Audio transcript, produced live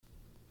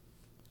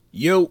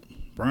Yo,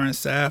 Brian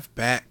Saff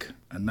back.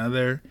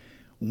 Another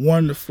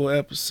wonderful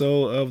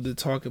episode of the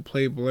Talk and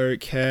Play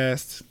Blurred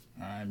cast.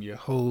 I'm your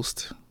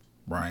host,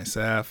 Brian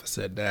Saff. I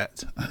said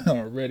that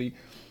already.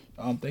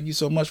 Thank you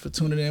so much for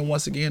tuning in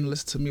once again.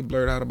 Listen to me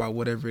blurt out about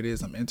whatever it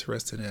is I'm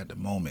interested in at the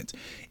moment.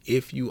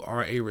 If you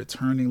are a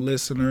returning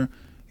listener,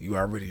 you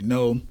already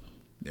know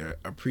the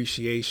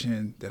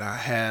appreciation that I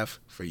have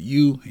for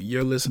you and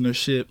your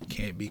listenership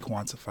can't be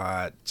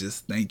quantified.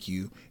 Just thank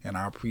you, and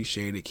I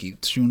appreciate it.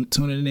 Keep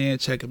tuning in,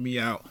 checking me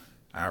out.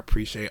 I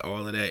appreciate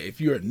all of that. If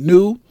you're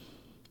new,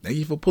 thank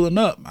you for pulling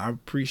up. I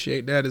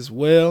appreciate that as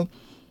well.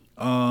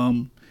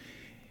 We're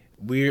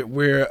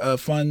a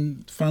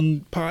fun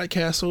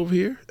podcast over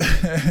here,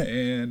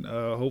 and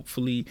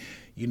hopefully,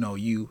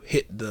 you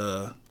hit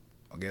the,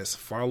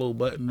 follow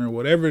button or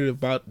whatever the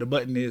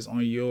button is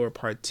on your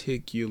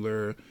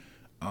particular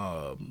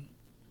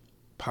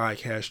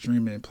podcast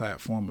streaming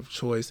platform of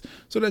choice,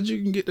 so that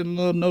you can get the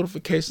little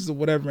notifications or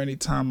whatever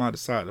anytime I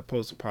decide to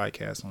post a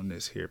podcast on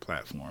this here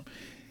platform.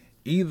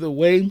 Either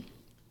way,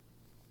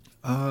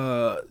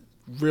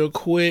 real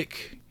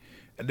quick,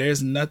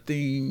 there's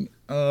nothing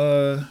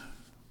worth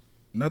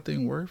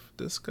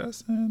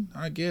discussing,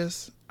 I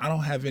guess. I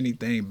don't have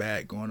anything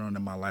bad going on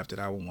in my life that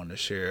I would want to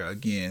share.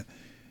 Again,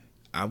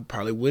 I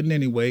probably wouldn't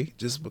anyway,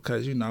 just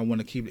because, I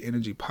want to keep the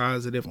energy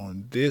positive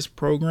on this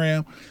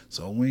program.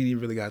 So we ain't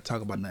even really got to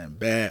talk about nothing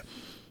bad.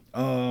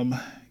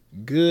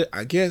 Good.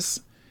 I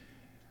guess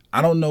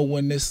I don't know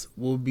when this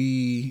will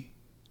be.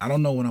 I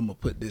don't know when I'm going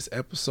to put this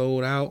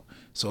episode out.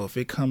 So if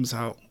it comes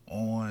out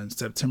on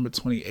September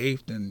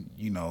 28th, then,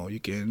 you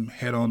can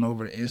head on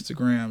over to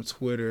Instagram,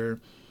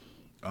 Twitter,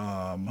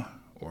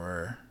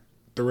 or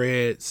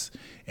Threads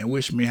and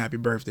wish me a happy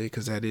birthday,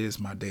 because that is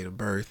my date of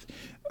birth.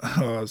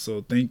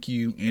 So thank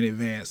you in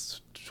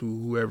advance to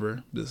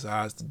whoever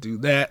decides to do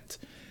that.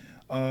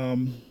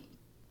 And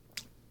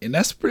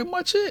that's pretty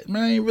much it,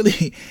 man. I ain't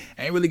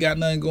really got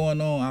nothing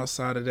going on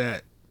outside of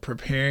that.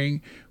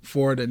 Preparing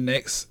for the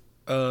next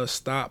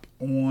stop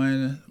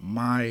on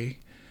my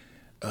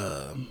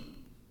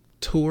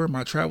tour,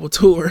 my travel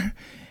tour,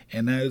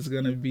 and that is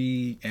gonna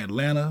be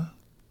Atlanta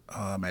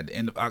at the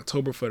end of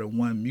October for the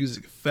One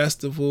Music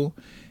Festival.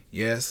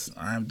 Yes,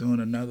 I'm doing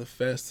another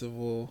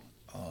festival.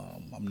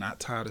 I'm not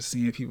tired of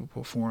seeing people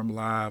perform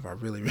live. I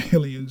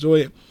really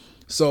enjoy it.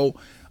 So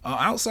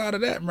outside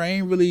of that, man,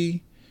 ain't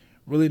really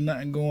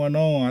nothing going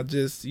on. I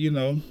just,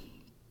 I'm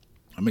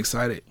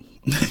excited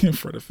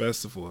for the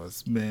festival.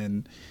 It's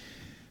been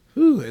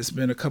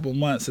a couple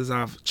months since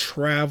I've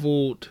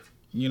traveled,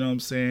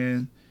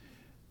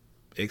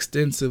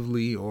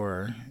 extensively,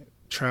 or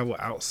travel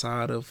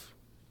outside of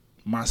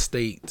my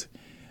state.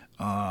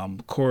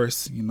 Of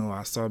course,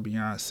 I saw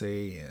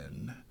Beyonce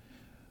and a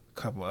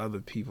couple other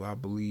people, I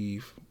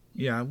believe.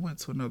 Yeah, I went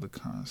to another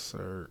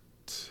concert.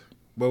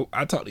 Well,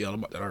 I talked to y'all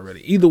about that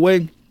already. Either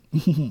way,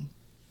 the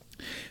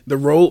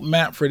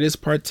roadmap for this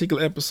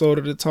particular episode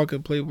of the Talk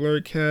and Play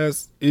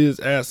Blurcast is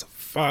as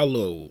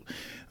follows.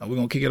 We're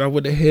going to kick it off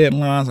with the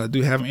headlines. I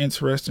do have an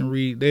interesting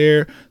read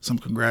there. Some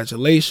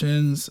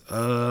congratulations.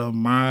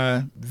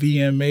 My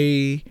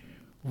VMA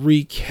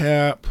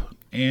recap,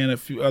 and a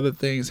few other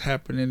things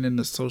happening in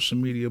the social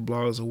media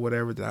blogs or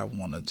whatever that I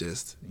want to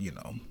just,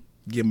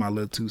 give my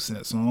little 2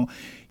 cents on.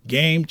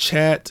 Game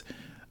chat.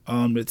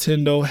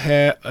 Nintendo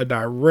had a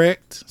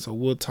direct, so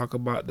we'll talk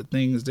about the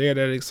things there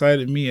that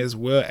excited me, as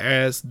well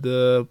as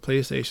the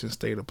PlayStation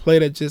State of Play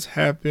that just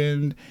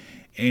happened,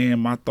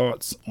 and my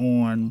thoughts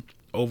on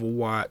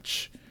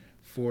Overwatch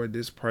for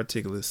this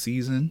particular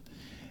season.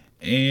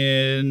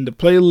 And the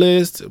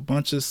playlist, a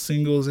bunch of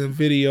singles and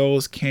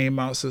videos came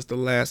out since the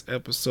last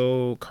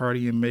episode.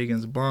 Cardi and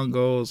Megan's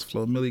Bongos,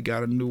 Flo Milli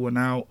got a new one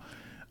out.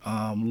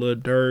 Lil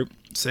Durk,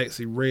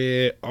 Sexy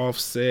Red,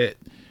 Offset.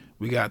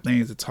 We got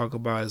things to talk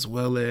about, as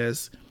well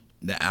as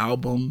the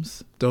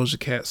albums. Doja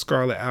Cat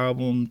Scarlet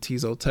album.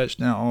 Tizo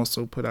Touchdown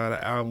also put out an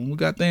album. We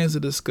got things to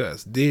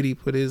discuss. Diddy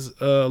put his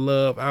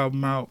Love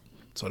album out.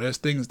 So there's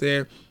things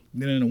there.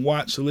 Then in the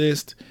watch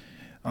list,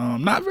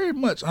 not very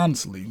much,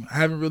 honestly. I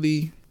haven't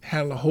really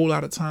had a whole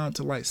lot of time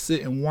to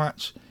sit and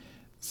watch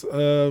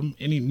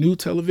any new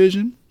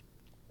television.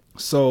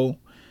 So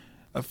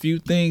a few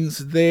things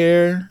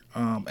there.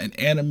 An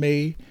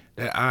anime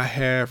that I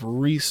have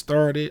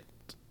restarted,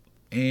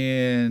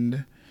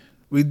 and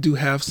we do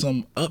have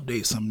some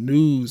updates, some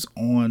news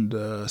on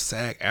the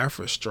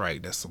SAG-AFTRA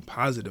strike. That's some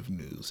positive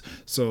news.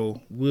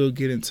 So we'll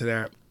get into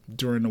that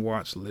during the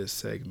watch list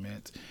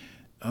segment.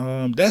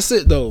 That's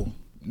it though.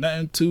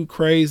 Nothing too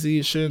crazy.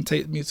 It shouldn't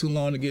take me too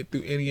long to get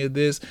through any of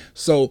this.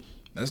 So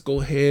let's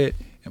go ahead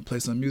and play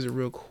some music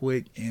real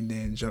quick and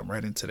then jump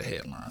right into the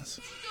headlines.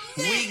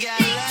 We got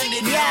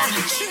London on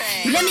the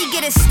track. Let me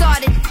get it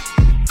started.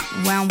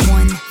 Round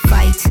 1,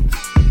 fight.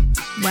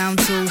 Round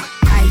 2,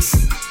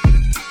 ice.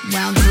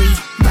 Round 3,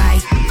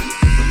 bite.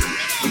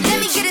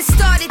 Let me get it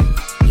started.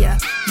 Yeah.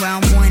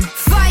 Round 1,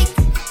 fight.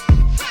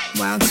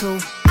 Round 2,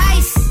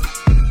 ice.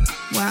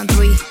 Round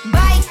 3,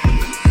 bite.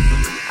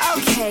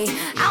 Okay,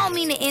 I don't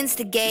mean to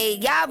instigate.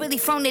 renegade. Y'all really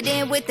thrown it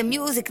in with the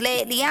music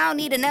lately. I don't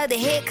need another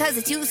hit cause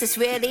it's useless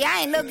really.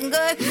 I ain't looking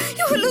good,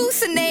 you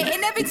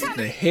hallucinating every time.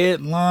 The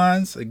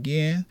headlines,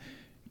 again,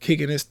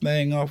 kicking this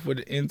thing off with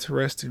an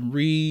interesting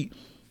read.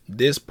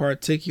 This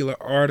particular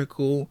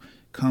article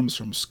comes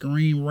from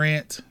Screen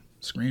Rant,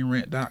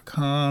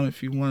 screenrant.com.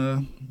 If you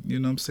want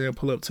to,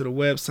 pull up to the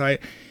website.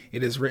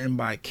 It is written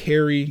by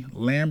Carrie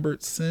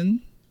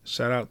Lambertson.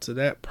 Shout out to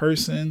that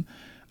person.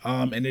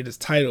 And it is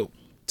titled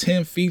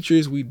 10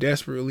 Features We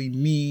Desperately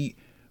Need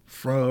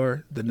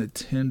for the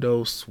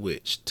Nintendo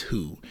Switch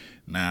 2.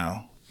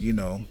 Now,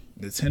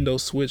 Nintendo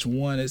Switch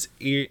 1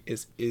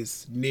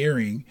 is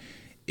nearing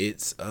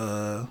its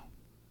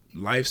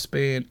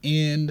lifespan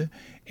end,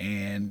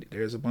 and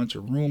there's a bunch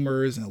of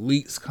rumors and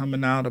leaks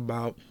coming out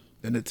about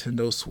the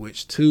Nintendo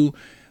Switch 2.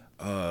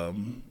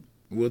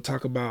 We'll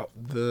talk about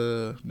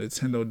the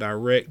Nintendo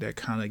Direct that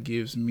kind of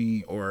gives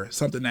me, or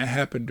something that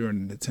happened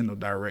during the Nintendo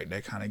Direct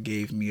that kind of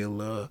gave me a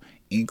little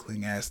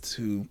inkling as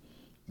to,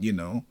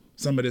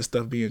 some of this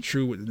stuff being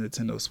true with the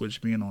Nintendo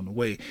Switch being on the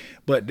way.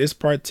 But this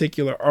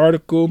particular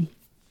article,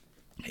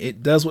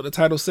 it does what the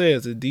title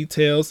says. It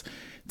details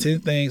 10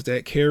 things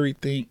that Carrie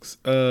thinks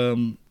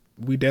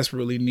we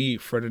desperately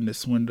need for the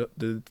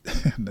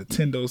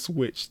Nintendo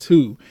Switch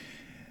 2.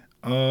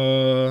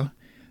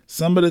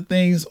 Some of the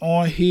things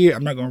on here,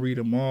 I'm not going to read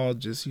them all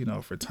just,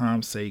 for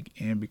time's sake,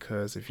 and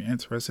because if you're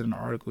interested in the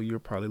article, you'll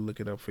probably look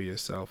it up for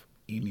yourself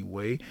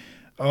anyway.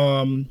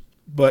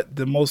 But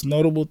the most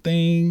notable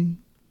things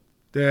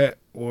that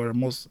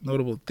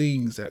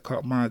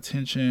caught my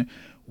attention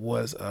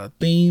was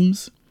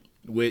themes,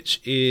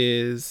 which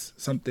is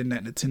something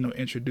that Nintendo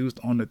introduced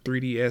on the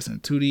 3DS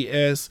and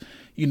 2DS.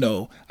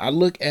 I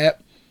look at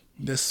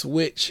the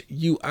Switch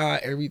UI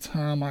every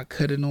time I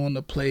cut it on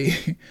to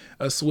play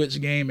a Switch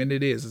game, and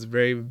it's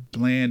very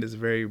bland, it's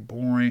very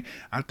boring.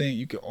 I think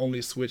you can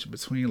only switch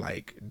between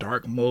like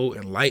dark mode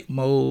and light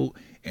mode,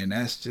 and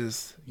that's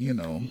just,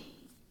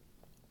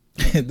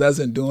 it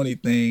doesn't do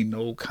anything,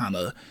 no kind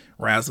of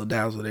razzle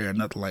dazzle there,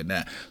 nothing like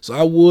that. So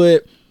I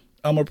would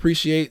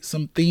appreciate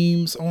some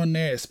themes on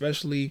there,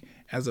 especially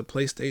as a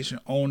PlayStation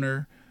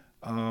owner.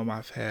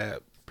 I've had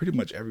pretty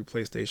much every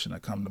PlayStation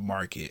that come to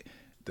market.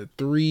 The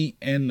 3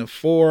 and the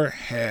 4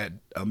 had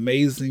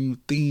amazing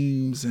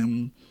themes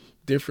and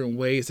different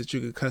ways that you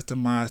could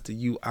customize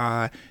the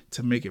UI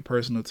to make it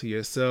personal to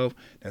yourself.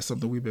 That's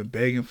something we've been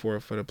begging for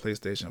the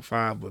PlayStation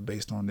 5, but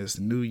based on this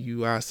new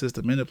UI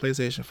system in the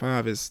PlayStation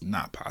 5, it's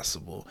not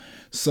possible.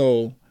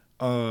 So,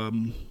 I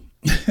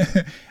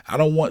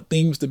don't want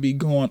themes to be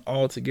going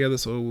all together,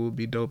 so it would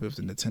be dope if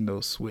the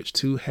Nintendo Switch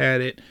 2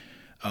 had it.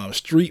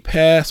 Street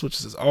Pass,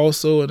 which is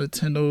also a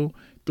Nintendo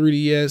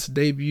 3DS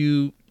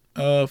debut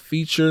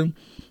feature.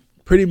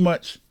 Pretty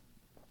much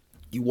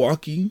you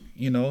walking,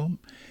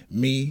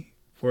 me,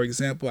 for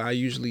example, I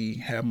usually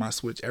have my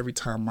Switch every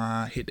time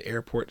I hit the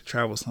airport to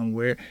travel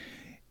somewhere.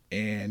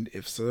 And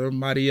if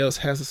somebody else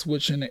has a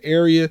Switch in the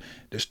area,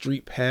 the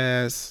Street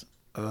Pass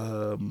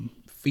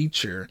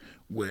feature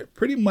would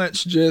pretty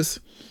much just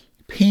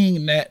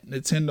ping that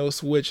Nintendo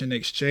Switch and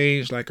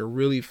exchange like a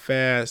really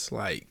fast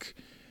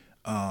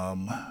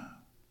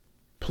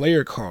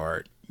player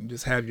card. You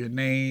just have your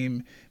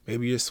name,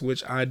 maybe your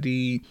Switch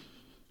ID,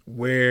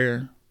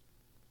 where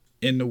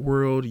in the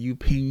world you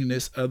ping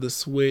this other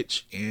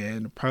Switch,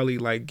 and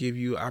probably give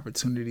you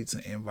opportunity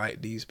to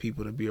invite these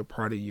people to be a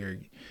part of your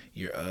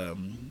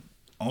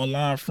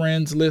online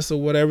friends list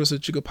or whatever, so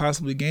that you could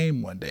possibly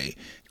game one day.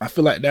 I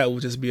feel like that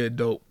would just be a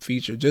dope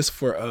feature just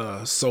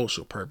for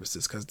social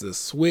purposes, because the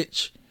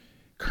Switch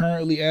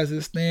currently as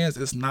it stands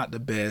is not the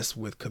best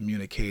with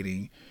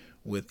communicating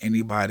with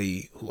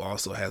anybody who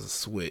also has a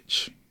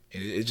Switch.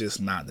 It's just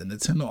not. The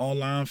Nintendo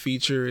Online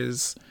feature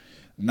is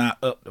not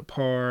up to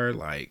par.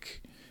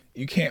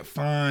 You can't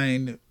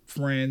find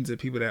friends and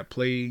people that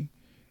play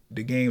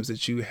the games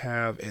that you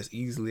have as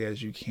easily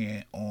as you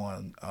can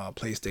on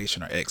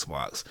PlayStation or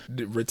Xbox.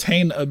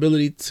 Retain the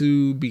ability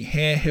to be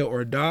handheld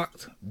or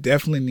docked.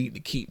 Definitely need to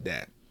keep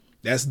that.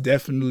 That's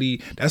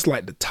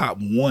like the top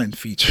one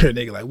feature.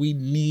 We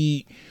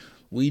need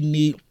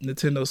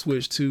Nintendo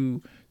Switch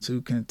 2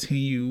 to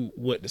continue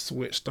what the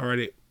Switch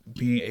started,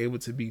 being able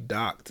to be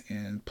docked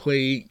and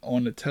played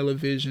on the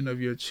television of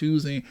your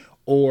choosing,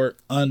 or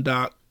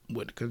undocked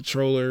with the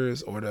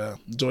controllers or the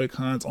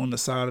Joy-Cons on the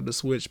side of the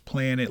Switch,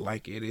 playing it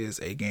like it is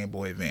a Game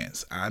Boy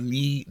Advance. I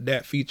need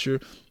that feature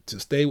to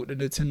stay with the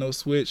Nintendo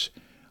Switch.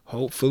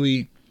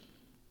 Hopefully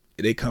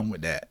they come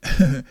with that.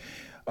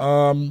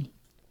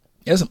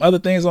 There's some other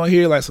things on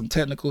here, like some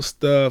technical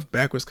stuff,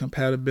 backwards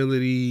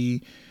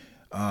compatibility,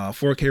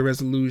 4K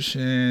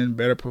resolution,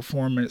 better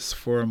performance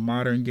for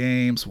modern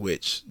games,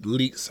 which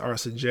leaks are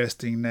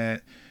suggesting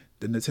that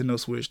the Nintendo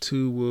Switch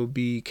 2 will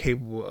be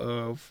capable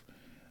of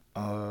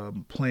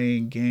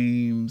playing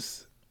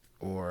games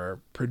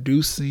or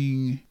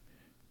producing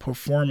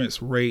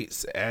performance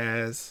rates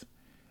as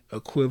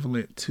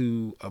equivalent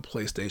to a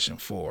PlayStation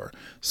 4.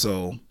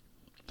 So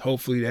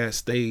hopefully that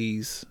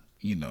stays,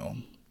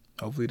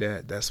 hopefully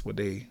that's what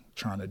they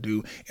trying to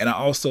do. And I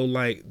also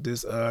like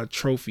this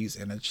trophies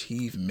and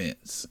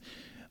achievements.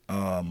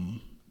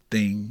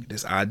 thing,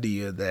 this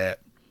idea that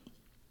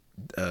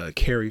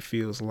Carrie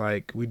feels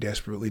like we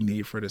desperately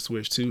need for the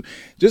Switch 2.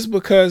 Just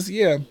because,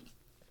 yeah,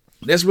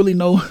 there's really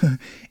no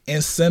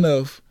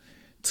incentive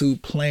to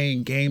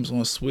playing games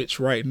on Switch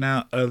right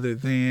now other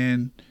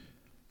than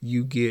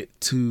you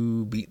get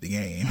to beat the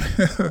game.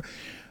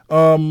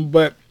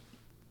 But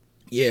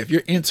yeah, if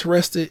you're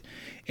interested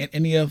in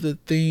any of the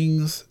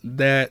things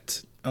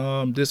that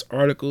this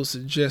article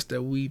suggests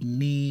that we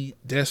need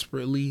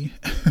desperately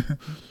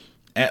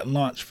at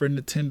launch for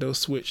Nintendo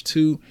Switch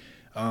 2,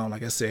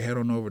 like I said, head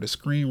on over to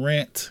Screen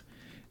Rant.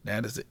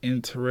 That is an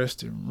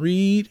interesting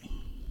read.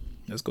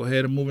 Let's go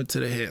ahead and move into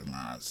the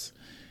headlines.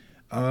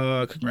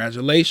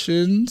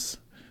 Congratulations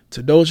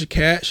to Doja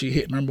Cat. She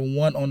hit number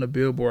 1 on the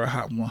Billboard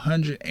Hot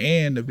 100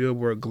 and the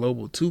Billboard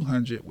Global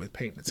 200 with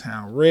Paint the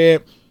Town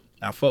Red.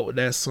 I fuck with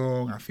that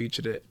song. I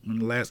featured it in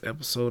the last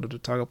episode of the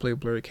Talk Play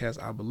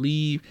Blurrycast, I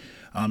believe.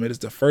 It is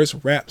the first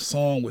rap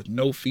song with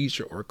no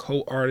feature or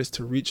co-artist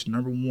to reach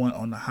number 1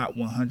 on the Hot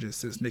 100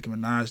 since Nicki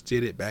Minaj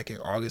did it back in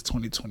August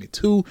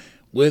 2022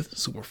 with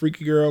Super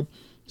Freaky Girl.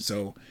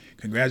 So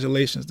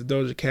congratulations to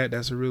Doja Cat.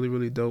 That's a really,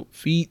 really dope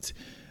feat.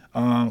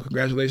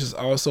 Congratulations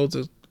also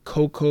to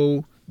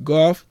Coco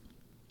Gauff.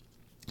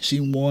 She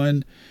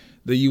won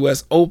the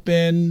U.S.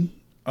 Open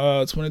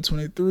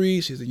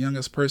 2023. She's the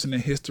youngest person in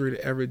history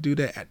to ever do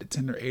that at the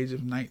tender age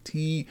of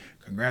 19.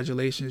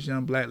 Congratulations,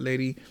 young black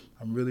lady.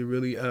 I'm really,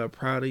 really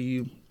proud of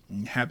you.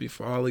 I'm happy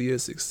for all of your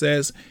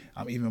success.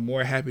 I'm even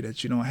more happy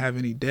that you don't have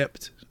any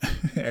debt,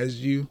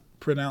 as you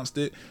pronounced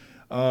it.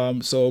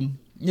 So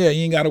yeah,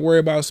 you ain't got to worry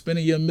about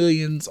spending your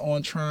millions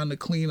on trying to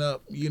clean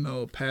up,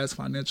 past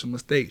financial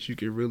mistakes. You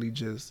can really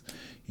just,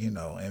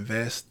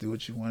 invest, do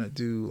what you want to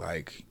do.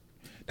 Like,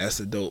 that's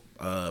a dope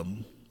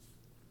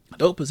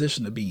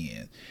position to be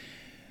in.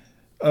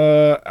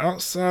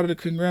 Outside of the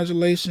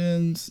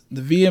congratulations,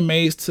 the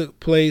VMAs took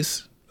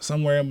place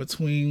somewhere in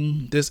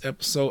between this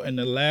episode and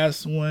the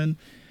last one.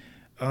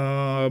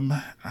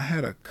 I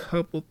had a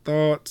couple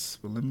thoughts,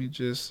 but let me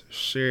just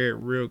share it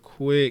real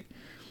quick.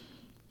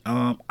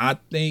 I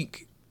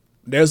think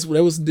there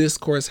was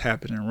discourse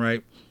happening,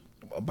 right,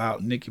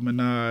 about Nicki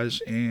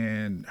Minaj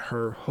and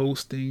her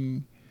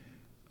hosting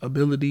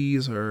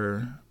abilities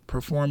or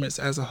performance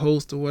as a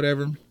host or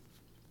whatever.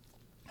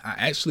 I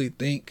actually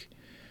think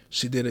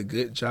she did a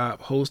good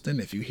job hosting.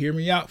 If you hear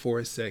me out for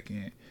a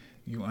second,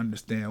 you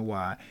understand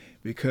why.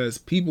 Because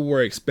people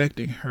were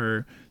expecting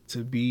her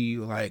to be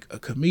like a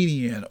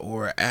comedian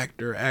or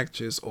actor,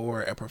 actress,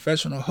 or a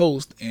professional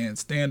host and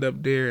stand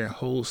up there and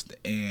host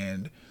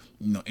and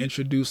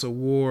introduce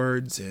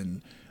awards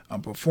and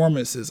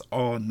performances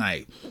all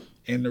night.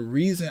 And the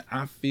reason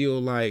I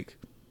feel like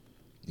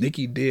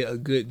Nicki did a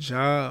good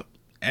job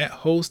at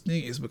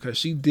hosting is because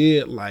she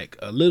did like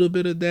a little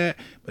bit of that,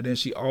 but then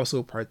she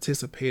also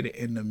participated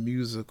in the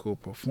musical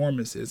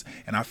performances.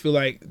 And I feel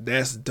like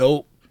that's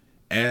dope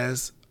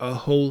as a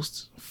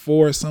host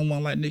for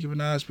someone like Nicki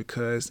Minaj,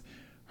 because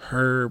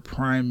her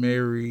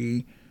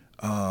primary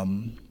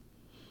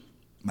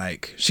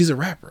like, she's a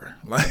rapper,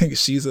 like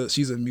she's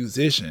a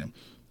musician.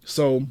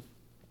 So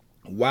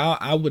while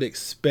I would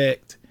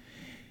expect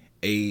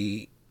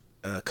a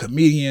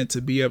comedian to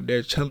be up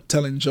there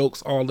telling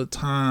jokes all the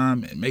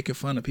time and making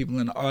fun of people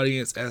in the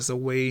audience as a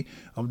way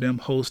of them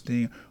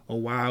hosting,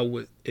 or while I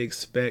would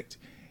expect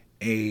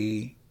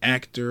a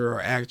actor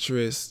or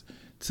actress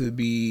to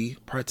be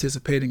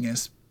participating in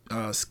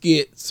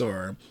skits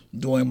or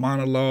doing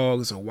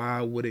monologues, or why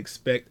I would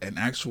expect an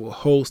actual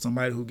host,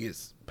 somebody who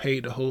gets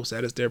paid to host,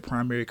 that is their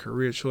primary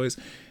career choice,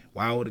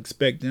 why I would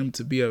expect them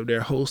to be up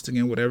there hosting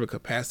in whatever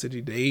capacity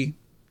they,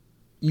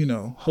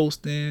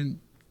 hosting,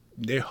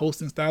 their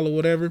hosting style or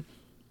whatever.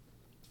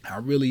 I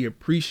really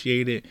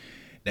appreciated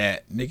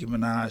that Nicki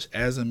Minaj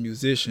as a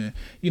musician,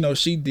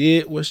 she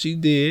did what she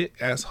did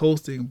as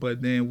hosting,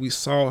 but then we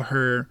saw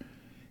her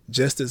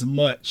just as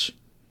much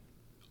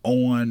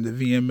on the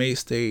VMA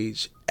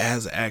stage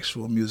as an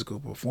actual musical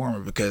performer,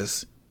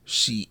 because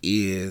she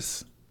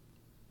is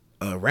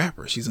a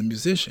rapper. She's a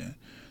musician.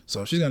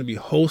 So if she's going to be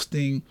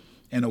hosting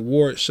an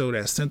award show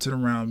that's centered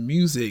around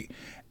music,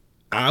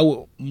 I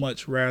would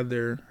much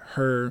rather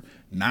her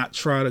not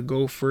try to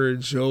go for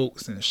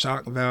jokes and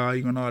shock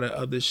value and all that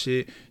other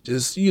shit.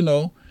 Just,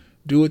 do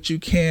what you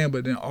can,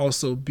 but then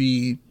also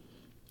be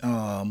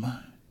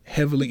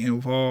heavily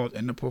involved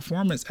in the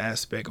performance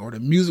aspect or the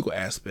musical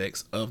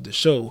aspects of the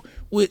show,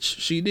 which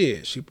she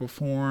did. She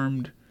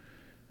performed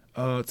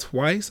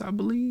twice, I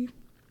believe.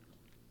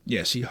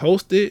 Yeah, she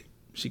hosted.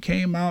 She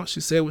came out. She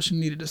said what she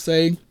needed to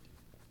say.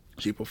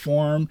 She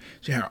performed.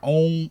 She had her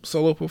own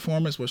solo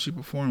performance where she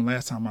performed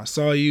Last Time I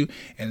Saw You,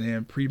 and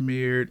then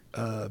premiered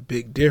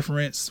Big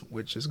Difference,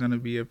 which is going to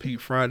be a Pink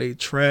Friday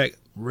track.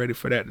 Ready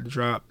for that to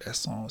drop. That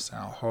song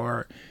sound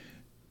hard.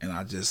 And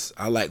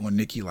I like when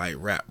Nicki like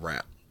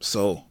rap.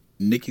 So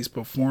Nicki's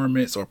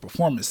performance or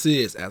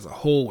performances as a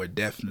whole were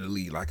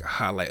definitely like a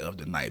highlight of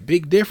the night.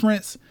 Big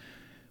Difference.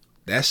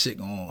 That shit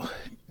I'm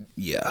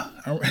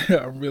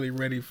really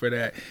ready for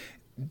that.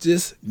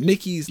 Just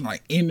Nicki's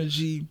like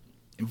energy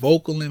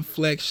vocal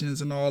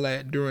inflections and all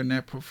that during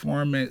that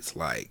performance,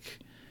 like,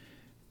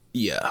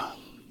 yeah,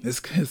 it's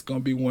gonna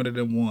be one of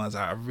them ones.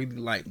 I really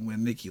like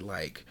when Nicki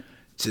like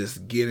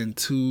just get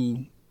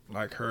into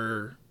like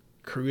her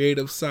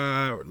creative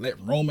side or let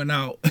Roman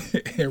out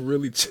and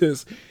really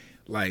just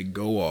like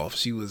go off.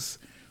 She was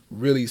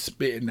really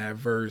spitting that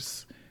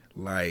verse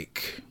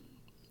like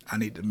I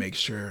need to make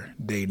sure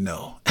they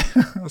know.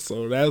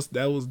 So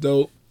that was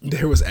dope.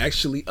 There was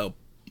actually a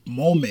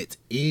moment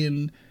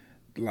in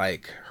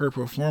like her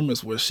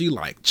performance where she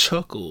like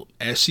chuckled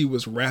as she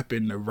was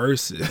rapping the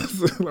verses.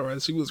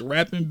 She was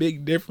rapping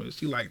Big Difference.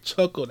 She like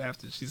chuckled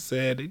after she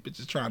said they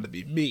bitches trying to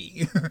be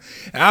me.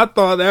 And I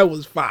thought that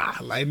was fire.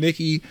 Like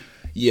Nicki,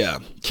 yeah,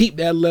 keep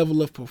that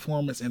level of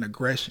performance and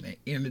aggression and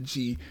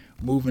energy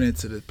moving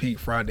into the Pink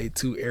Friday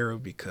 2 era,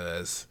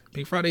 because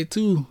Pink Friday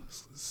 2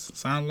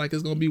 sounds like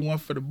it's gonna be one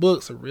for the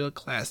books, a real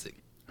classic.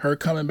 Her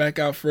coming back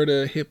out for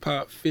the hip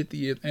hop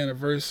 50th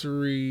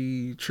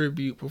anniversary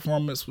tribute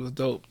performance was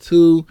dope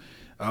too.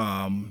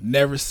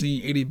 Never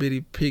seen Itty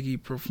Bitty Piggy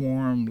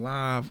perform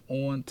live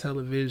on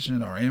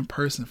television or in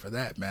person for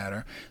that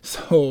matter.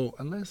 So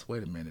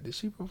wait a minute, did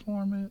she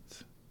perform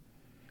it?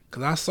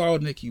 Cause I saw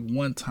Nicki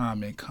one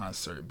time in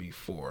concert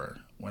before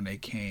when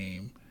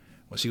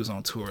she was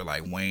on tour,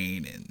 like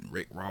Wayne and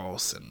Rick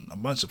Ross and a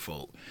bunch of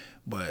folk.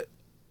 But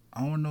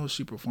I don't know if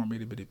she performed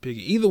Itty Bitty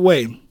Piggy. Either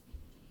way,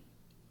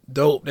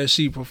 dope that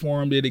she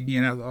performed it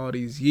again after all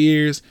these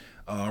years.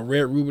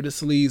 Red Ruby the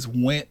Sleeves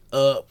went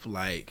up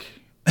like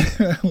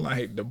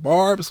like the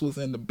Barbs was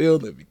in the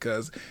building,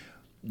 because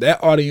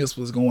that audience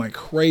was going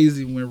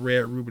crazy when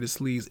Red Ruby the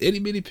Sleeves, Itty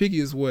Bitty Piggy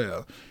as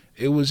well.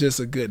 It was just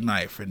a good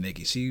night for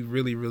Nicki. She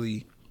really,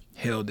 really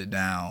held it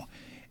down.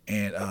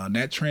 And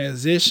that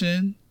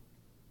transition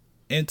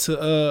into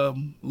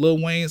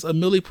Lil Wayne's A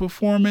Milli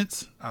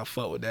performance, I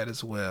fuck with that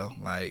as well.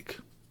 Like,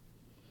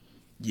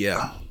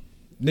 yeah.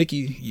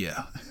 Nicki,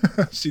 yeah,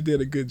 she did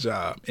a good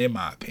job, in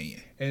my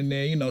opinion. And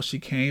then, she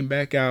came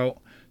back out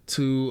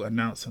to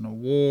announce an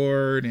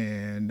award,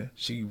 and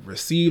she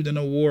received an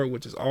award,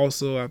 which is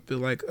also, I feel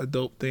like, a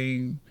dope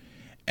thing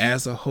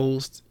as a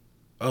host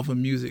of a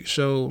music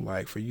show,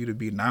 like for you to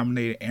be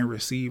nominated and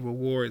receive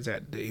awards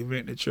at the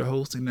event that you're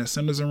hosting that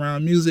centers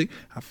around music.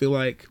 I feel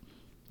like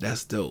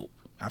that's dope.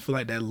 I feel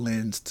like that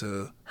lends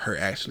to her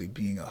actually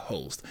being a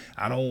host.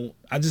 I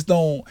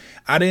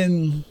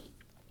didn't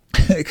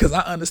because I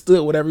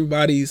understood what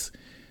everybody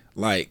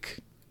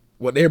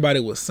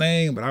was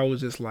saying, but I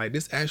was just like,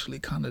 this actually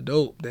kind of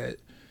dope that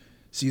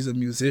she's a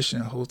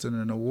musician hosting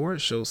an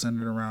award show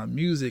centered around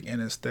music, and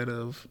instead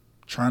of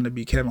trying to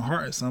be Kevin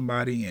Hart or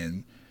somebody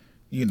and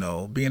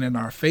being in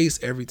our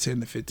face every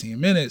 10 to 15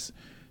 minutes,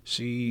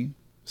 she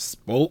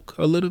spoke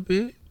a little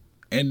bit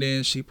and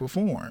then she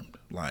performed.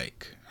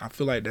 Like, I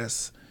feel like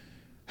that's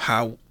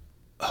how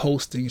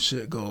hosting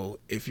should go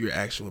if you're an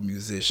actual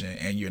musician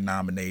and you're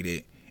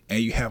nominated and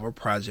you have a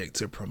project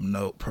to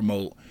promote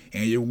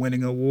and you're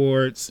winning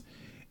awards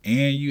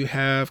and you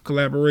have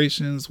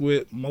collaborations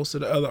with most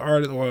of the other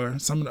artists or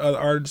some of the other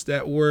artists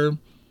that were,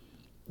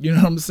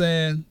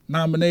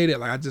 nominated.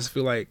 Like, I just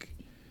feel like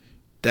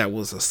that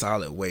was a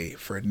solid way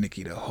for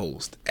Nicki to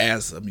host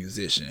as a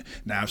musician.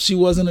 Now, if she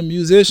wasn't a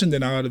musician,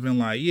 then I would have been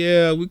like,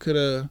 yeah, we could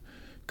have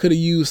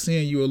used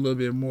seeing you a little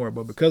bit more.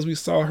 But because we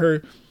saw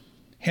her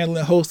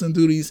handling hosting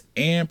duties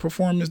and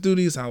performance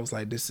duties, I was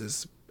like, this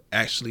is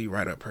actually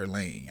right up her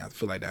lane. I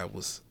feel like that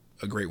was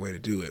a great way to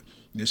do it.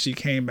 Then she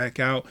came back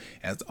out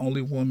as the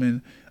only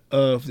woman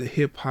of the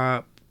hip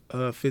hop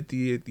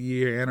 50th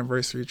year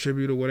anniversary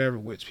tribute or whatever,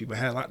 which people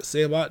had a lot to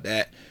say about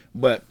that.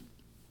 But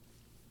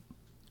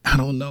I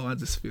don't know. I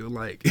just feel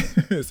like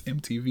it's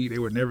MTV. They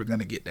were never going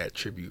to get that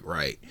tribute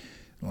right.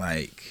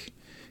 Like,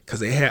 because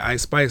they had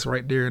Ice Spice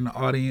right there in the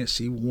audience.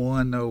 She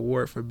won the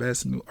award for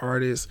Best New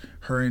Artist.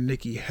 Her and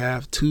Nicki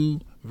have 2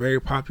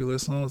 very popular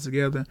songs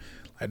together.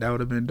 Like, that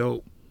would have been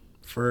dope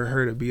for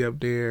her to be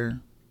up there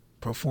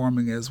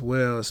performing as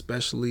well,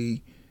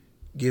 especially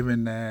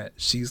given that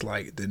she's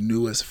like the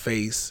newest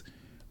face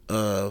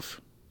of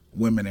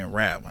women in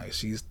rap. Like,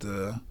 she's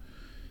the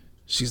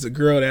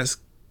girl that's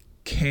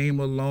came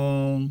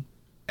along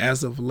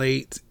as of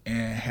late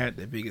and had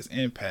the biggest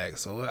impact.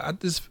 So I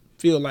just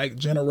feel like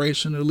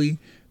generationally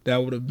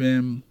that would have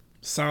been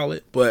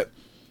solid. But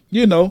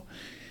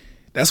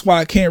that's why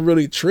I can't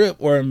really trip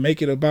or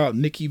make it about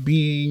Nicki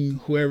being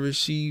whoever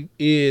she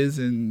is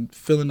and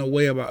feeling a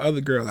way about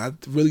other girls. I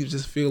really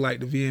just feel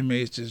like the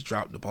VMAs just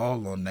dropped the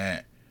ball on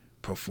that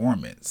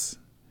performance,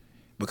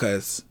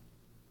 because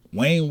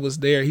Wayne was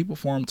there. He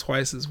performed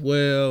twice as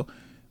well.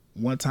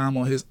 One time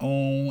on his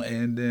own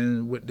and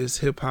then with this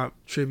hip hop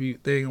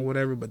tribute thing or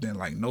whatever, but then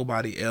like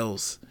nobody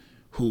else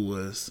who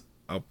was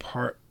a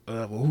part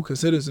of or who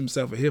considers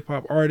himself a hip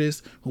hop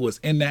artist who was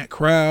in that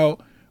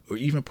crowd or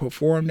even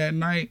performed that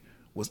night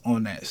was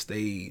on that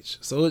stage.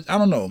 So I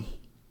don't know.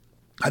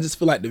 I just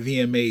feel like the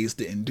VMAs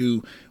didn't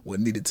do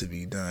what needed to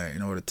be done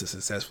in order to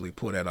successfully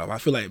pull that off. I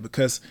feel like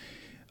because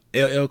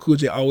LL Cool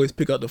J always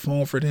pick up the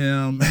phone for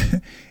them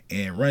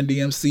and Run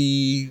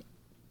DMC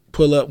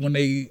pull up when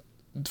they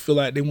feel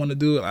like they want to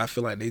do it. I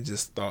feel like they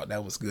just thought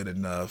that was good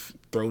enough.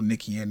 Throw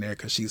Nicki in there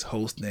because she's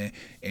hosting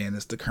and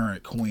it's the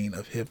current queen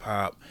of hip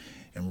hop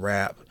and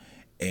rap.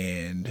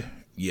 And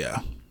yeah,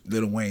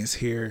 Lil Wayne's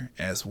here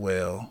as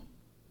well,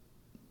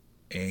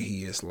 and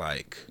he is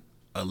like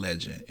a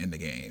legend in the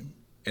game,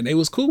 and they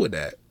was cool with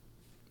that.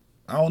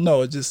 I don't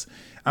know.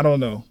 I don't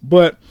know.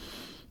 But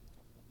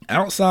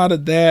outside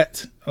of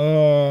that,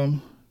 the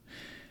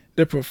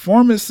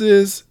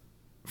performances,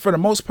 for the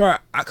most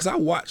part, because I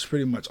watched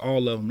pretty much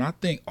all of them, and I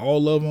think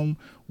all of them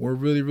were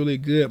really, really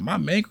good. My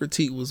main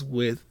critique was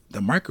with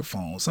the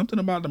microphones. Something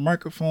about the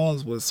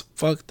microphones was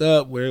fucked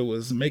up, where it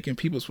was making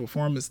people's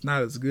performance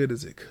not as good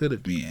as it could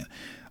have been.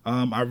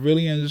 I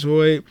really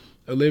enjoyed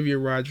Olivia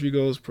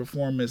Rodrigo's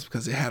performance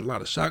because it had a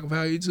lot of shock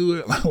value to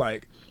it.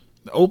 Like,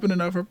 the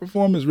opening of her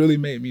performance really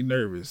made me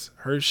nervous.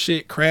 Her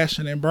shit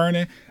crashing and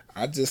burning,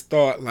 I just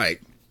thought,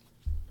 like,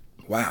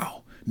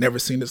 wow, never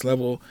seen this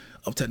level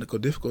of technical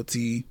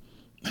difficulty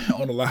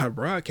on a live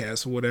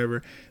broadcast or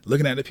whatever.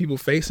 Looking at the people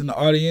facing the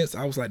audience,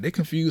 I was like, they're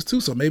confused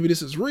too, so maybe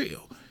this is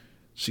real.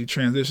 She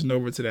transitioned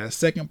over to that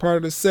second part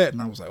of the set,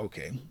 and I was like,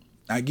 okay,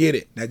 I get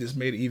it. That just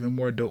made it even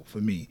more dope for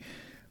me.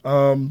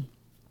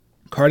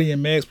 Cardi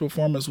and Meg's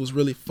performance was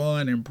really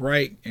fun and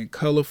bright and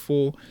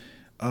colorful.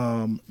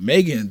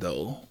 Megan,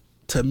 though,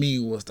 to me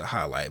was the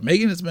highlight.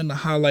 Megan has been the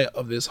highlight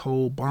of this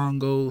whole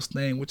bongos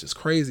thing, which is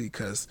crazy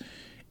because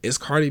it's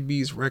Cardi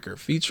B's record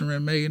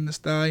featuring Megan Thee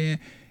Stallion,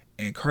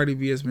 and Cardi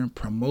B has been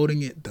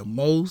promoting it the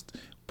most.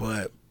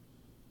 But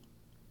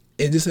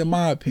in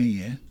my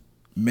opinion,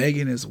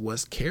 Megan is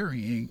what's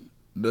carrying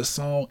the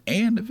song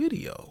and the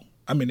video.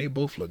 I mean, they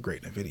both look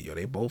great in the video.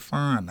 They both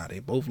fine now. They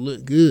both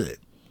look good.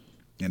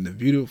 And the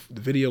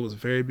video was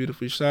very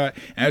beautifully shot.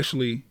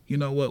 Actually, you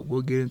know what?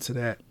 We'll get into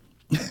that.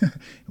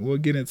 We'll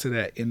get into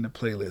that in the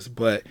playlist.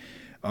 But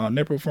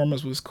their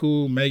performance was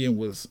cool. Megan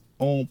was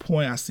on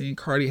point. I seen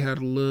Cardi had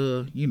a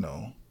little,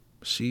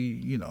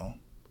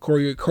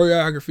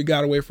 choreography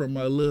got away from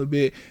her a little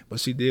bit, but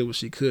she did what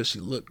she could.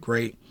 She looked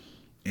great.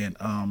 And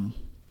her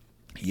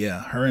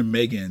and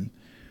Megan,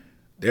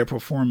 their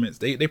performance,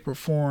 they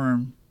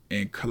perform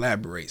and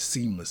collaborate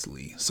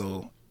seamlessly.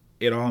 So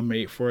it all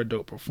made for a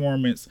dope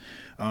performance.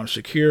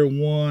 Shakira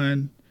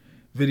won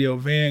Video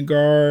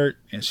Vanguard,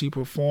 and she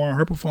performed.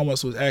 Her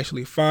performance was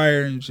actually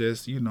fire, and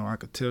just, I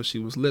could tell she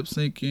was lip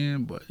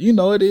syncing, but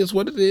it is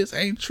what it is. I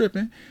ain't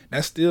tripping.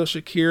 That's still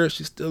Shakira.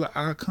 She's still an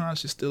icon.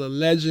 She's still a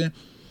legend,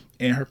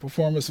 and her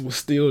performance was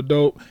still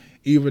dope,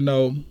 even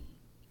though,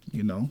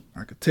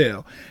 I could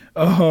tell.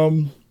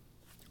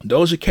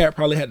 Doja Cat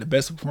probably had the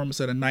best performance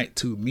of the night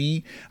to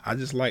me. I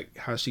just like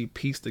how she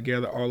pieced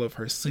together all of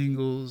her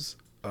singles,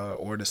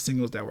 or the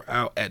singles that were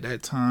out at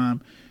that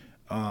time.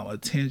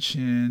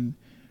 Attention,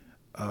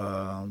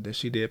 that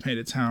she did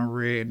Paint the Town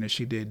Red, and that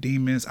she did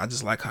Demons. I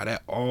just like how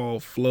that all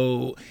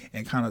flowed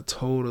and kind of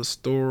told a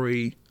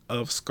story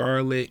of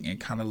Scarlet and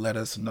kind of let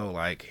us know,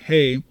 like,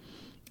 hey,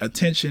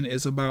 Attention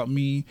is about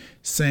me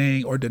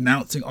saying or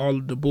denouncing all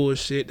of the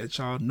bullshit that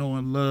y'all know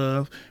and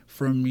love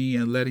from me,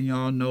 and letting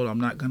y'all know that I'm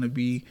not going to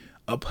be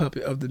a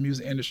puppet of the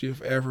music industry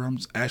forever. I'm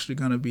actually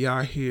going to be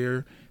out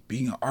here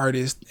being an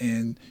artist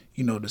and,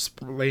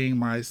 displaying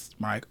my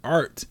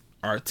art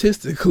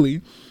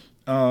artistically.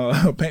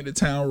 Paint the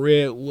Town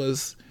Red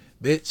was,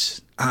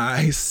 bitch,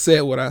 I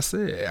said what I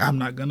said. I'm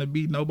not going to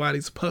be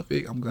nobody's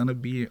puppet. I'm going to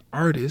be an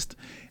artist.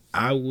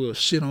 I will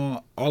shit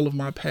on all of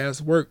my past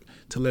work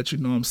to let you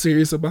know I'm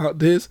serious about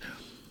this.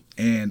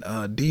 And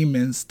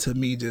Demons, to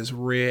me, just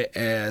read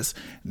as,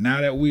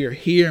 now that we are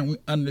here and we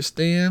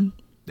understand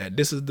that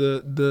this is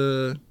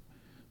the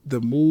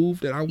move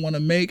that I want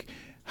to make,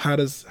 how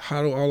do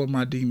all of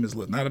my demons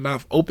look? Now that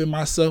I've opened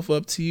myself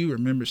up to you,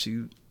 remember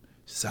she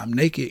said I'm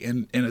naked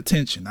in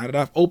Attention. Now that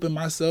I've opened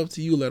myself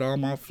to you, let all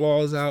my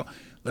flaws out,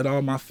 let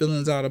all my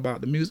feelings out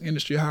about the music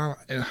industry, how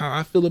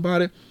I feel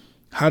about it.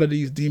 How do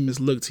these demons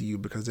look to you?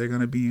 Because they're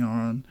going to be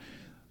on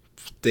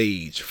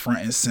stage, front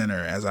and center,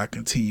 as I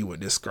continue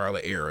with this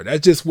Scarlet era. That's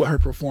just what her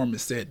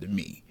performance said to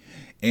me.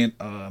 And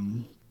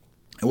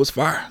it was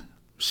fire.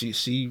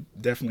 She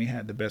definitely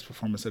had the best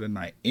performance of the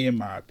night, in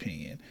my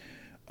opinion.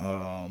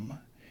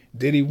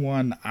 Diddy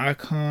won the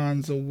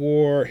Icons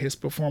Award. His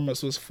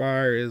performance was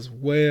fire as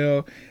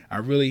well. I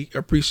really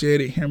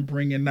appreciated him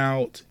bringing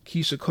out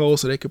Keisha Cole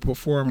so they could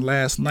perform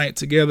last night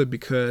together,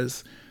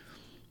 because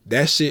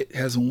that shit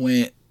has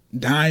went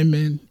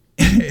diamond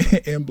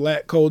in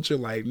black culture.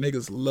 Like,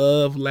 niggas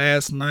love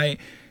Last Night.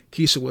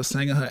 Keisha was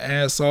singing her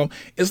ass off.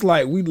 It's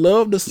like, we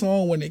loved the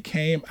song when it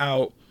came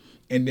out,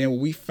 and then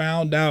we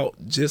found out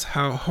just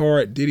how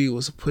hard Diddy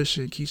was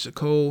pushing Keisha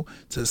Cole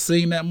to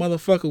sing that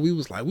motherfucker. We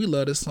was like, we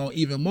love this song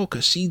even more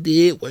because she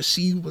did what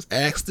she was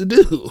asked to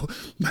do.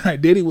 Like,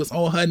 Diddy was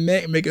on her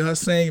neck making her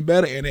sing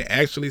better, and it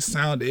actually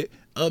sounded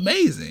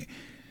amazing.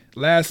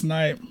 Last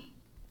Night,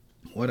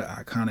 what an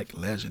iconic,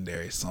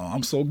 legendary song.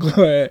 I'm so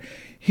glad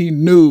he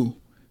knew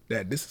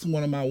that this is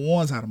one of my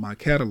ones out of my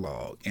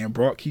catalog, and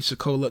brought Keisha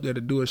Cole up there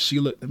to do it. She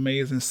looked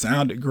amazing,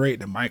 sounded great.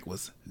 The mic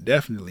was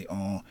definitely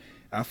on.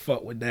 I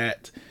fuck with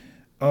that.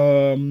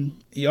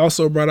 He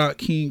also brought out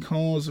King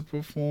Combs to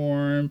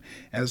perform,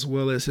 as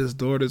well as his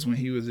daughters when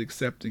he was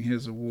accepting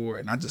his award.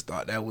 And I just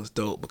thought that was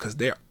dope because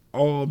they're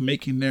all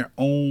making their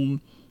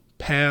own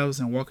paths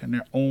and walking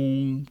their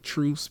own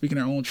truths, speaking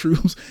their own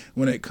truths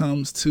when it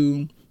comes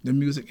to the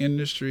music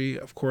industry.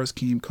 Of course,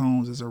 King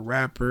Combs is a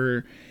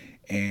rapper,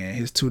 and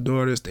his two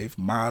daughters, they've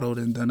modeled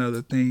and done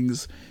other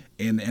things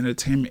in the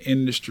entertainment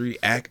industry,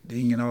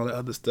 acting and all that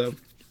other stuff.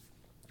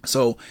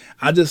 So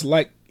I just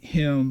like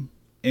him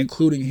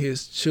including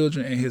his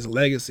children and his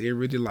legacy. It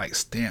really like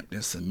stamped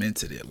and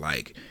cemented it.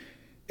 Like,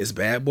 it's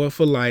Bad Boy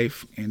for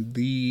life, and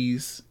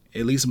these,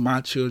 at least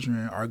my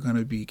children, are going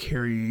to be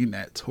carrying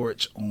that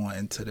torch on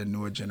into the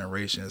newer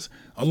generations,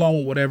 along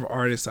with whatever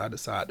artists I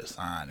decide to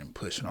sign and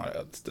push and all that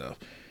other stuff.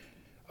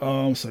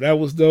 So that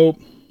was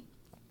dope.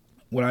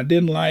 What I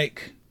didn't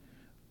like,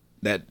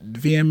 that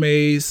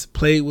VMAs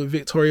played with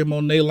Victoria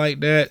Monet like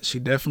that. She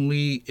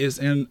definitely is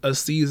in a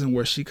season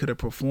where she could have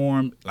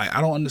performed. Like,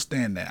 I don't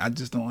understand that. I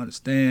just don't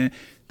understand.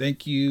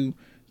 Thank you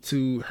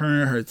to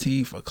her and her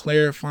team for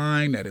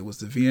clarifying that it was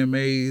the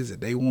VMAs,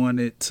 that they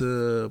wanted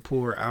to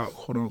pull her out,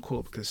 quote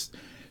unquote, because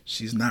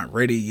she's not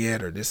ready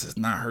yet, or this is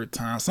not her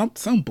time.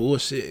 Some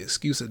bullshit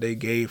excuse that they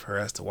gave her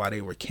as to why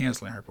they were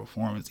canceling her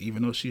performance,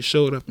 even though she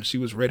showed up and she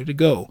was ready to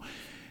go.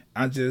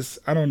 I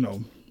don't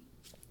know.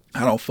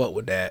 I don't fuck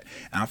with that.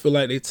 And I feel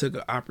like they took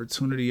an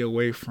opportunity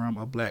away from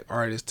a black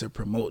artist to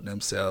promote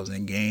themselves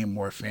and gain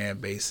more fan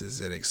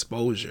bases and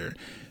exposure,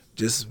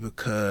 just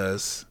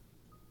because,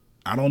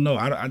 I don't know.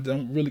 I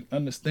don't really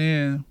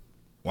understand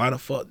why the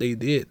fuck they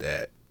did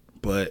that.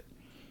 But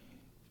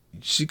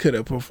she could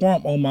have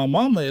performed On My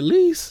Mama at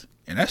least,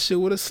 and that shit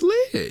would have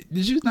slid.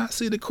 Did you not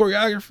see the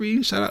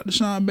choreography? Shout out to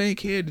Sean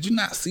Bankhead. Did you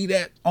not see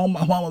that On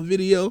My Mama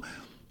video?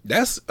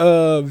 That's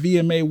a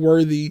VMA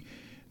worthy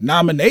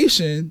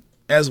nomination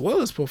as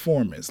well as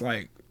performance.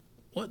 Like,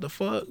 what the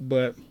fuck?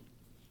 But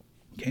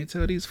can't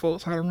tell these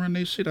folks how to run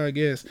their shit, I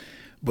guess.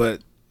 But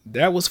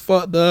that was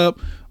fucked up.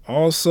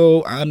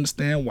 Also, I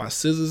understand why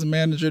SZA's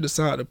manager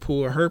decided to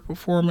pull her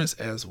performance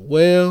as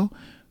well.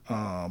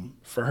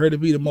 For her to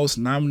be the most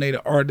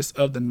nominated artist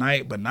of the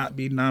night but not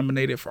be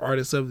nominated for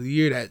artist of the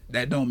year,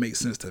 that don't make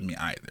sense to me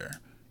either.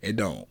 It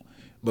don't.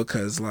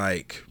 Because,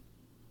 like,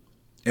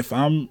 if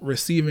I'm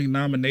receiving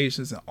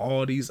nominations in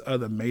all these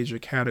other major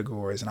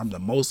categories and I'm the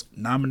most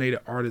nominated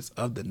artist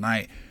of the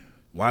night,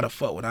 why the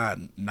fuck would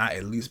I not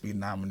at least be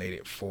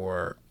nominated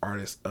for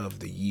artist of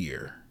the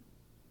year?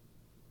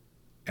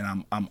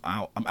 And I'm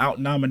out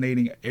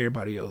nominating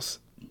everybody else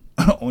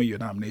on your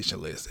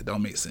nomination list. It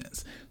don't make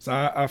sense. So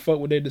I fuck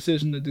with their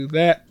decision to do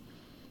that.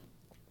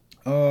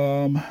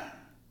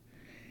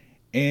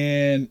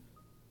 And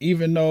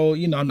even though,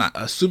 you know, I'm not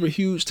a super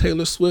huge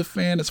Taylor Swift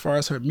fan as far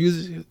as her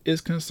music is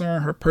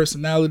concerned, her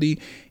personality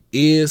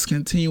is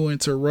continuing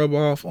to rub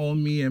off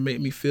on me and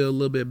make me feel a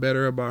little bit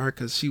better about her,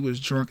 because she was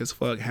drunk as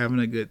fuck, having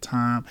a good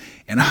time.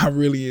 And I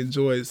really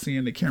enjoyed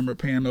seeing the camera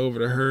pan over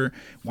to her,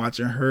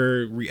 watching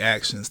her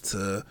reactions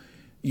to,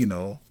 you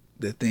know,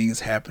 the things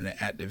happening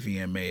at the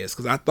VMAs.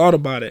 Because I thought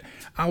about it.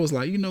 I was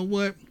like, you know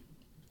what?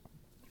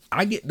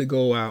 I get to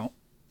go out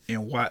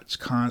and watch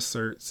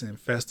concerts and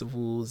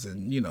festivals,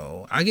 and, you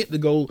know, I get to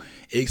go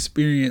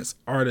experience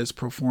artists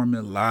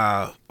performing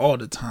live all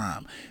the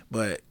time.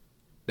 But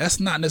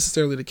that's not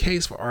necessarily the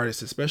case for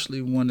artists,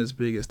 especially one as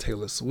big as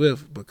Taylor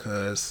Swift,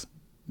 because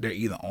they're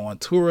either on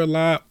tour a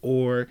lot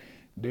or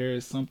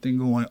there's something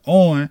going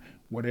on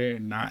where they're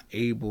not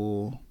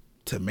able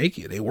to make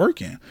it. They're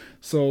working.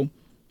 So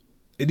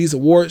at these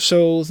award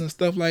shows and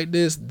stuff like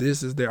this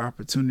is their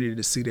opportunity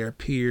to see their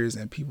peers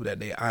and people that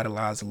they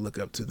idolize and look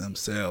up to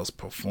themselves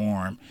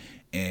perform.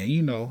 And,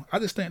 you know, I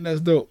just think that's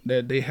dope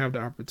that they have the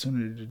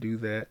opportunity to do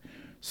that.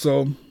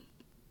 So,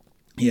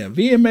 yeah,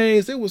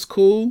 VMAs, it was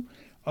cool.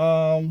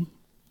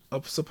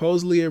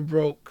 Supposedly it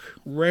broke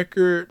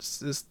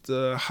records. It's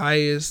the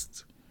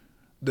highest,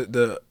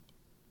 the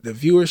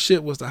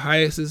viewership was the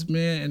highest it's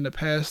been in the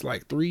past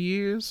like 3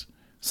 years.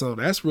 So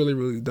that's really,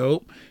 really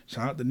dope.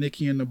 Shout out to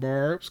Nicki and the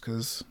Barbs,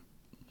 because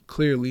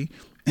clearly,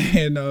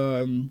 and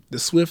the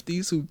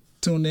Swifties who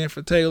tuned in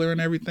for Taylor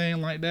and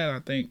everything like that. I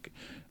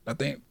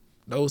think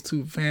those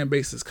two fan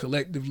bases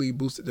collectively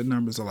boosted the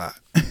numbers a lot.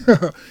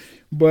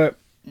 But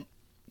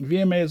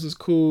VMAs was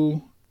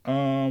cool.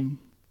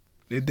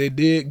 They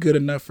did good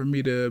enough for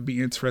me to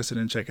be interested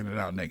in checking it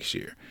out next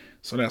year.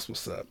 So that's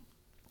what's up.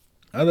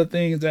 Other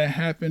things that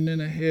happened in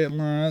the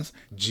headlines: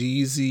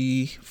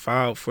 Jeezy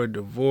filed for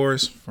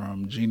divorce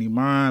from Jeannie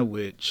Mai,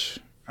 which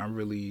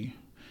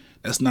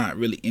that's not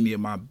really any of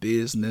my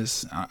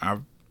business. I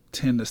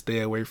tend to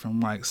stay away from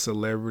like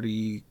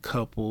celebrity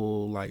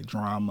couple like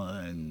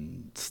drama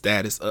and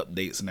status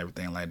updates and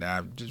everything like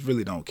that. I just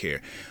really don't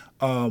care.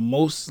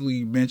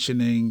 Mostly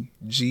mentioning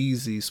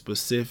Jeezy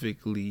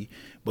specifically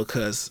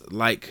because,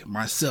 like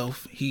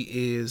myself, he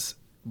is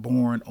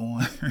born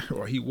on,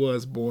 or he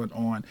was born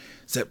on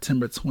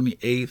September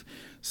 28th.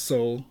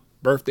 So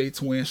birthday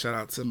twin, shout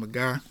out to my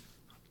guy,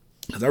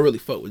 because I really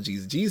fuck with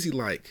Jeezy. Jeezy,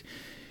 like,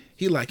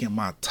 he like in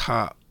my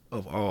top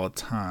of all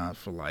time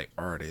for like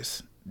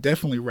artists.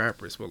 definitely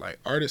rappers, but like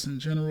artists in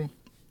general,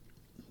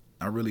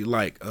 I really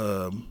like.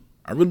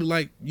 I really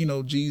like,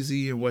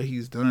 Jeezy and what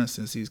he's done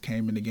since he's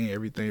came in the game.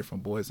 Everything from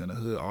Boys in the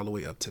Hood all the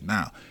way up to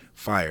now.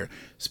 Fire.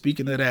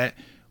 Speaking of that,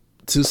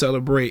 to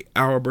celebrate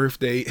our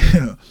birthday,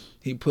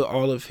 he put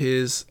all of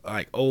his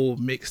like old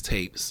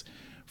mixtapes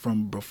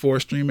from before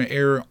streaming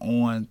era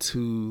on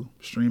to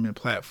streaming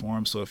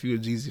platforms. So if you're a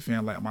Jeezy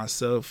fan like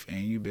myself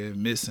and you've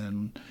been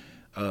missing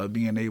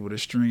being able to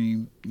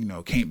stream,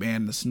 Can't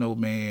Ban the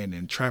Snowman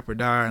and Trap or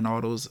Die and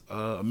all those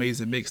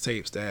amazing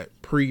mixtapes that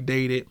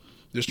predated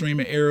the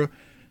streaming era,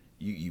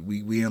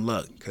 we in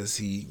luck because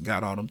he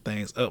got all them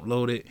things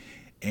uploaded.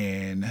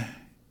 And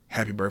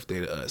happy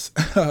birthday to us.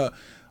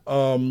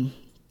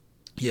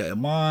 Yeah,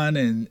 Iman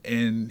and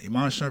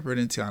Iman Shumpert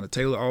and Tiana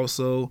Taylor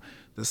also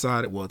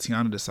decided. Well,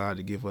 Tiana decided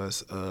to give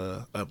us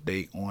a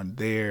update on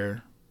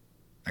their,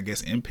 I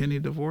guess,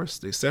 impending divorce.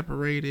 They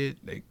separated.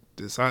 They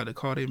decided to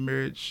call their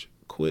marriage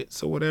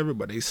quits or whatever,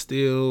 but they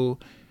still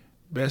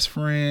best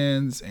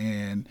friends.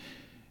 And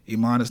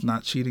Iman is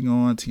not cheating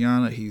on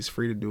Tiana. He's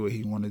free to do what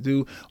he want to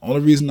do.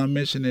 Only reason I'm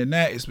mentioning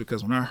that is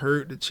because when I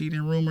heard the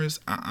cheating rumors,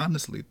 I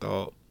honestly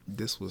thought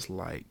this was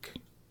like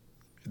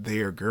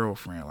their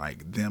girlfriend,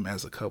 like them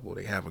as a couple.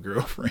 They have a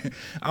girlfriend.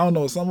 I don't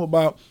know, something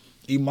about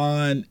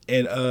Iman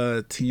and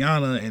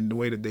Tiana and the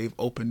way that they've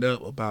opened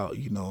up about,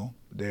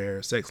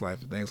 their sex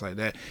life and things like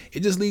that. It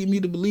just leads me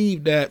to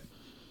believe that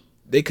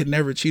they could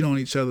never cheat on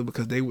each other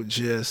because they would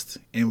just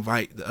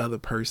invite the other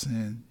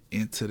person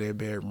into their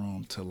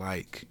bedroom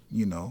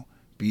to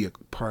be a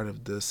part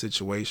of the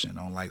situation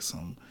on like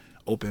some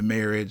open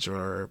marriage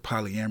or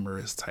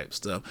polyamorous type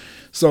stuff.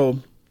 So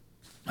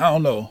I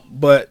don't know,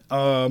 but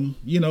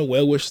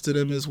well wishes to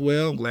them as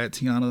well. I'm glad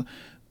Tiana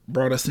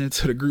brought us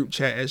into the group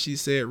chat, as she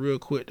said, real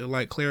quick to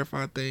like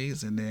clarify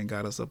things, and then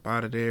got us up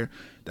out of there.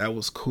 That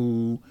was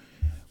cool.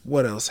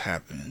 What else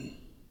happened?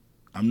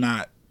 I'm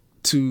not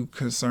too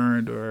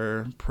concerned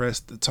or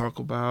pressed to talk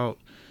about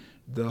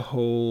the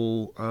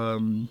whole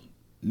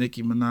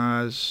Nicki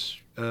Minaj,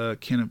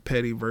 Kenneth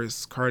Petty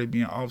versus Cardi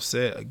being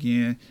Offset.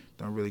 Again,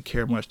 don't really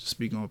care much to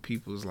speak on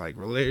people's like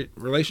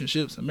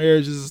relationships and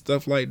marriages and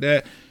stuff like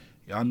that.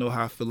 Y'all know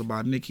how I feel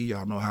about Nicki.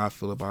 Y'all know how I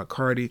feel about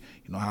Cardi.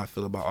 You know how I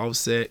feel about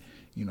Offset.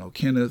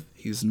 Kenneth,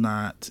 he's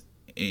not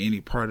in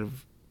any part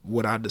of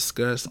what I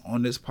discuss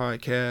on this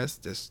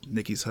podcast. That's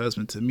Nicki's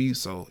husband to me,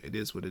 so it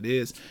is what it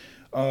is.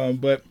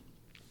 But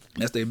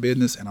that's their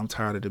business, and I'm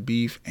tired of the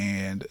beef.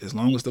 And as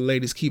long as the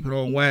ladies keep it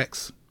on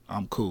wax,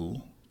 I'm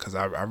cool. Because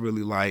I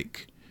really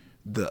like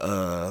the,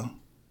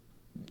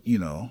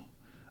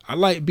 I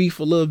like beef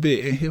a little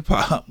bit in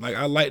hip-hop. Like,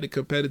 I like the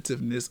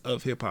competitiveness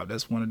of hip-hop.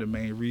 That's one of the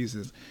main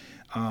reasons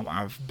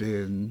I've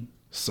been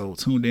so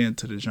tuned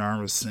into the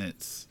genre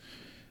since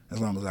as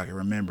long as I can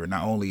remember.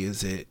 Not only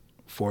is it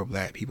for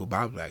black people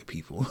by black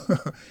people,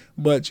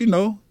 but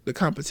the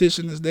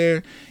competition is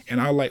there, and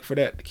I like for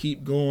that to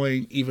keep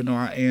going, even though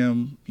I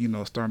am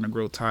starting to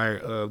grow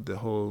tired of the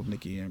whole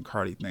Nicki and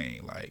Cardi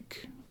thing.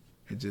 Like,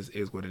 it just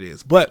is what it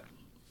is. But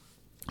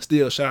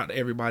still, shout out to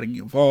everybody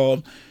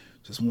involved.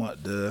 Just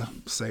want to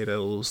say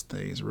those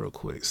things real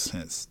quick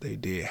since they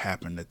did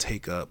happen to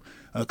take up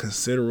a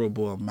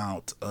considerable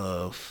amount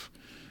of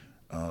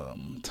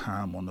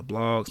time on the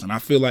blogs. And I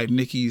feel like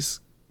Nicki's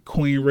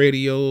Queen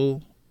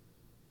Radio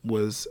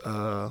was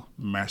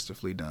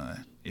masterfully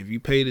done. If you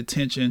paid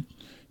attention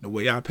the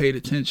way I paid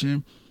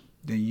attention,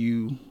 then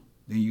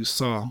you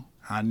saw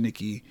how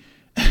Nicki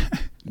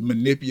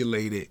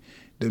manipulated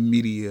the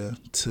media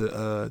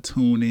to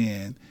tune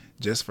in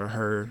just for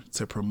her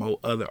to promote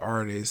other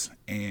artists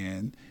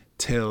and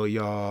tell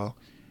y'all,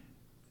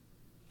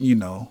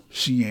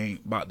 she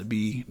ain't about to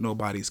be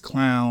nobody's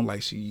clown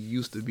like she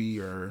used to be,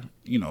 or,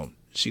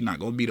 she not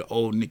going to be the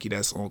old Nicki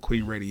that's on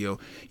Queen Radio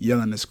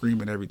yelling and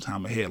screaming every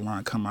time a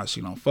headline come out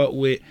she don't fuck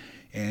with.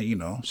 And,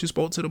 she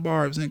spoke to the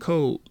barbs in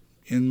code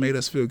and made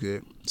us feel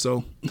good.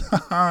 So,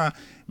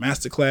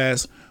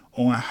 masterclass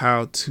on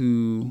how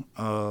to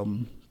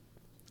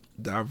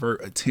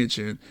divert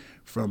attention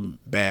from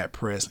bad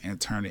press and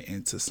turn it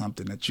into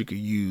something that you could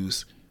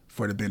use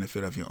for the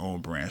benefit of your own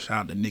brand. Shout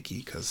out to Nicki,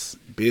 because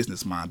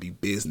business mind be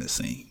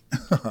businessing.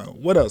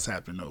 What else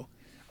happened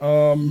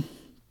though?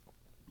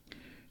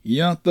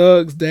 Young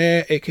Thug's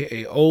dad,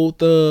 aka Old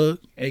Thug,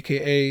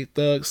 aka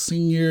Thug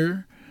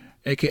Senior,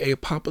 aka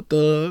Papa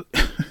Thug,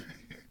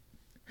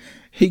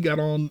 he got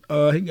on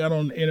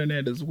the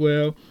internet as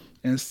well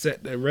and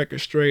set the record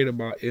straight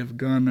about if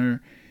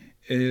Gunner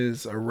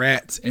is a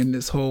rat in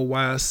this whole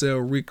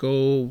YSL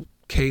Rico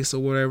case or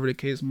whatever the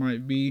case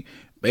might be.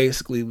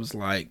 Basically, it was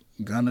like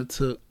Gunner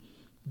took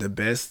the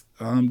best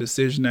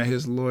decision that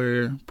his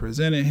lawyer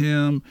presented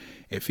him.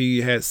 If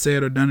he had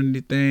said or done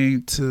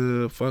anything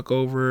to fuck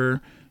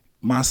over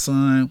my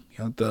son,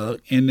 Young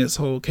Thug, in this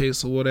whole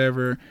case or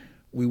whatever,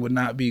 we would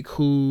not be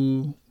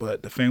cool,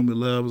 but the family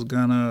loves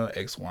Gunna,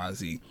 X, Y,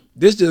 Z.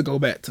 This just go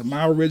back to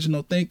my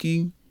original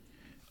thinking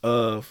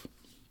of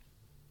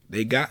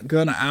they got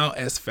Gunna out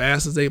as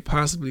fast as they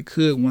possibly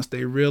could once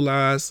they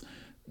realized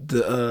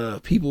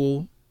the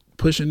people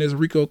pushing this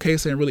Rico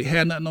case and really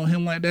had nothing on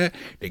him like that.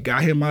 They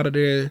got him out of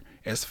there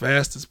as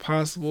fast as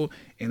possible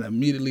and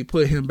immediately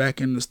put him back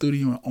in the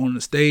studio and on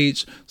the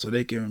stage so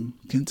they can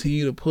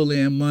continue to pull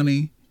in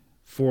money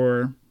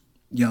for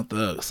Young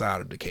Thug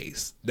side of the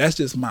case. That's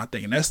just my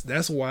thing.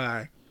 That's what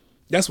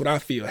I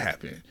feel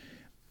happened.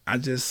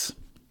 Because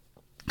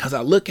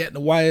I look at the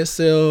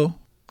YSL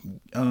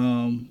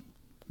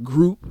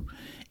group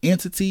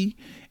entity,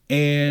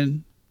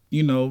 and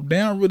they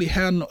don't really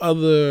have no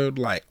other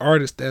like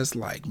artists that's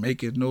like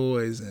making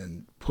noise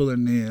and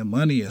pulling in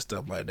money and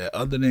stuff like that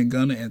other than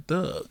Gunna and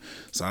Thug.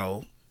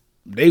 So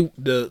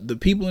the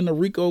people in the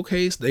Rico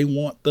case, they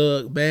want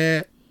Thug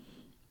bad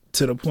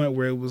to the point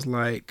where it was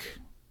like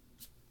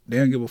they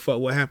don't give a fuck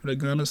what happened to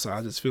Gunna. So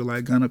I just feel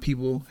like Gunna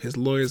people, his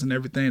lawyers and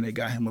everything, they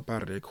got him up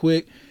out of there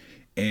quick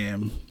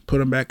and put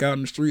him back out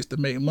in the streets to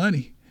make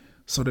money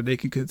so that they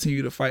can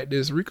continue to fight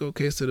this Rico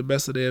case to the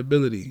best of their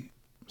ability.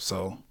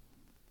 So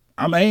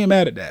I ain't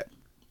mad at that.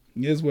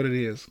 It is what it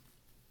is.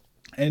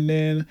 And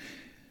then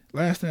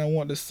last thing I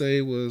wanted to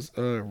say was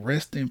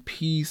rest in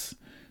peace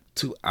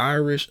to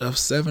Irish of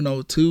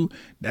 702.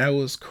 That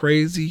was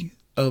crazy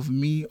of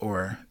me,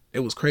 or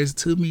it was crazy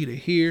to me to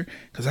hear,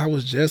 because I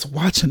was just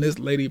watching this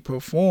lady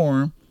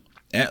perform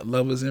at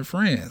Lovers and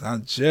Friends. I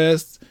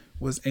just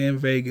was in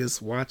Vegas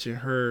watching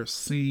her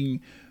sing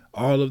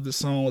all of the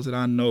songs that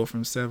I know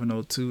from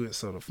 702. And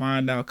so to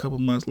find out a couple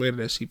months later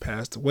that she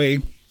passed away,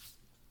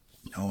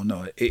 I don't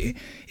know, it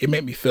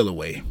made me feel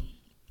away.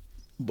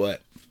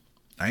 But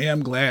I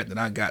am glad that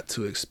I got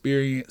to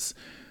experience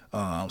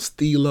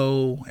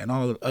Stilo and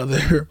all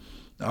the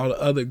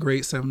other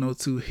great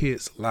 702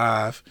 hits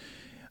live,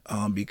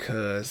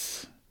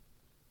 because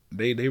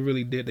they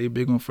really did they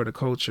big one for the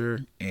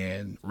culture.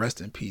 And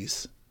rest in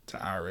peace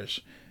to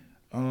Irish.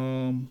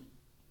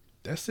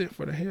 That's it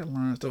for the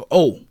headlines though.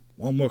 Oh,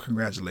 one more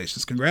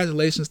congratulations.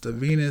 Congratulations to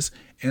Venus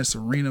and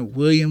Serena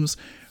Williams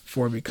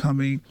for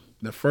becoming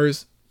the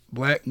first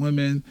Black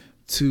women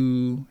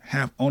to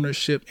have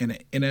ownership in an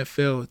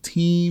NFL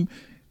team.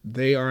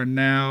 They are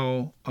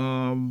now, I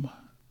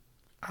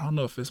don't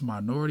know if it's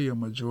minority or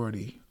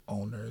majority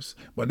owners,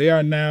 but they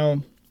are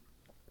now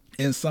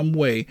in some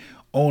way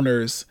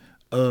owners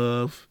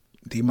of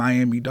the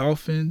Miami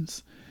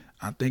Dolphins.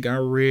 I think I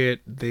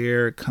read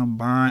their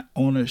combined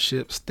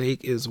ownership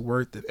stake is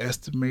worth an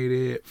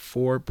estimated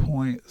 $4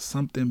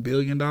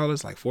 billion,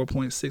 like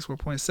 4.6,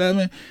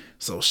 4.7.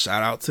 So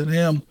shout out to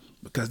them,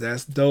 because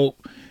that's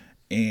dope.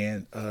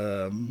 And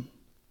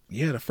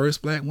the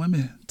first Black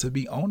women to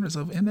be owners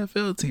of an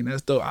NFL team.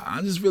 That's dope.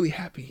 I'm just really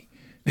happy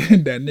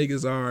that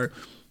niggas are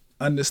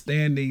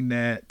understanding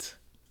that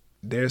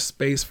there's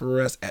space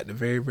for us at the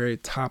very, very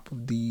top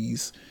of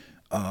these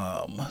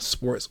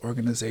sports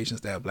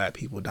organizations that Black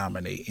people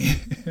dominate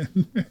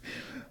in.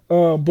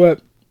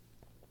 But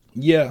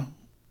yeah,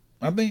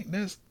 I think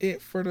that's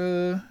it for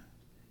the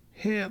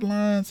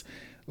headlines.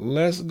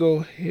 Let's go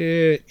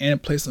ahead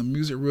and play some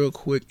music real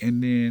quick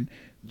and then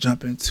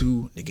jump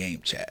into the game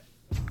chat.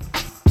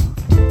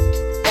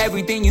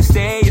 Everything you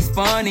say is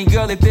funny,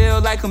 girl, it feel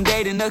like I'm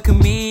dating a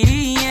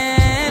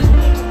comedian.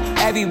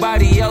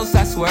 Everybody else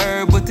I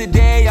swear, but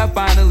today I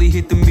finally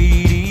hit the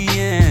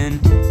median.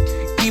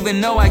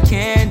 Even though I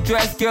can't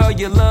dress, girl,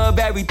 you love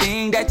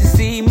everything that you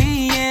see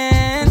me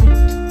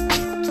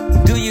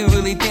in. Do you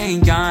really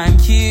think I'm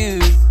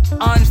cute?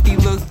 Honesty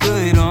looks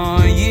good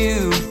on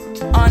you.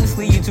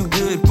 Honestly, you're too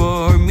good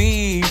for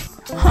me.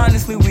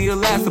 Honestly, we'll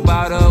last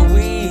about a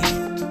week.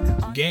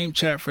 Game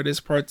chat for this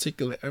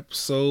particular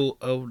episode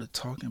of the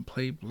Talk and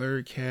Play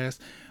Blurcast.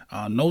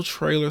 No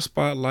trailer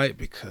spotlight,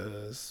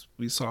 because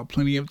we saw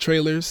plenty of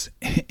trailers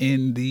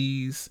in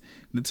these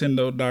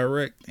Nintendo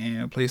Direct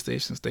and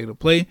PlayStation State of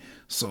Play,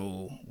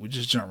 so we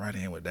just jump right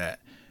in with that.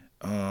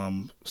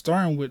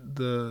 Starting with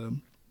the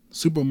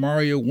Super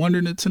Mario Wonder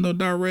Nintendo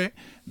Direct.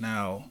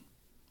 Now,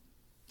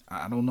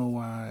 I don't know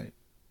why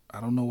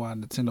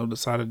Nintendo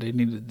decided they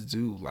needed to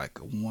do like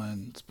a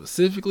one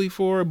specifically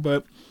for it,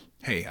 but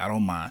hey, I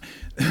don't mind.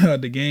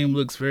 The game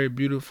looks very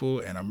beautiful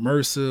and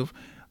immersive.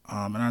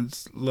 And I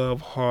just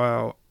love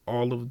how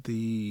all of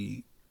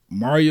the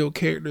Mario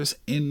characters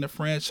in the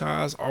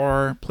franchise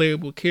are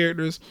playable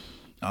characters.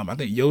 I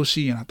think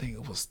Yoshi and I think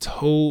it was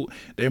Toad,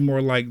 they're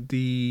more like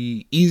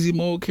the easy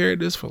mode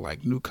characters for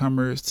like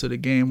newcomers to the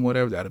game,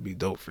 whatever. That'll be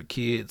dope for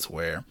kids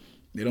where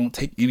they don't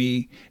take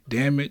any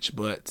damage.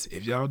 But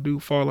if y'all do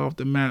fall off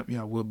the map,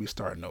 y'all will be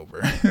starting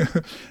over.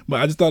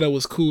 But I just thought it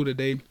was cool that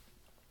they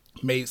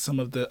made some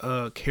of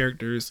the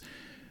characters,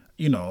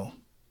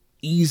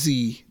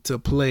 easy to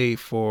play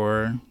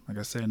for, like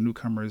I said,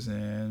 newcomers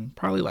and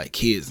probably like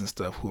kids and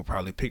stuff who will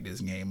probably pick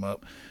this game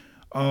up.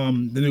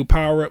 The new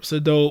power-ups are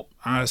dope.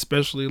 I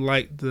especially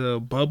like the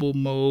bubble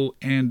mode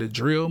and the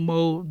drill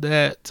mode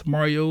that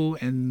Mario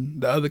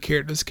and the other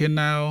characters can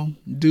now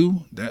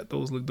do.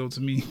 Those look dope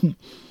to me.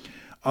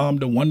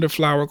 The Wonder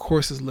Flower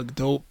courses look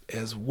dope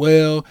as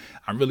well.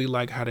 I really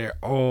like how they're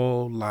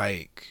all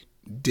like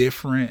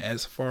different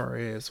as far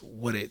as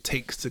what it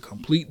takes to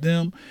complete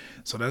them.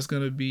 So that's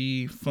gonna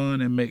be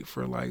fun and make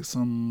for like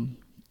some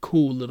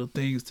cool little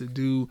things to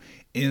do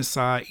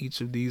inside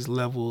each of these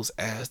levels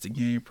as the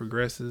game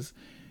progresses.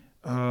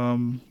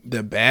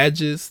 The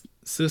badges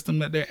system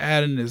that they're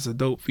adding is a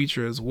dope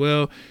feature as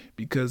well,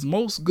 because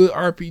most good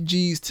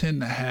RPGs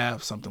tend to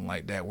have something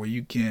like that where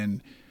you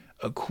can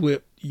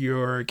equip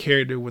your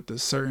character with a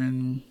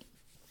certain,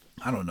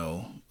 I don't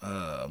know,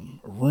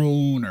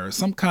 rune or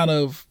some kind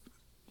of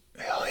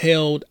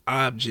held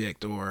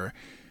object or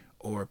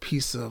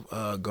piece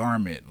of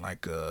garment,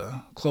 like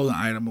a clothing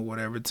item or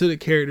whatever, to the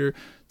character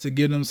to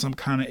give them some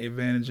kind of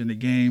advantage in the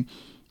game.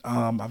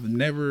 I've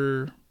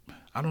never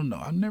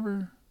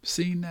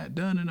seen that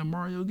done in a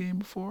Mario game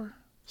before,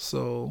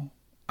 so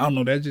I don't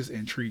know, that just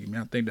intrigued me.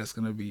 I think that's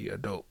gonna be a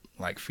dope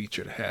like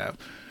feature to have.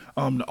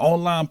 The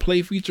online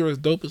play feature is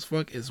dope as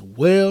fuck as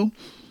well.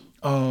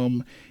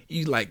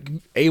 You like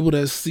able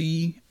to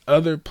see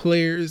other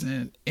players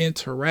and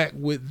interact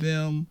with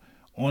them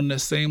on the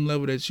same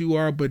level that you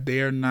are, but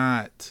they're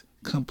not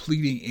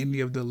completing any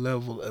of the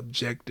level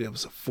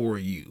objectives for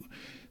you.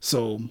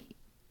 So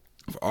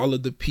for all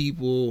of the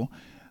people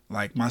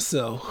like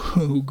myself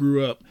who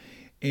grew up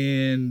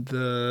in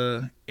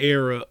the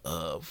era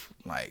of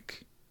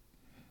like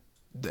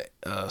the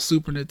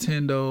Super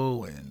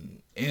Nintendo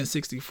and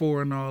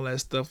N64 and all that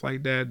stuff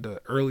like that, the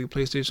early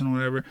PlayStation or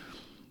whatever,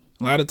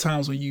 a lot of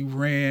times when you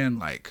ran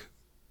like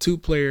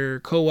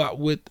 2-player co-op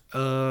with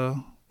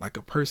like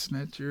a person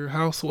at your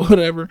house or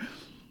whatever,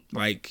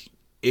 like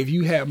if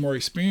you had more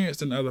experience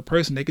than the other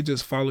person, they could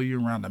just follow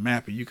you around the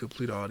map and you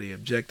complete all the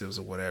objectives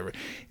or whatever.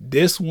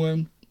 This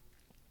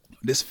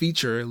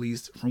feature, at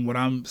least from what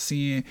I'm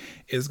seeing,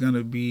 is going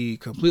to be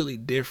completely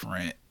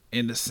different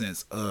in the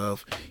sense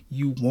of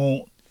you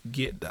won't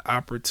get the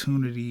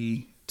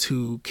opportunity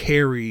to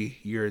carry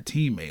your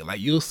teammate.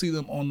 Like you'll see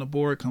them on the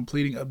board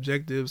completing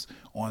objectives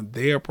on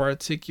their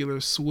particular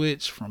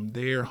switch from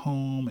their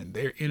home and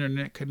their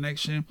internet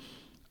connection.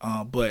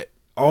 But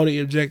all the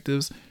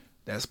objectives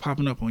that's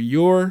popping up on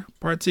your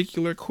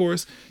particular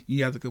course,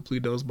 you have to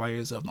complete those by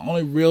yourself. The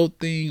only real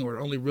thing or the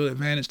only real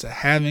advantage to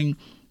having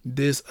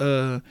this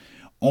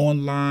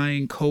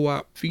online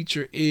co-op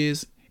feature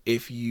is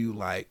if you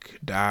like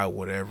die or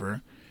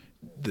whatever,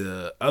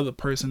 the other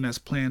person that's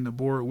playing the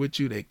board with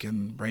you, they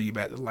can bring you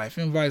back to life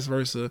and vice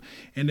versa.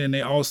 And then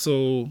they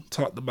also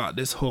talked about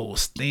this whole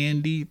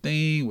standee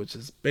thing, which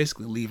is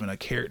basically leaving a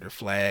character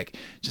flag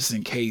just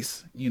in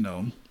case, you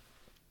know,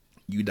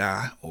 you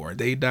die or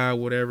they die,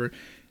 whatever.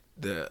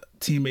 The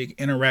teammate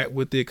interact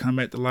with it, come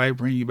back to life,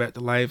 bring you back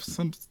to life,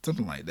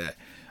 something like that.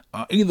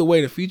 Either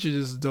way, the feature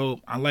is dope.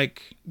 I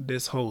like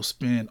this whole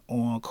spin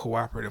on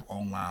cooperative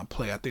online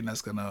play. I think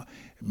that's gonna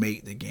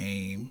make the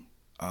game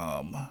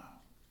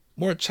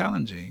more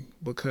challenging,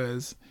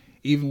 because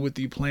even with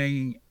you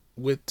playing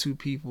with 2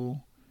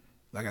 people,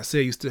 like I said,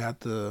 you still have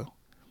to,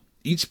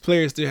 each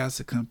player still has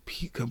to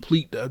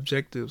complete the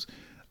objectives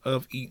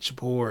of each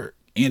board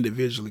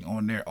individually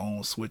on their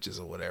own switches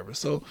or whatever.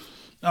 So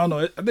I don't know,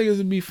 I think it's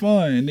gonna be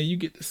fun, and then you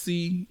get to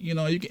see, you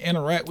know, you can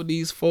interact with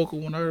these folk or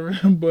whatever,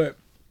 but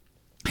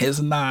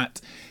it's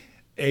not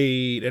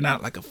they're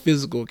not like a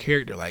physical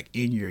character like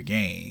in your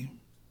game.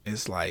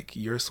 It's like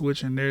your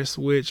switch and their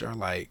switch are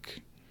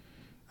like,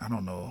 I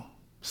don't know,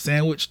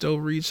 sandwiched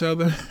over each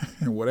other.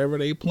 And whatever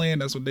they playing,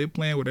 that's what they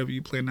playing. Whatever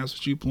you playing, that's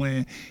what you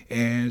playing.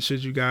 And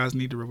should you guys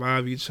need to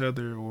revive each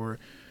other or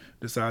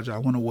decide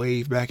y'all want to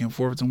wave back and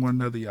forth to one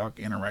another, y'all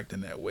can interact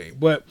in that way.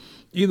 But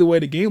either way,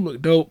 the game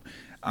looked dope.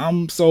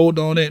 I'm sold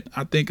on it.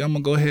 I think I'm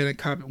gonna go ahead and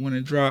cop it when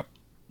it drops,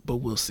 but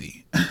we'll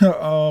see.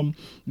 Then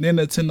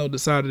Nintendo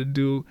decided to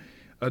do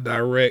a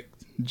direct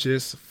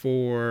just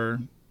for,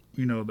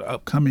 you know, the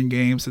upcoming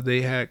games that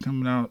they had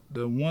coming out.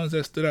 The ones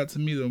that stood out to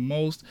me the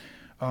most,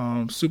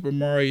 Super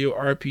Mario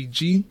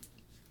RPG,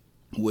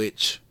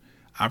 which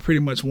I pretty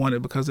much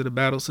wanted because of the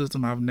battle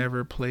system. I've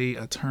never played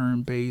a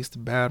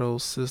turn-based battle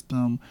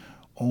system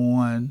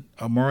on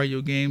a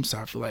Mario game, so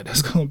I feel like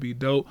that's gonna be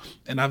dope.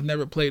 And I've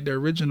never played the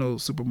original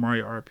Super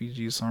Mario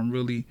RPG, so I'm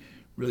really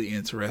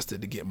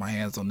interested to get my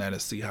hands on that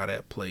and see how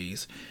that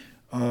plays.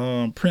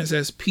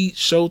 Princess Peach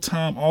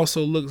Showtime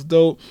also looks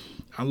dope.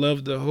 I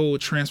love the whole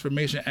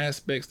transformation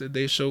aspects that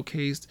they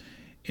showcased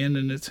in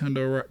the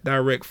Nintendo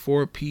Direct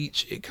for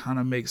Peach. It kind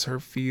of makes her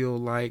feel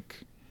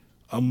like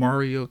a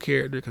Mario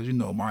character, because you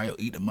know Mario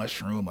eat the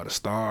mushroom or the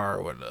star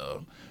or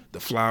the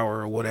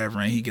flower or whatever,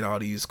 and he get all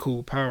these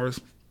cool powers.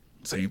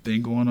 Same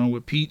thing going on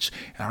with Peach,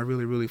 and I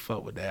really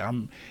fuck with that.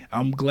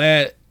 I'm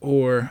glad,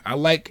 or I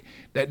like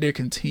that they're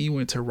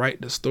continuing to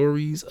write the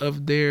stories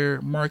of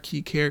their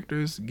marquee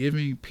characters,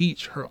 giving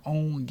Peach her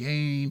own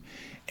game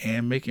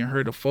and making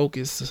her the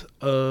focus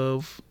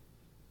of,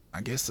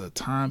 I guess, a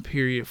time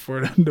period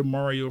for the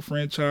Mario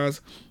franchise.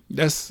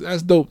 That's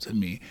dope to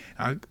me.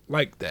 I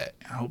like that.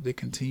 I hope they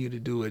continue to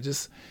do it.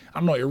 Just, I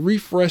don't know, it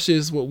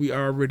refreshes what we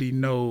already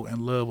know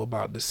and love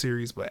about the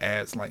series, but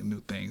adds like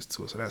new things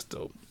to it. So that's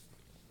dope.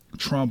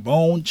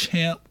 Trombone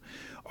Champ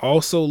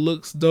also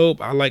looks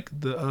dope. I like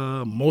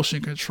the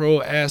motion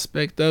control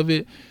aspect of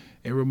it.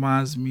 It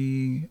reminds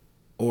me,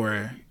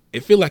 or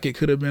it feel like it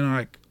could have been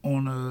like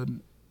on a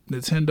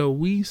Nintendo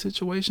Wii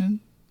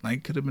situation,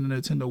 Like, could have been a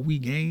Nintendo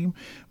Wii game,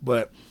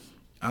 but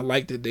I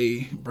like that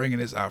they bringing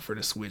this out for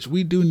the Switch.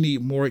 We do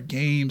need more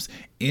games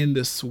in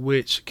the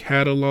Switch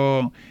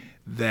catalog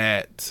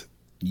that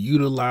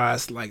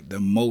utilize like the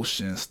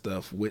motion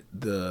stuff with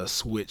the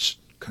Switch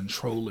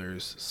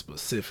controllers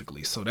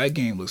specifically. So that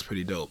game looks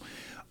pretty dope.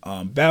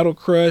 Battle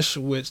Crush,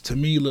 which to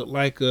me looked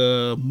like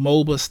a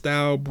MOBA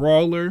style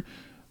brawler,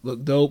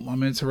 looked dope.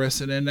 I'm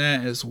interested in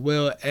that, as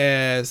well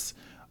as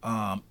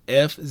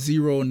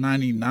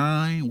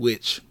F099,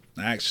 which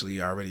I actually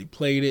already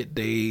played it.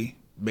 They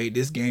made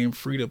this game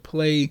free to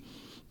play.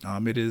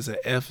 It is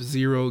a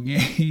F-Zero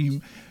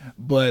game,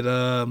 but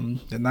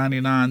the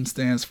 99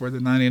 stands for the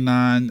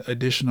 99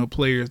 additional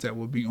players that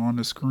will be on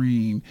the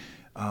screen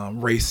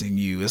racing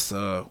you. It's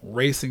a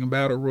racing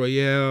battle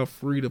royale,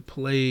 free to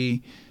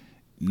play,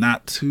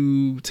 not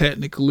too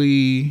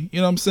technically, you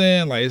know what I'm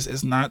saying? Like,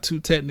 it's not too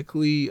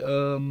technically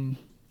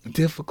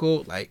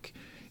difficult. Like,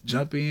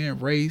 jump in,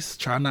 race,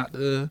 try not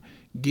to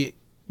get,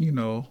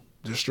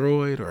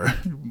 destroyed or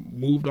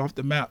moved off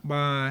the map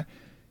by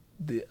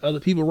the other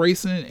people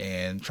racing,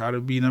 and try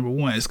to be number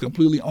one. It's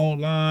completely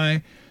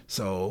online,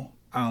 so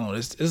I don't know.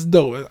 It's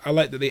dope. I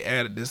like that they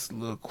added this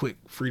little quick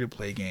free to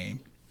play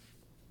game.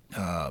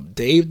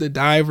 Dave the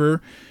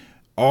Diver,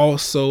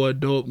 also a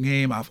dope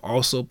game. I've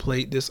also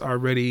played this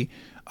already.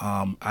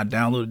 I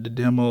downloaded the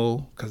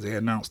demo because they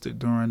announced it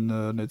during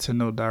the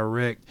Nintendo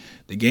Direct.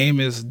 The game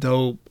is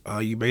dope.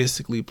 You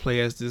basically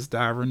play as this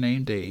diver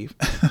named Dave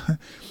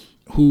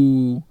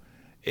who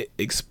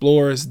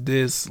explores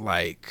this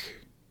like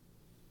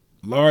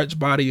large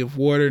body of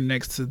water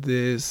next to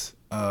this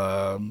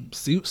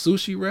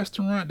sushi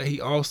restaurant that he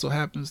also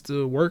happens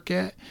to work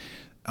at.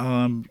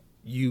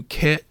 You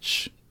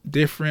catch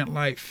different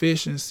like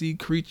fish and sea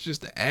creatures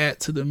to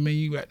add to the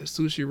menu at the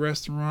sushi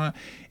restaurant,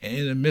 and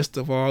in the midst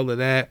of all of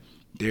that,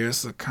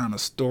 there's a kind of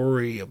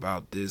story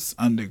about this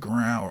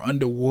underground or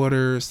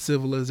underwater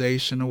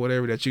civilization or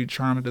whatever that you're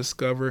trying to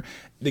discover.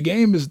 The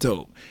game is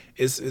dope.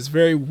 It's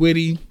very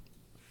witty,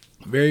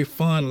 very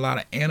fun, a lot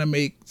of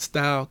anime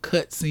style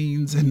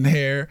cutscenes in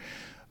there.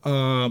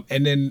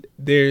 And then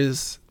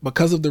there's,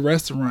 because of the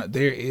restaurant,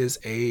 there is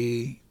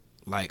a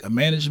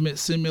management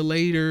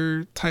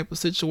simulator type of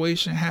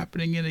situation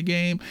happening in the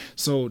game.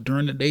 So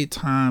during the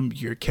daytime,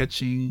 you're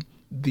catching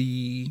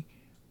the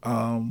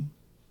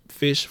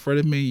fish for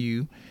the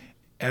menu,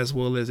 as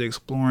well as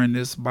exploring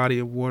this body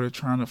of water,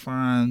 trying to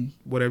find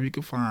whatever you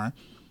can find.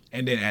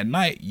 And then at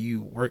night,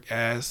 you work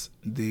as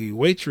the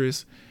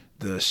waitress.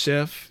 The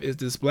chef is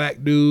this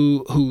black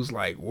dude who's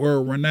like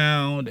world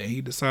renowned, and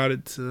he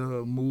decided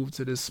to move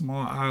to this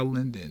small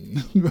island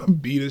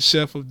and be the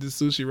chef of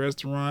this sushi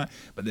restaurant.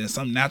 But then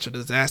some natural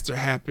disaster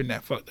happened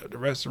that fucked up the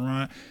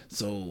restaurant.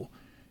 So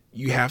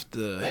you have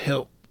to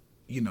help,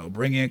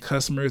 bring in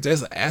customers.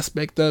 There's an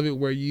aspect of it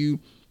where you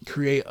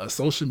create a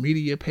social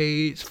media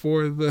page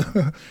for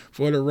the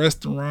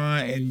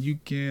restaurant, and you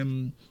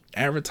can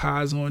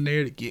advertise on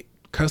there to get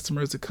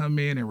customers to come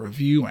in and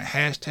review and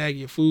hashtag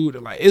your food.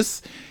 And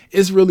it's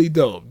really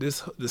dope.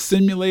 The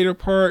simulator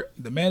part,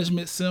 the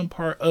management sim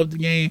part of the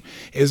game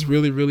is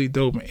really, really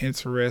dope and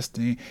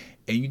interesting.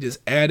 And you just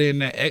add in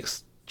that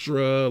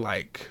extra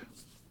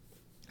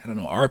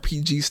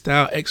RPG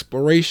style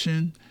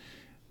exploration.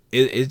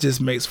 It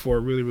just makes for a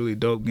really, really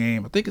dope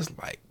game. I think it's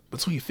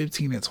between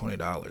 $15 and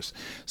 $20.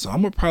 So I'm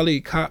gonna probably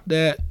cop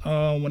that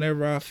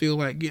whenever I feel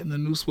like getting the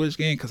new Switch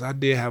game, because I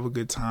did have a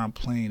good time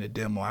playing the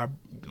demo. I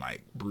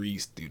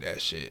breezed through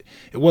that shit.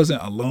 It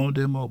wasn't a long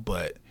demo,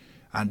 but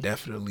I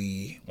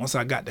definitely, once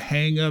I got the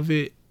hang of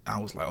it,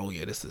 I was like, oh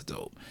yeah, this is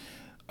dope.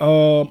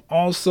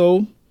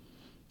 Also,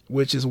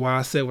 which is why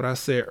I said what I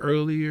said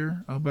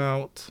earlier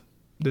about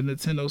the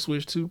Nintendo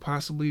Switch 2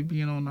 possibly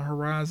being on the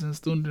horizon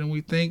sooner than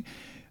we think.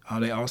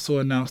 They also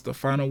announced the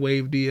Final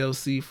Wave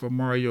DLC for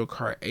Mario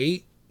Kart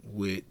 8,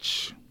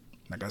 which,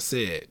 like I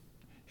said,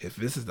 if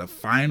this is the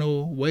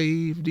Final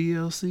Wave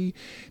DLC,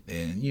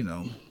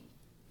 then,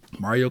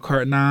 Mario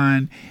Kart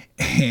 9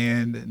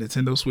 and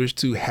Nintendo Switch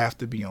 2 have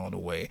to be on the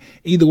way.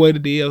 Either way, the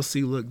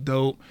DLC looked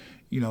dope.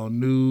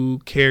 New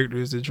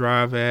characters to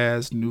drive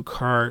as, new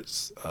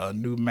karts,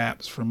 new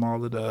maps from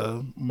all of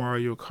the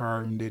Mario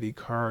Kart and Diddy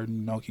Kart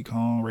and Donkey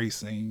Kong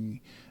Racing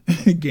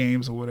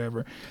games or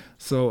whatever.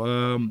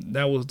 So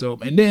that was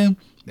dope. And then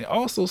they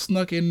also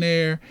snuck in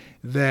there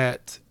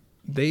that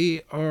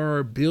they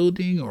are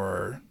building,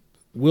 or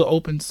will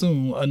open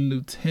soon, a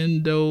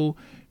Nintendo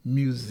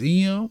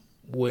museum,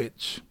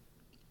 which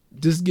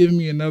just give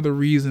me another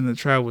reason to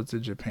travel to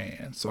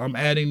Japan. So I'm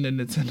adding the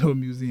Nintendo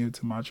museum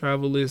to my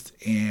travel list,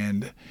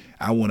 and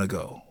I want to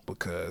go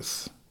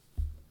because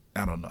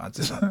I don't know.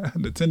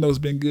 Nintendo's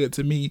been good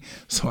to me,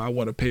 so I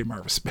want to pay my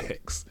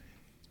respects.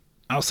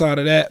 Outside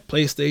of that,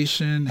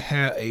 PlayStation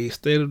had a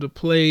state of the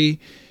play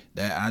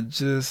that I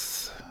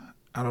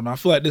don't know. I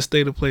feel like this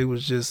state of play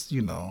was just,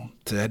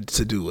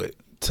 to do it,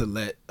 to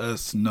let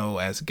us know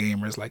as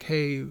gamers, like,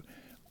 hey,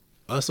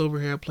 us over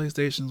here at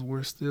PlayStations,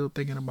 we're still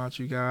thinking about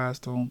you guys.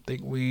 Don't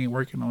think we ain't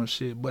working on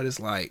shit. But it's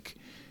like,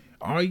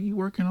 are you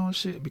working on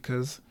shit?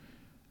 Because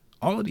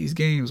all of these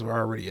games were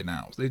already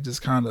announced. They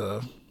just kind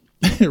of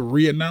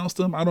re-announced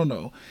them. I don't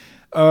know.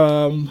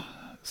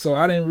 So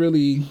I didn't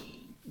really,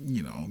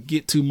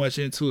 get too much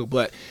into it.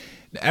 But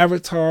the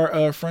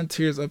Avatar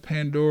Frontiers of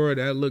Pandora,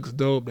 that looks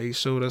dope. They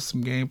showed us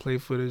some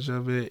gameplay footage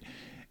of it,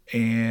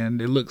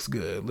 and it looks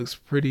good. It looks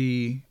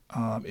pretty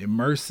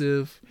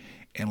immersive,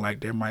 and like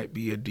there might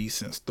be a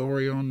decent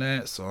story on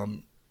that. So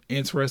I'm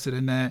interested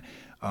in that.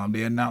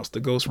 They announced the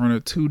Ghost Runner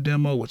 2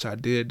 demo, which I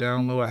did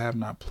download. I have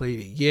not played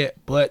it yet,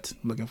 but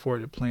looking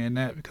forward to playing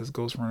that because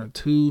Ghost Runner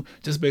 2,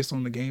 just based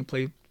on the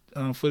gameplay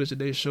footage that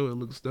they showed, it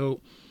looks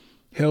dope.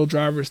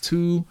 Helldivers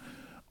 2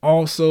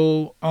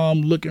 also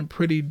looking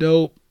pretty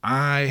dope.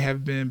 I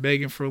have been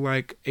begging for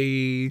like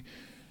a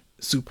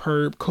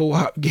superb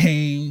co-op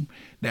game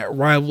that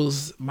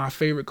rivals my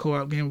favorite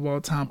co-op game of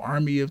all time,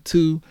 Army of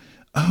Two.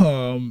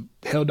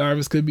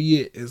 Helldivers could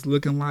be it. It's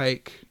looking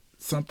like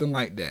something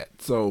like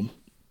that. So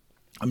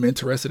I'm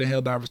interested in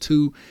Helldivers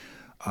 2.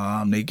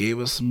 They gave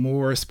us some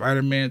more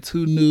Spider-Man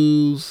 2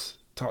 news.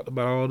 Talked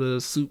about all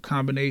the suit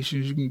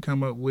combinations you can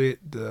come up with.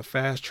 The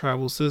fast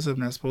travel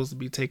system that's supposed to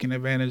be taking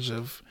advantage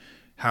of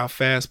how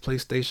fast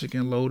PlayStation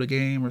can load a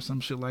game or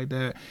some shit like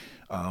that.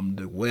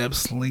 The web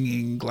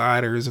slinging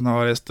gliders and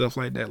all that stuff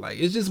like that. Like,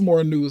 it's just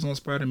more news on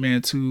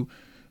Spider-Man 2,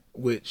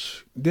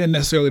 which didn't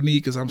necessarily need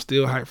because I'm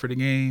still hyped for the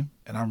game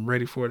and I'm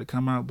ready for it to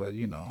come out. But,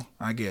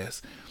 I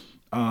guess.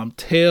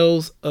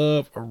 Tales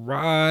of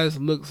Arise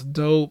looks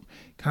dope.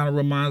 Kind of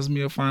reminds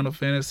me of Final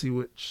Fantasy,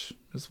 which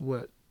is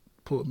what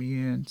put me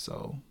in.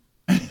 So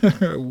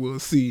we'll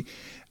see.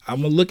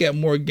 I'm going to look at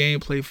more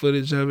gameplay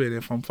footage of it.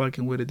 If I'm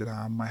fucking with it, then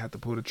I might have to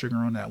pull the trigger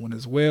on that one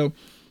as well.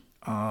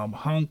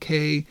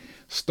 Honkai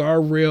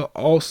Star Rail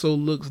also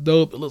looks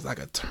dope. It looks like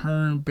a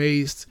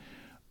turn-based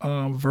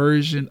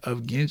version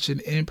of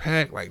Genshin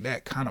Impact, like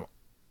that kind of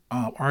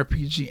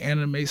RPG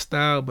anime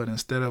style, but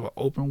instead of an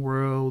open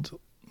world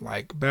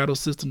like battle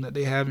system that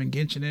they have in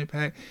Genshin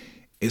Impact,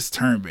 it's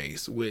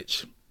turn-based,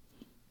 which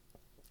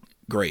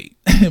great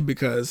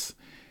because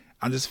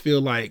I just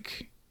feel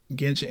like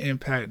Genshin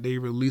Impact, they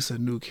release a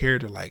new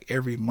character like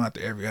every month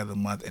or every other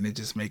month, and it's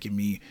just making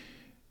me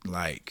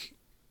like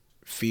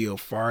feel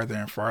farther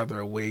and farther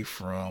away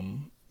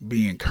from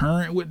being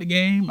current with the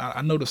game.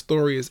 I know the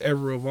story is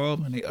ever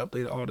evolving, they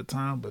update it all the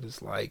time, but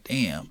it's like,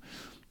 damn,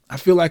 I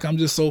feel like I'm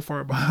just so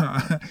far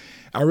behind.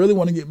 I really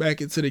want to get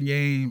back into the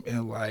game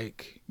and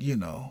like,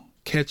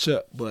 catch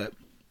up, but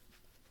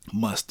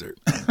mustard.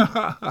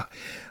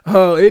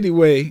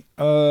 Anyway,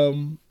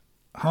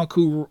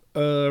 Hanku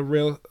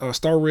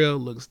Star Rail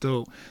looks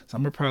dope, so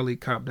I'm gonna probably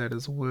cop that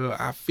as well.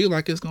 I feel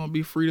like it's gonna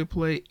be free to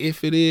play.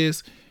 If it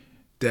is,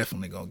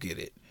 definitely gonna get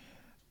it.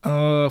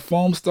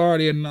 Foam Star,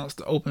 they announced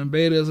the open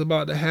beta is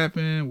about to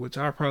happen, which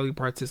I'll probably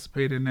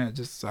participate in that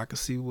just so I can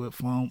see what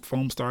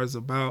Foam Star is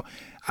about.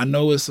 I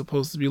know it's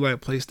supposed to be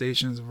like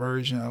PlayStation's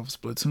version of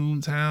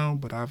Splatoon Town,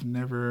 but I've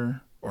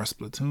never, or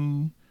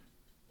Splatoon.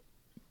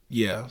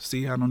 Yeah,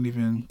 see, I've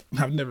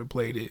never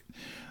played it.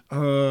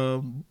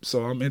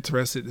 So I'm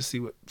interested to see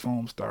what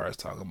Foam Star is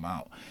talking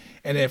about.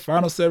 And then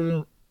Final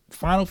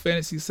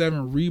Fantasy VII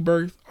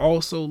Rebirth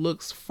also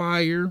looks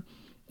fire.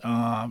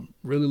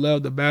 Really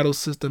love the battle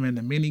system and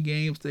the mini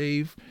games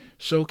they've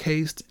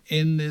showcased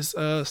in this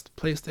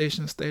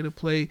PlayStation State of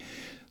Play.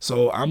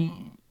 So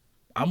I'm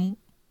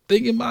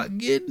thinking about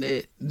getting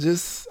it.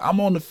 I'm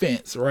on the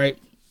fence, right?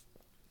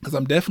 Because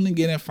I'm definitely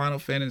getting Final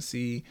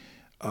Fantasy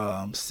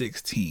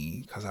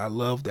 16 because I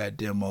love that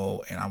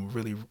demo and I'm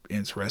really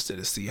interested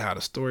to see how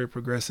the story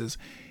progresses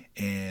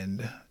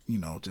and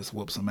just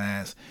whoop some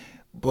ass.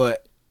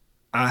 But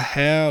I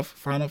have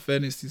Final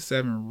Fantasy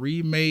VII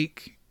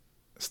Remake.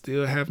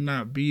 Still have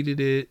not beated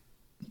it.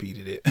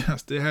 I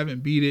still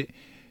haven't beat it.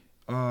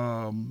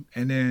 And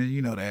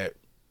then that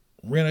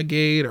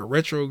Renegade or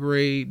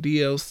Retrograde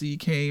DLC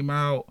came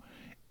out,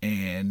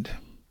 and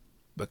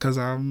because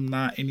I'm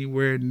not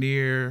anywhere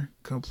near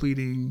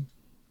completing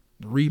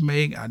the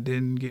remake, I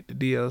didn't get the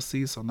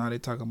DLC. So now they're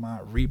talking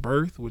about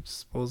Rebirth, which is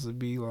supposed to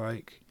be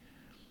like,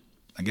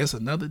 I guess,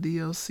 another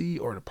DLC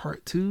or the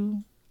part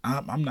 2.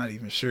 I'm not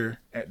even sure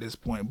at this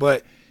point,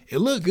 but it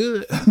looked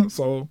good.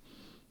 So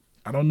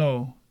I don't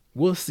know.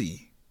 We'll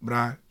see. But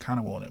I kind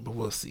of want it, but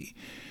we'll see.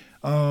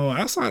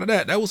 Outside of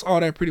that, that was all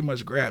that pretty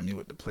much grabbed me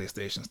with the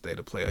PlayStation State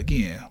of Play.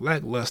 Again,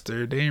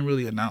 lackluster. They didn't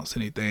really announce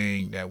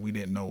anything that we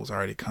didn't know was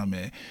already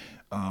coming.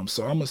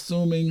 So I'm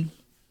assuming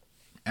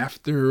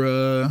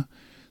after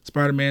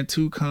Spider-Man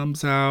 2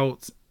 comes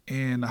out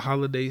and the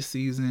holiday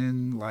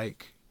season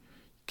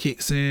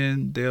kicks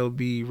in, they'll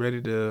be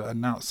ready to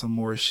announce some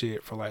more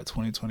shit for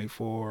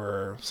 2024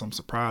 or some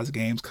surprise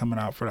games coming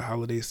out for the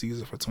holiday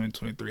season for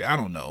 2023. I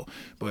don't know,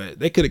 but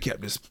they could have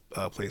kept this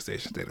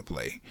PlayStation State of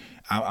Play.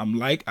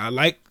 I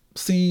like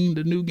seeing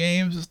the new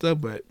games and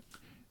stuff, but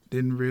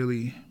didn't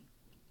really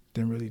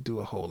do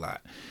a whole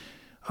lot.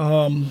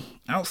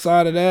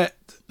 Outside of that,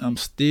 I'm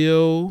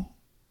still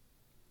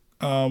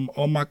on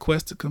my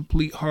quest to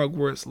complete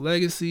Hogwarts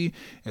Legacy,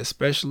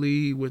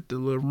 especially with the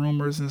little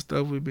rumors and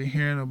stuff we've been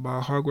hearing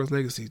about Hogwarts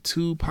Legacy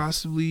 2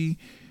 possibly,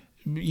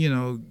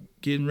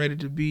 getting ready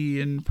to be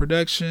in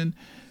production.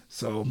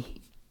 So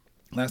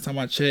last time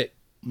I checked,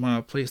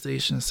 my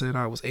PlayStation said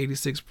I was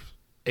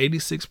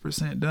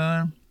 86%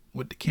 done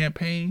with the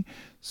campaign,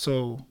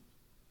 so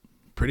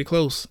pretty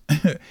close.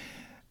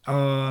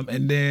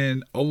 And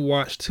then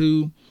Overwatch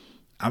 2,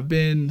 I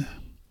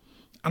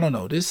don't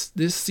know, this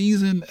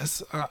season,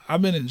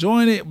 I've been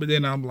enjoying it, but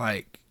then I'm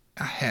like,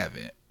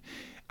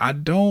 I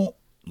don't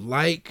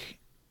like.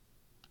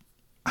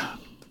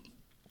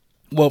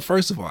 Well,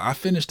 first of all, I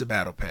finished the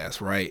battle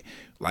pass, right?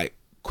 Like,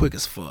 quick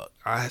as fuck.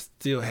 I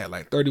still had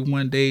like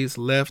 31 days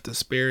left to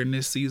spare in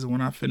this season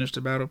when I finished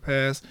the battle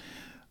pass.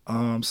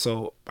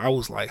 So I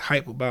was like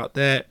hype about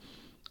that.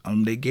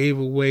 They gave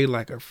away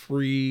like a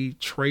free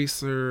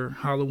Tracer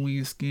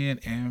Halloween skin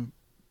and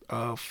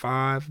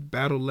 5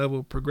 battle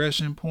level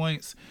progression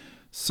points.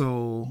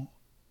 So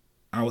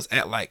I was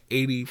at like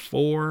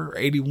 84 or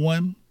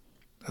 81.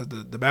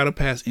 The battle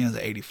pass ends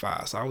at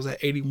 85. So I was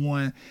at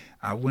 81.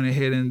 I went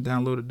ahead and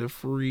downloaded the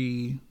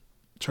free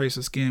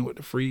Tracer skin with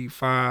the free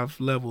 5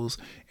 levels,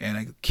 and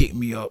it kicked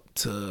me up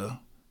to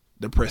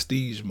the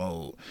prestige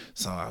mode.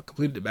 So I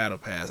completed the battle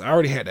pass. I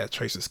already had that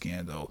Tracer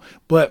skin though.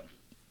 But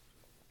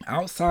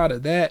outside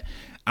of that,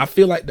 I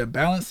feel like the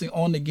balancing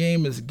on the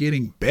game is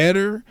getting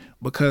better,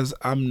 because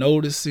I'm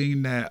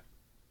noticing that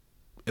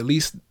at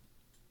least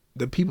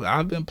the people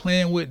I've been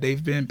playing with,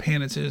 they've been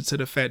paying attention to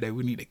the fact that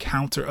we need to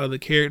counter other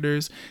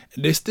characters.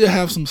 And they still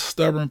have some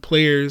stubborn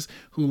players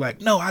who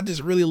like, no, I just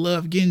really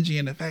love Genji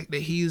and the fact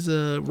that he's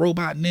a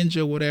robot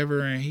ninja or whatever,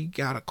 and he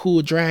got a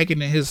cool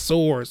dragon in his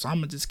sword, so I'm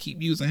gonna just keep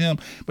using him.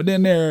 But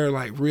then there are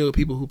like real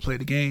people who play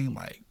the game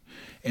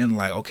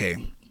okay,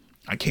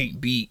 I can't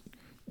beat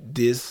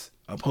this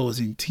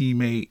opposing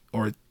teammate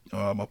or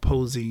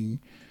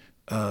opposing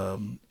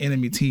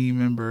enemy team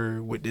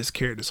member with this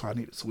character, so I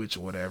need to switch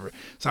or whatever.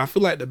 So I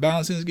feel like the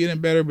balancing is getting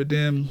better. But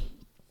then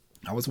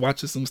I was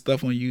watching some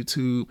stuff on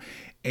YouTube,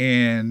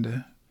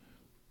 and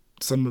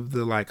some of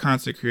the like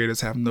content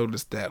creators have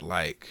noticed that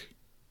like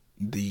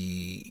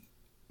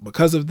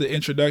because of the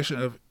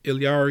introduction of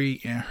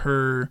Iliari and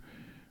her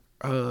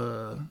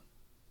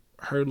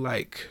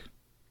like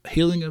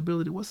healing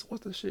ability, what's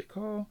the shit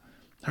called?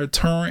 Her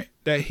torrent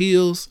that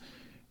heals.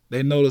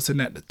 They noticing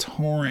that the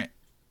torrent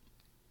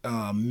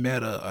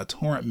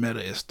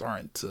meta is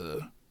starting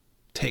to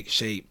take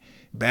shape.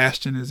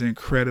 Bastion is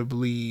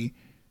incredibly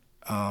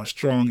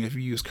strong if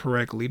used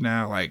correctly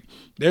now. Like,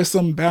 there's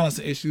some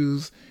balancing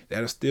issues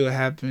that are still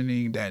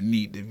happening that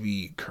need to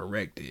be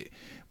corrected.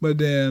 But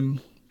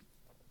then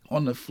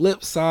on the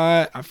flip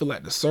side, I feel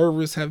like the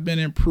servers have been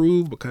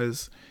improved,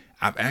 because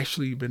I've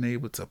actually been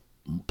able to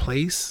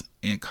place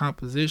in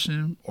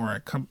composition or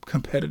in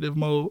competitive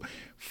mode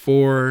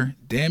for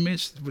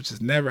damage, which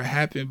has never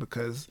happened,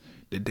 because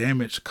the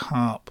damage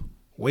comp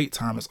wait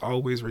time is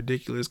always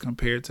ridiculous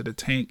compared to the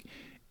tank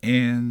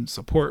and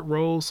support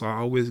roles. So I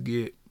always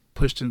get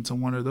pushed into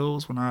one of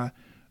those when I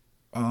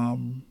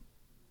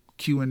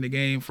queue in the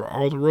game for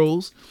all the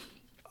roles.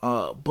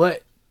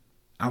 But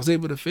I was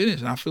able to finish,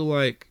 and I feel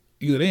like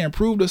either they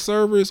improved the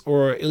servers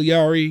or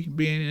Iliari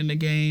being in the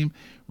game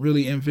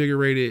really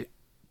invigorated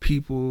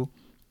people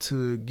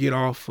to get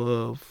off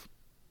of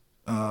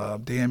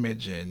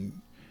damage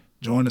and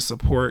join the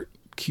support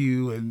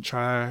queue and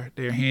try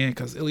their hand,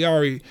 because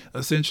Iliari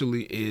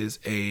essentially is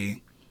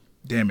a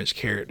damage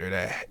character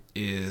that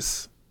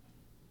is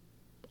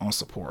on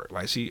support.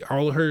 Like,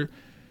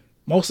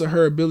 most of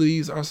her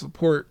abilities are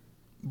support,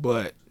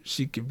 but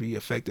she can be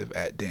effective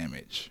at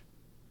damage.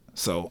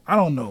 So I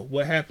don't know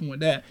what happened with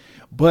that,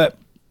 but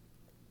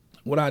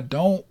what I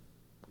don't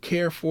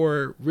care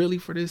for really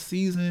for this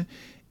season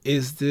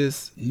is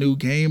this new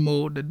game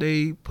mode that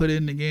they put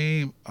in the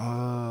game,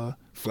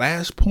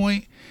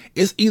 Flashpoint.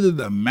 It's either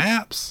the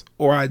maps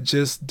or I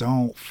just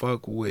don't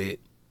fuck with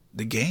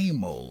the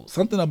game mode.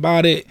 Something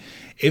about it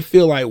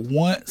feel like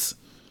once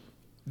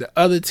the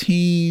other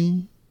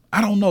team, I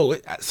don't know,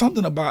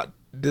 something about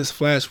this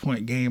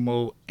Flashpoint game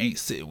mode ain't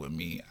sitting with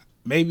me.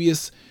 Maybe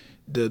it's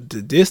the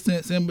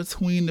distance in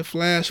between the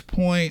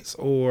flashpoints,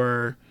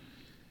 or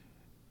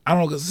I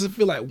don't know, because I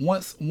feel like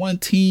once one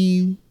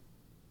team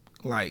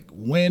like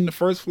win the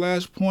first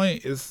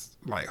flashpoint, it's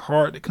like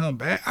hard to come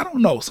back. I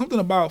don't know, something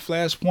about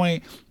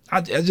Flashpoint.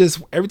 I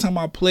just every time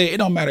I play, it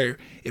don't matter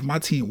if my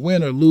team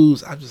win or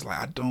lose. I just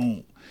like,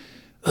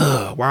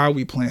 why are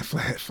we playing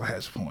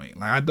Flashpoint?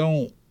 Like, I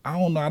don't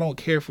know. I don't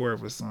care for it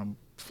for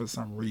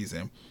some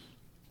reason.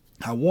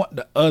 I want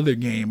the other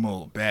game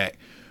mode back,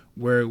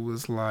 where it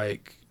was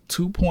like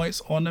 2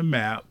 points on the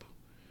map.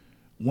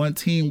 One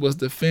team was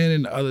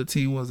defending, the other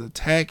team was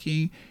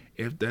attacking.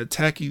 If the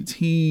attacking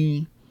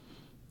team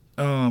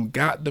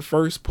got the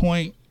first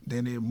point,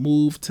 then it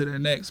moved to the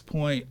next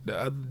point. The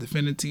other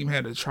defending team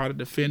had to try to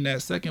defend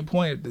that second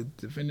point. If the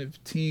defending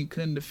team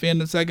couldn't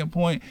defend the second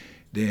point,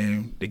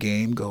 then the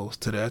game goes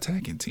to the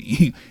attacking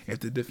team. If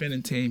the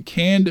defending team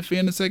can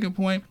defend the second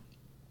point,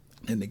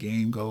 then the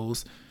game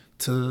goes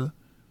to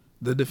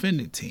the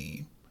defending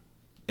team.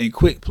 In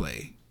quick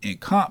play. In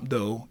comp,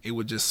 though, it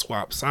would just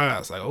swap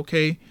sides. Like,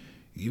 okay,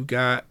 you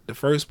got the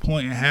first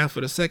point and half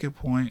of the second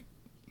point.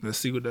 Let's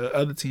see what the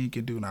other team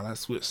can do. Now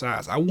let's switch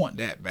sides. I want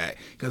that back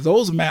because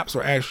those maps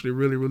were actually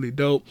really, really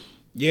dope.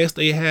 Yes,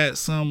 they had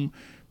some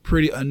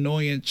pretty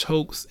annoying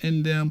chokes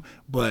in them,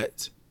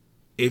 but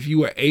if you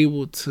were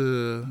able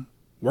to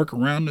work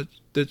around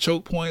the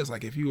choke points,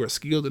 like if you were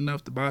skilled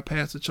enough to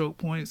bypass the choke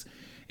points,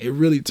 it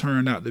really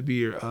turned out to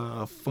be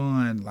a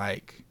fun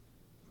like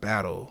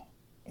battle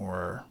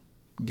or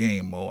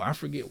game mode. I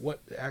forget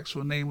what the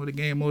actual name of the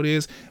game mode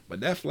is, but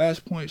that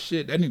flashpoint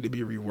shit, that need to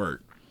be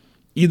reworked.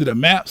 Either the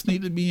maps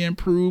need to be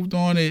improved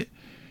on it,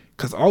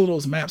 because all of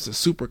those maps are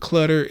super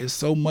cluttered. It's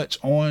so much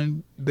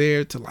on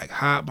there to like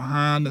hide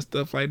behind and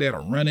stuff like that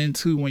or run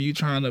into when you're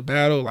trying to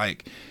battle.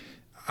 Like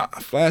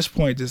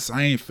flashpoint, just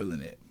I ain't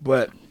feeling it.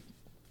 But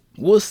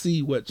we'll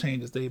see what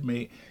changes they've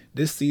made.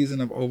 This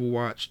season of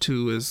Overwatch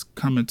 2 is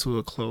coming to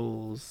a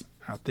close,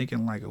 I think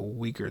in like a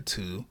week or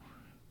two,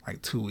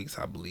 like 2 weeks,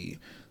 I believe.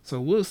 So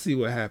we'll see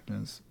what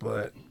happens.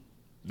 But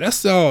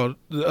that's all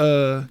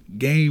the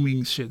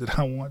gaming shit that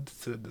I wanted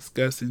to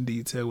discuss in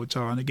detail with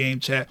y'all in the game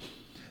chat.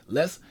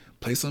 Let's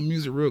play some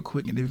music real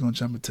quick, and then we're going to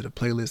jump into the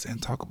playlist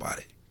and talk about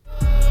it.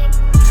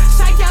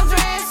 Shake your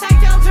dress,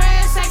 shake your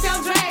dress, shake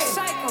your dress.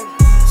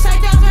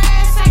 Shake your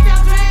dress, shake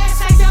your dress,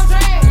 shake your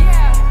dress.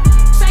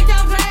 Shake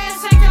your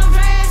dress, shake your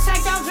dress,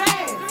 shake your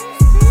dress.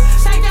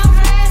 Shake your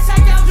dress,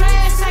 shake your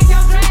dress, shake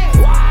your dress.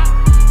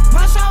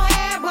 Bust your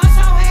head, bust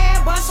your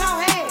head, bust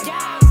your head.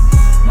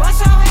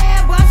 Bust your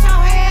head, bust your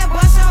head,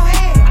 bust your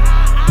head.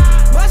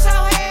 Bust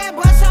your head,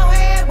 bust your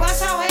head,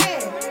 bust your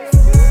head.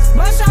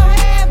 Bust your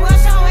head,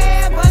 bust your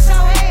head, bust your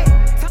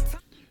head.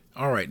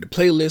 All right, the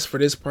playlist for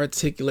this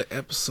particular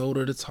episode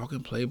of the Talk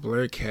and Play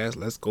Blurcast,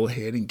 let's go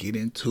ahead and get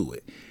into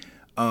it.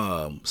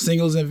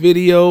 Singles and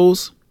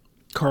videos.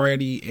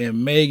 Cardi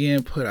and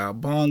Megan put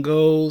out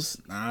bongos.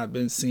 Now, I've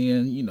been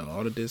seeing,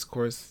 all the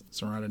discourse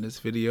surrounding this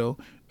video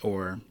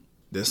or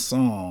this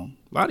song.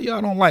 A lot of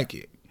y'all don't like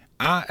it.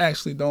 I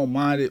actually don't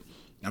mind it.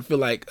 I feel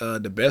like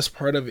the best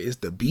part of it is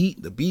the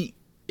beat. The beat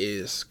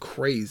is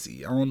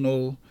crazy. I don't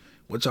know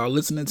what y'all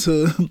listening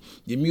to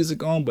your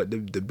music on, but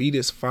the beat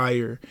is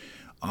fire.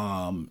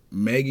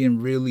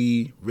 Megan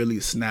really, really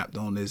snapped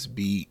on this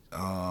beat.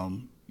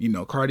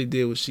 Cardi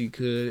did what she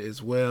could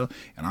as well,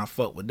 and I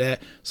fuck with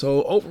that.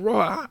 So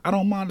overall, I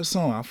don't mind the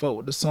song. I fuck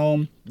with the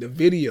song. The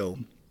video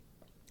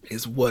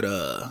is what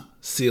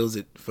seals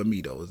it for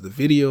me though. The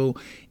video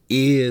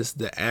is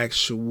the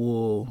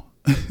actual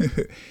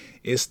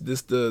it's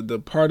this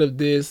the part of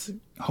this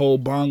whole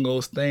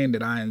bongos thing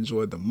that I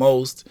enjoyed the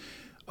most.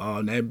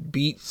 That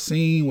beat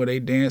scene where they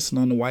dancing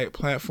on the white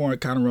platform,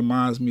 it kind of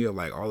reminds me of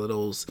like all of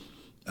those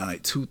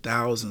like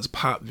 2000s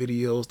pop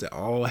videos that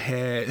all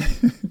had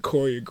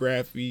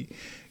choreography.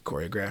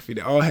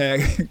 They all had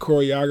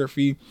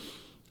choreography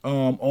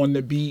on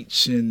the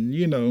beach,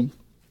 and I'm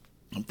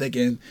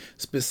thinking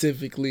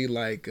specifically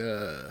like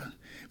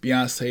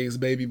Beyonce's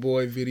Baby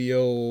Boy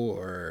video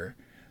or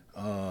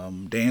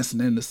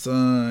Dancing in the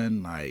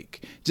Sun,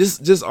 like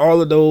just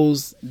all of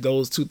those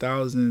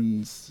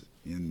 2000s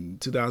and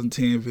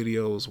 2010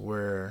 videos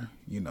where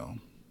the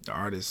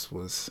artist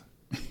was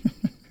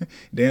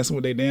dancing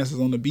with their dancers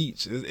on the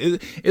beach.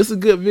 It's a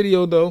good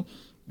video though.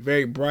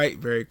 Very bright,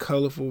 very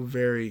colorful,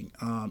 very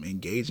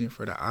engaging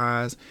for the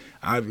eyes.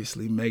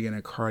 Obviously, Megan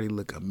and Cardi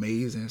look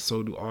amazing.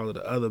 So do all of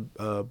the other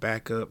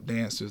backup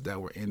dancers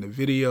that were in the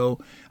video.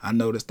 I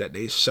noticed that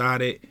they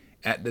shot it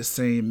at the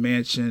same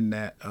mansion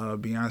that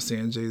Beyonce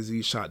and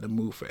Jay-Z shot the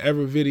Move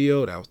Forever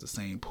video. That was the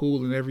same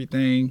pool and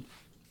everything.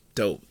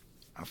 Dope.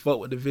 I fuck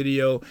with the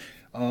video.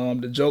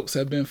 The jokes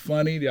have been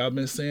funny. Y'all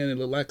been saying it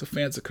look like a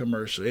Fanta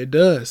commercial. It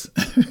does.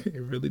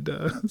 It really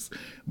does.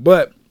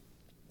 But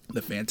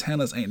the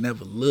Fantanas ain't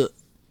never looked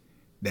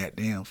that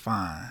damn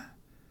fine.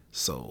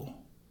 So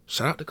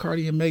shout out to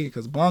Cardi and Megan,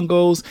 because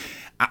bongos,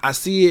 I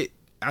see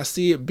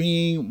it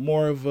being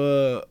more of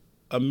a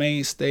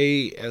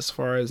mainstay as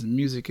far as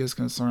music is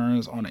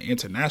concerned on an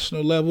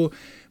international level.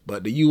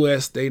 But the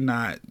US, they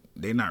not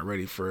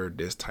ready for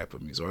this type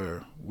of music,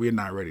 or we're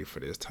not ready for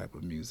this type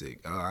of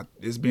music.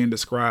 It's being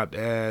described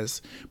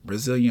as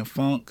Brazilian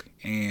funk,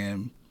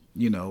 and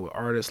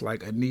artists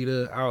like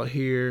Anita out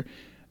here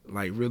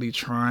like really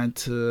trying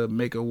to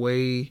make a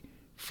way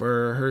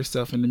for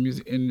herself in the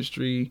music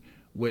industry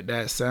with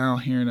that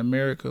sound here in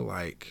America.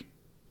 Like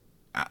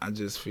I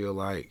just feel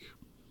like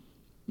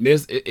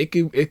this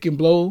it can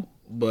blow,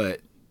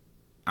 but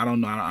I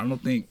don't know. I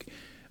don't think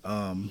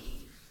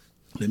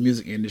the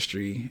music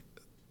industry,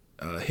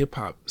 hip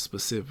hop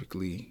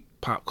specifically,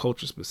 pop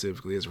culture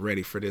specifically, is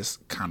ready for this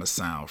kind of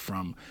sound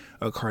from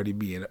a Cardi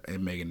B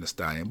and Megan Thee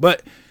Stallion.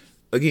 But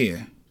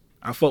again,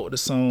 I fuck with the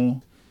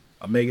song.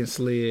 Megan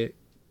slid.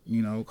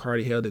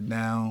 Cardi held it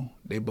down.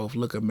 They both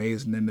look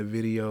amazing in the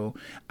video.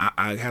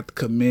 I have to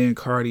commend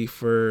Cardi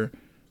for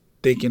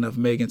thinking of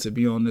Megan to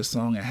be on this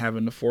song and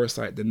having the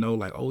foresight to know,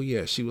 like, oh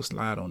yeah, she will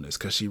slide on this,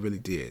 because she really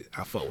did.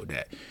 I fuck with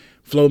that.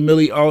 Flo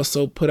Milli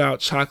also put out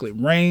Chocolate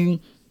Rain.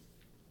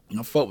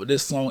 I fuck with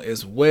this song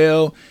as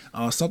well.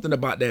 Something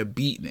about that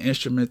beat and the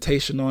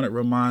instrumentation on it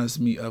reminds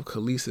me of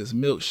Khaleesi's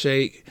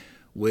Milkshake,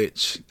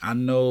 which I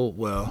don't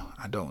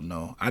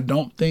know. I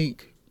don't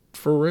think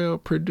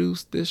Pharrell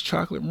produced this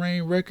Chocolate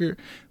Rain record,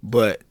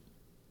 but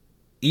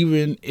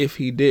even if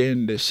he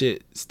didn't, the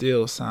shit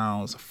still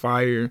sounds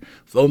fire.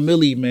 Flo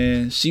Milli,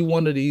 man, she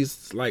one of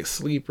these like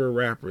sleeper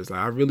rappers. Like,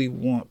 I really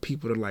want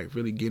people to like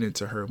really get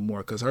into her more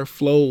because her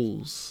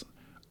flows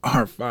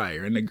are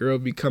fire, and the girl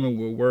be coming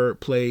with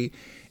wordplay,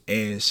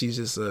 and she's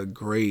just a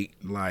great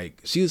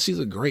like she's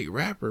a great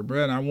rapper,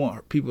 bro. And I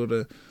want people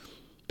to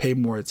pay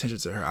more attention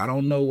to her. I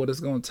don't know what it's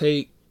gonna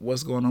take,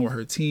 what's going on with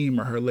her team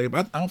or her label.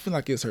 I don't feel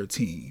like it's her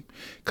team,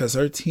 because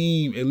her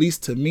team, at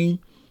least to me,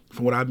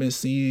 from what I've been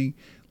seeing,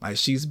 like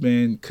she's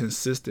been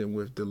consistent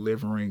with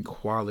delivering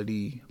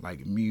quality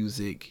like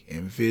music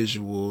and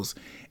visuals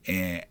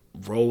and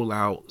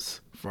rollouts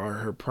for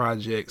her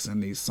projects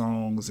and these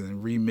songs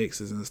and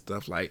remixes and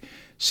stuff. Like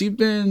she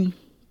been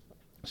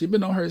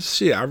on her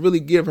shit. I really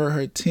give her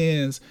her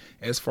tens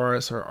as far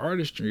as her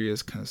artistry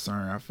is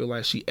concerned. I feel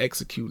like she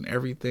executing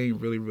everything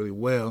really, really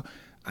well.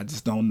 I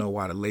just don't know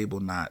why the label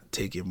not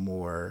taking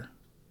more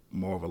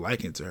of a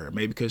liking to her.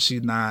 Maybe because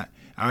she's not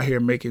out here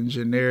making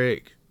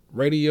generic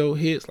radio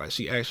hits. Like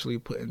she actually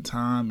putting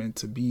time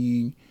into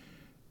being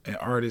an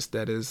artist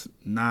that is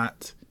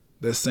not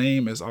the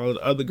same as all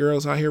the other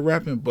girls out here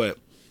rapping. But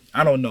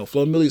I don't know.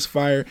 Flo Milli's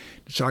fire.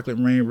 The Chocolate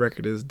Rain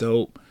record is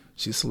dope.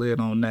 She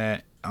slid on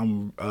that.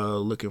 I'm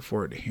looking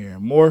forward to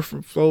hearing more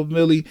from Flo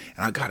Milli,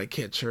 and I gotta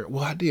catch her.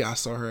 Well, I did. I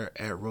saw her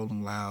at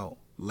Rolling Loud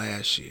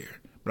last year,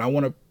 but I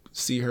want to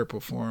see her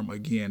perform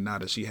again now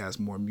that she has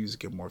more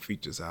music and more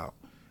features out.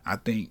 I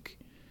think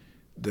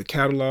the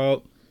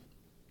catalog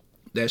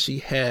that she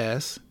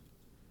has,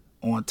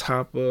 on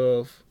top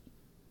of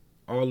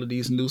all of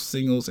these new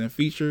singles and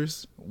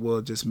features,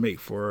 will just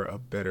make for a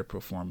better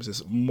performance.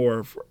 It's more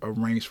of a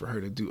range for her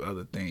to do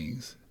other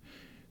things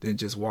than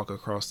just walk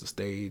across the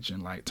stage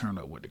and like turn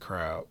up with the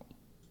crowd.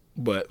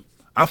 But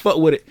I fuck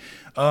with it.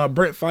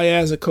 Brent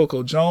Faiyaz and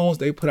Coco Jones,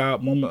 they put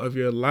out Moment of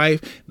Your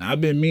Life. Now,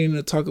 I've been meaning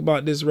to talk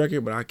about this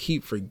record, but I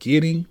keep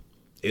forgetting.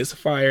 It's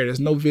fire. There's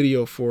no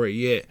video for it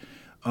yet.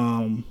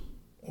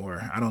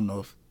 Or I don't know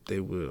if they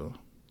will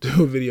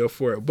do a video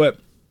for it. But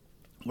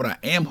what I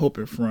am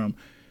hoping for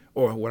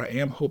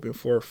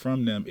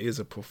from them is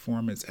a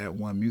performance at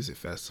One Music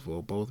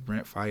Festival. Both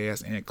Brent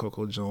Faiyaz and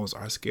Coco Jones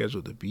are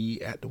scheduled to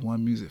be at the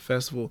One Music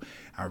Festival.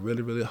 I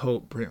really, really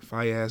hope Brent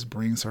Faiyaz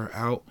brings her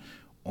out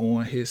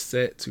on his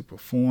set to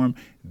perform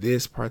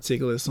this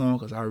particular song,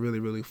 because I really,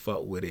 really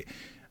fuck with it.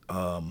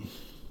 I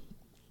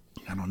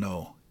don't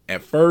know.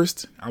 At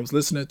first, I was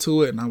listening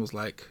to it and I was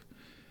like,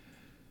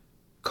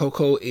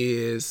 Coco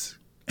is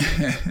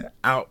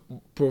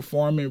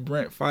outperforming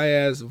Brent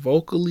Faiyaz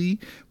vocally,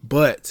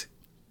 but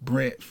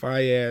Brent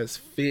Faiyaz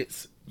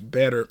fits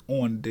better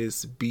on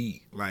this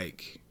beat.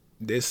 Like,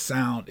 this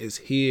sound is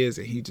his,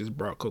 and he just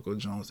brought Coco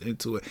Jones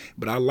into it.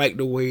 But I like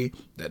the way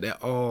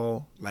that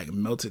all like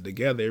melted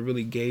together. It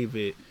really gave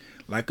it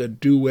like a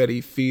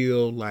duetty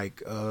feel,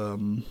 like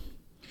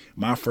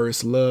My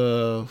First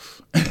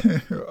Love,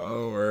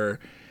 or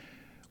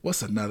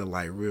what's another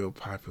like real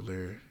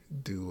popular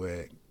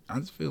duet? I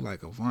just feel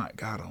like Avant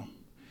got him.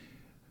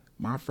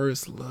 My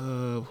First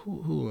Love.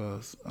 Who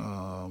else?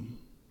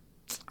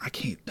 I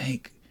can't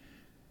think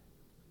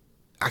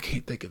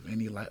of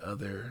any like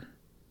other.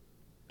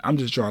 I'm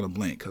just drawing a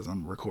blank because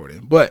I'm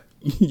recording. But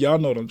y'all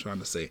know what I'm trying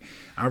to say.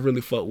 I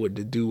really fuck with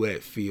the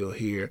duet feel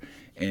here,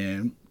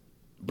 and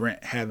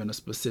Brent having a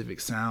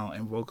specific sound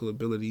and vocal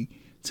ability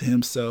to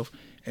himself,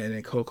 and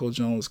then Coco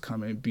Jones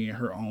coming, being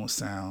her own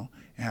sound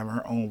and having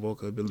her own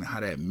vocal ability, how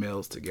that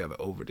melds together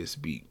over this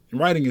beat. And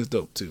writing is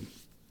dope too.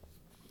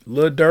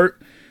 Lil Durk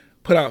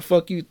put out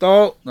Fuck You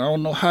Thought. I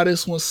don't know how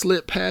this one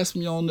slipped past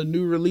me on the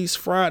new release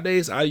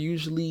Fridays. I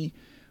usually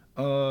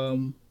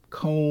comb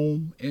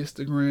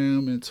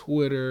Instagram and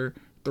Twitter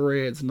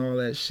threads and all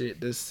that shit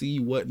to see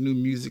what new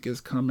music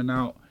is coming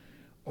out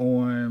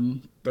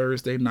on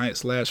Thursday night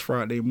 /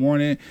 Friday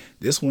morning.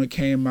 This one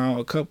came out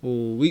a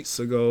couple weeks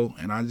ago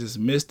and I just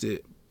missed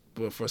it.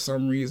 But for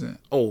some reason,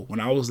 when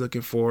I was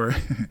looking for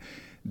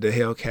the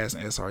Hellcats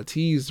and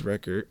SRT's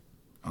record,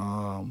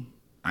 I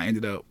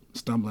ended up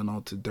stumbling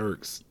onto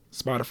Durk's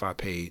Spotify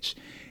page,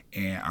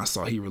 and I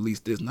saw he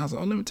released this, and I was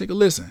like, let me take a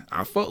listen.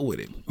 I fuck with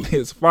it.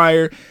 It's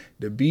fire.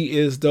 The beat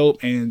is dope,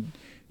 and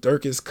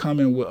Durk is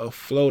coming with a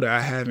flow that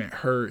I haven't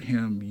heard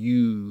him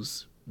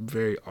use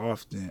very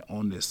often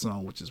on this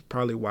song, which is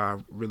probably why I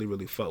really,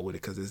 really fuck with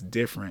it, because it's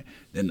different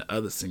than the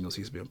other singles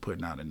he's been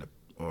putting out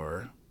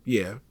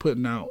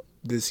putting out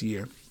this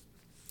year.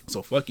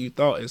 So Fuck You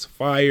Thought is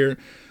fire.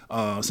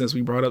 Since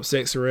we brought up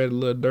Sexy Red,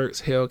 Lil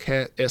Durk's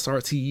Hellcat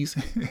SRTs,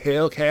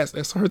 Hellcats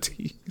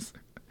SRTs,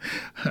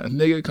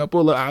 nigga, come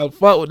pull up. I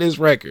fuck with this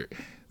record.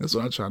 That's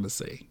what I'm trying to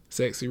say.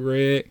 Sexy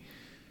Red,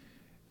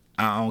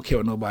 I don't care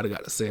what nobody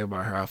got to say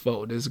about her. I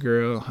fuck with this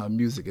girl. Her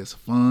music is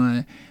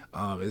fun.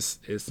 It's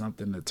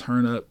something to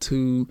turn up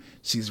to.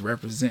 She's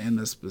representing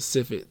a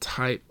specific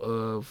type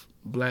of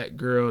black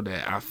girl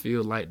that I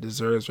feel like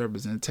deserves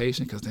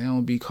representation, because they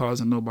don't be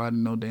causing nobody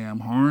no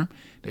damn harm.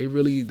 They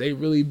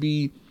really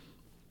be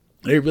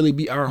They really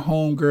be our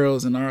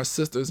homegirls and our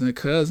sisters and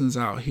cousins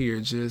out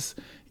here just,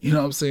 you know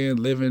what I'm saying,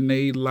 living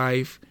their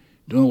life,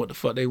 doing what the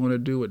fuck they want to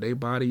do with their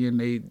body and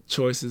their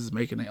choices,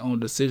 making their own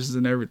decisions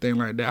and everything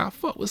like that. I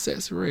fuck with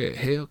Sexy Red,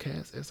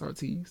 Hellcats,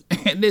 SRTs.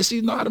 And then she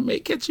know how to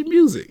make catchy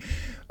music.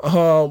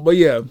 But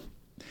yeah,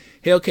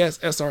 Hellcats,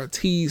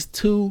 SRTs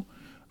too.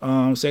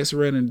 Sexy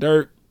Red and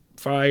Dirt,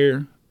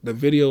 fire. The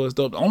video is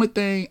dope. The only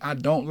thing I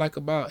don't like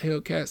about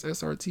Hellcats,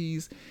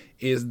 SRTs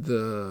is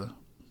the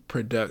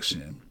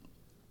production.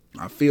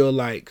 I feel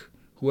like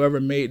whoever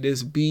made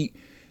this beat,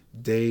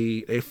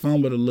 they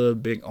fumbled a little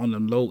bit on the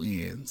low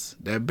ends.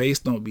 That bass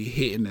don't be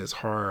hitting as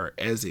hard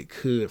as it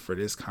could for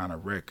this kind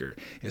of record,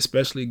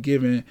 especially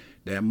given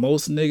that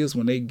most niggas,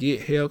 when they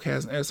get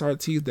Hellcats and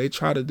SRTs, they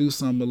try to do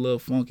something a little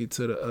funky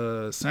to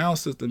the sound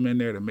system in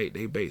there to make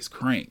their bass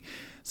crank.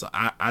 So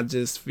I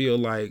just feel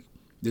like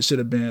this should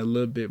have been a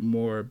little bit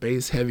more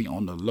bass heavy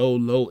on the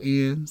low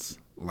ends.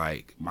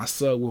 Like my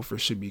subwoofer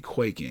should be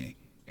quaking,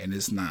 and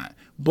it's not.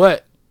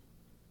 But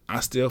I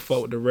still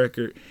fuck with the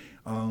record.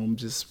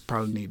 Just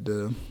probably need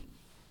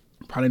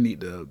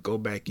to go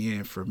back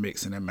in for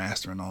mixing and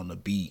mastering on the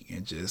beat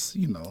and just,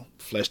 you know,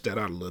 flesh that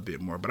out a little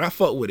bit more. But I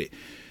fuck with it.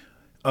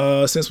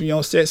 Since we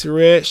on Sexy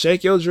Red,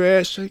 shake your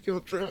dreads, shake your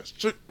dreads,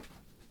 shake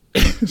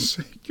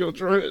your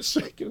dreads,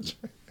 shake your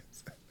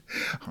dreads.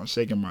 I'm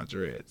shaking my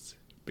dreads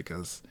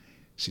because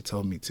she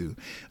told me to.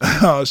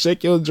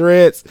 Shake your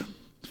dreads,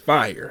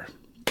 fire.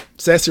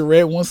 Sexy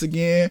Red once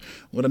again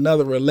with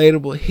another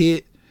relatable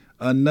hit.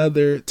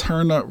 Another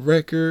turn up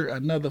record,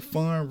 another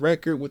fun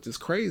record, which is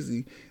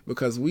crazy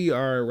because we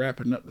are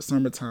wrapping up the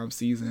summertime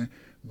season,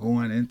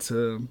 going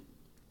into,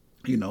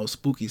 you know,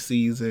 spooky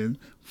season,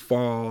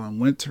 fall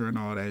and winter and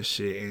all that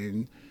shit.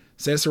 And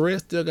Sexy Red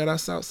still got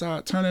us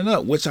outside turning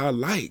up, which I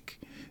like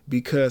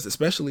because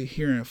especially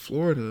here in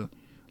Florida,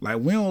 like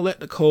we don't let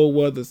the cold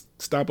weather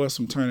stop us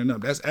from turning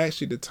up. That's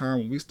actually the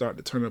time when we start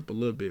to turn up a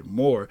little bit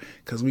more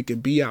because we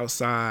can be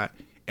outside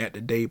at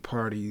the day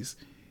parties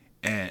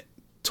at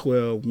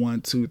 12,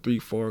 1, 2, 3,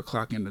 4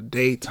 o'clock in the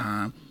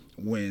daytime,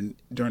 when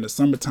during the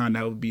summertime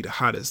that would be the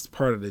hottest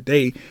part of the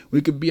day.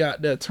 We could be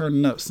out there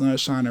turning up, sun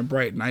shining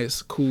bright,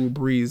 nice cool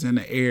breeze in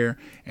the air,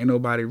 ain't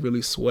nobody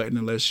really sweating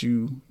unless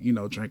you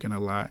know, drinking a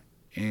lot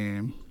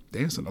and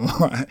dancing a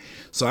lot.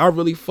 So I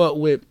really fuck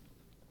with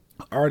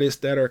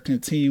artists that are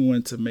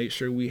continuing to make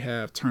sure we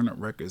have turn up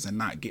records and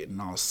not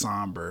getting all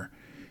somber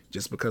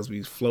just because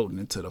we floating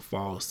into the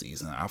fall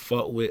season. I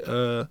fuck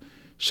with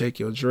Shake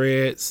Your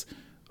Dreads.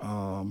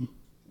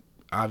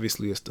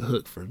 Obviously it's the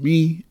hook for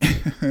me.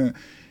 The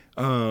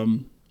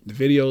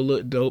video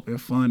looked dope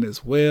and fun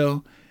as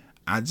well.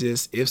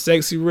 If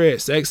Sexy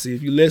Red, Sexy,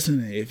 if you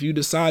listening, if you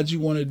decide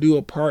you want to do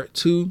a part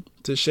 2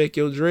 to Shake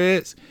Your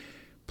Dreads,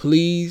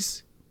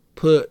 please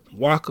put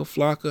Waka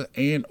Flocka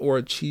and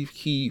or Chief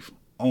Keef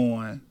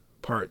on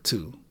part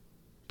 2.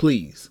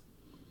 Please.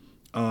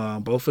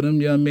 Both of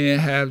them young men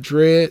have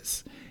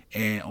dreads,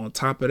 and on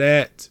top of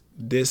that,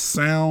 this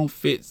sound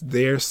fits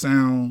their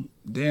sound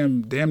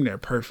damn near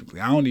perfectly.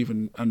 I don't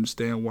even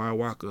understand why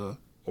Waka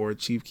or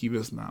Chief Keef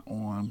is not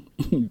on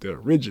the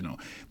original.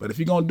 But if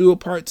you're gonna do a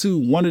part 2,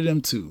 one of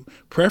them two,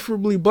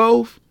 preferably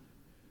both,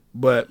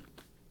 but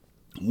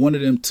one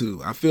of them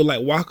two. I feel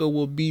like Waka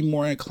will be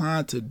more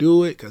inclined to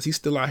do it because he's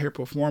still out here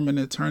performing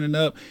and turning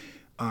up.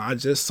 I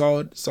just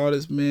saw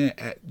this man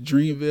at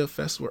Dreamville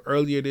Festival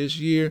earlier this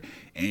year,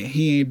 and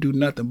he ain't do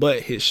nothing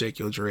but hit Shake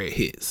Your Dread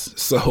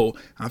hits. So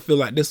I feel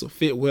like this will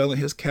fit well in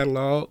his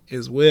catalog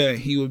as well, and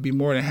he would be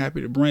more than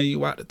happy to bring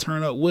you out to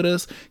turn up with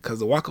us because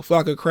the Waka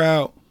Flocka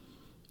crowd,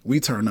 we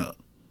turn up.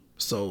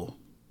 So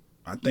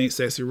I think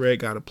Sexy Red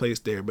got a place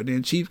there. But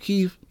then Chief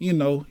Keef, you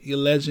know, he a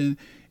legend,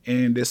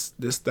 and this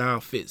style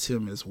fits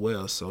him as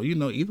well. So, you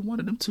know, either one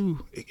of them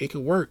two, it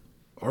could work,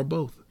 or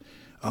both.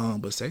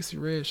 But Sexy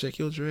Red, shake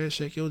your dread,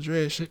 shake your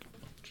dread, shake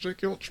your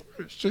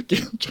dread, shake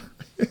your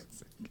dread,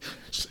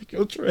 shake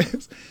your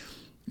dreads.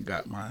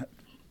 Got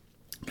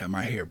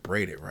my hair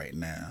braided right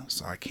now,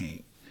 so I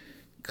can't.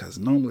 Cause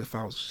normally if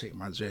I was to shake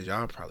my dreads,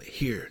 y'all probably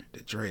hear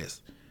the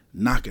dreads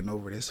knocking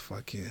over this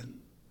fucking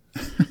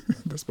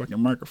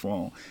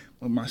microphone.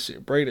 With my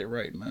shit braided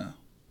right now,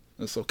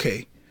 it's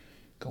okay.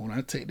 Cause when I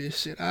take this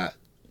shit out,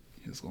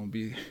 it's gonna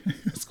be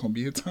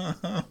a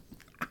time.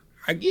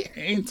 I get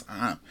hang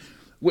time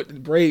with the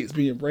braids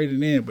being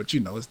braided in, but you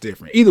know it's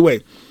different. Either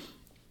way,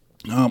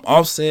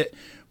 Offset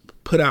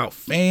put out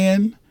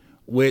Fan,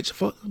 which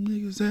fuck them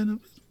niggas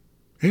and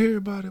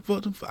everybody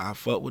fuck them. I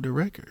fuck with the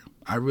record.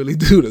 I really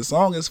do. The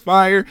song is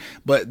fire,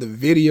 but the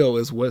video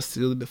is what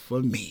sealed it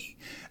for me.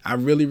 I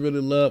really,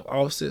 really love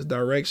Offset's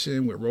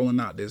direction with rolling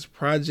out this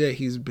project.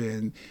 He's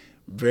been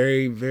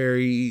very,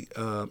 very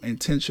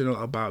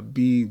intentional about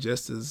being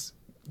just as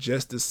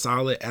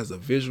solid as a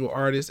visual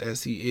artist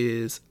as he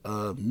is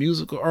a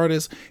musical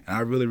artist, and I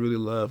really, really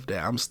love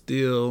that. I'm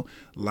still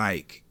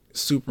like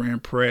super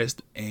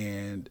impressed,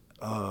 and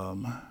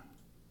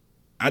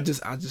I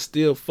just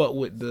still fuck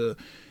with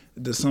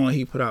the song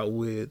he put out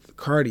with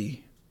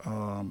Cardi.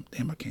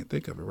 Damn, I can't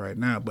think of it right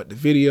now, but the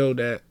video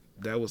that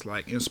was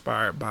like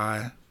inspired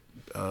by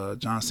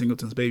John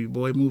Singleton's Baby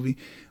Boy movie.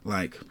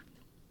 Like,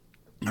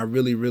 I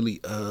really,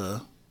 really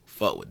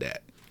fuck with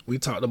that. We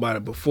talked about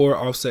it before.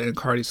 Offset and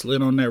Cardi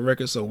slid on that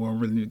record, so we don't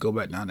really need to go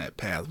back down that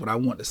path. What I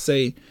want to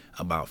say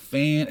about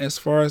Fan as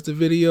far as the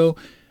video,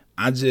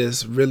 I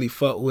just really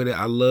fuck with it.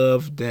 I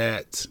love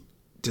that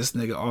this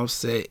nigga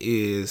Offset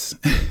is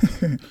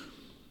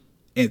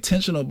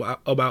intentional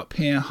about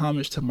paying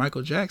homage to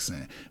Michael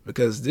Jackson,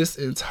 because this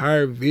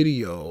entire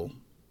video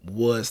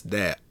was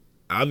that.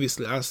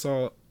 Obviously, I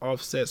saw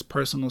Offset's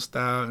personal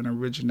style and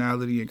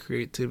originality and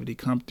creativity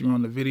come through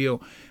on the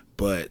video,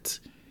 but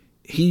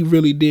he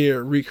really did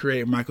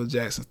recreate Michael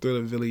Jackson's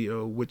Thriller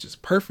video, which is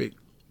perfect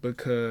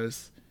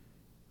because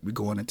we're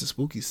going into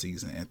spooky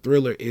season, and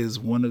Thriller is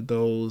one of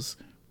those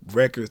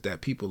records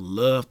that people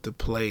love to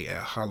play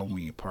at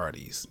Halloween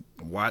parties,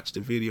 watch the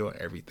video and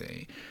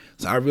everything.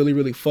 So I really,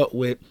 really fuck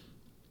with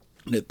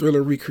the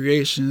Thriller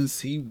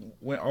recreations. He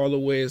went all the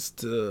ways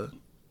to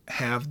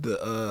have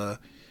the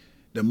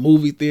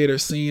movie theater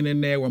scene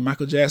in there where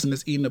Michael Jackson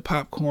is eating the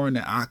popcorn,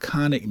 the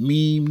iconic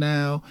meme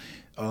now.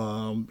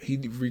 He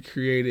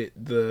recreated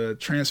the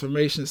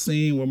transformation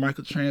scene where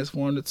Michael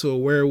transformed into a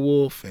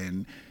werewolf,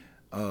 and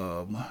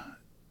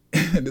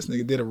this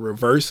nigga did a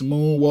reverse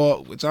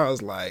moonwalk, which I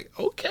was like,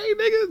 okay,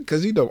 nigga,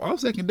 because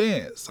Offset can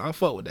dance. So I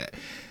fuck with that.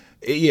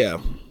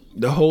 Yeah,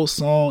 the whole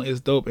song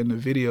is dope, and the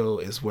video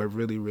is what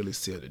really, really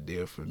sealed the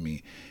deal for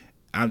me.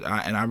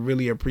 I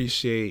really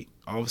appreciate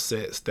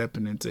Offset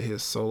stepping into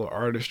his solo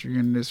artistry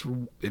in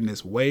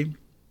this way.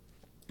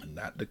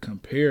 Not to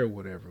compare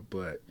whatever,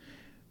 but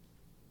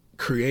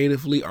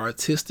creatively,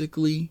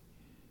 artistically,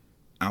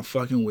 I'm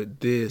fucking with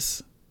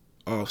this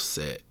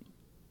Offset.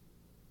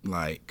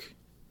 Like,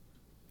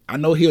 I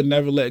know he'll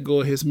never let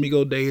go of his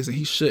Migo days, and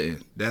he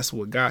shouldn't. That's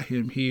what got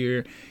him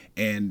here.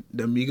 And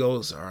the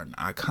Migos are an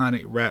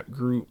iconic rap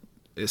group.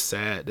 It's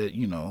sad that,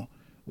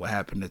 what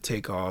happened to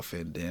Takeoff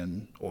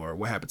or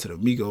what happened to the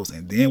Migos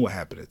and then what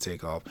happened to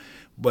Takeoff.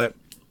 But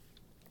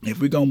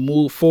if we're going to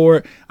move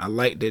forward, I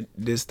like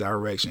this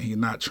direction. He's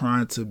not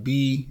trying to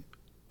be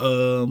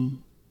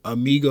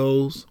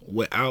Amigos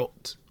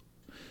without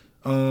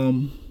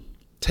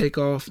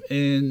Takeoff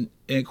and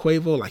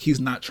Quavo. Like,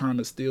 he's not trying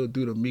to still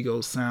do the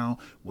Migos sound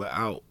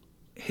without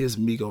his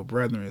Migo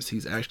brethren.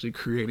 He's actually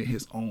creating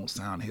his own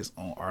sound, his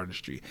own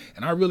artistry,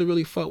 and I really,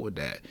 really fuck with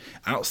that.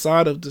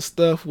 Outside of the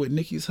stuff with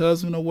Nicki's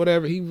husband or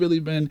whatever, he really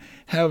been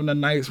having a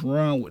nice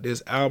run with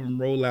this album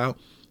rollout.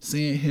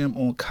 Seeing him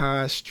on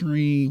Kai's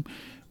stream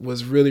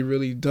was really,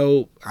 really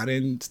dope. I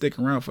didn't stick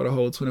around for the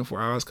whole 24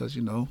 hours because, a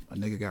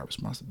nigga got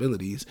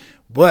responsibilities,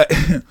 but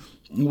it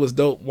was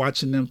dope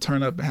watching them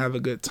turn up and have a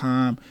good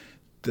time.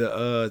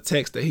 The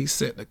text that he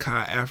sent to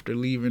Kai after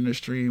leaving the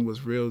stream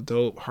was real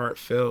dope,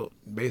 heartfelt.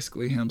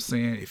 Basically him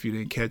saying, if you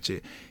didn't catch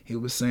it, he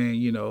was saying,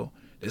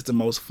 it's the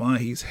most fun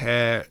he's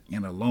had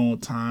in a long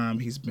time.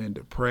 He's been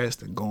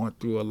depressed and going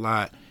through a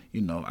lot,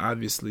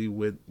 obviously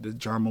with the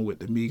drama with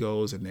the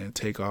Migos and then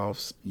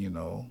Takeoff's,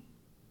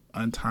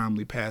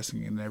 untimely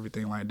passing and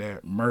everything like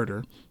that.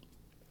 Murder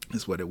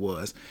is what it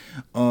was.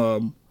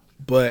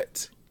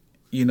 But,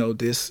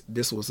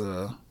 this was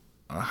a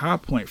high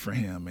point for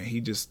him, and he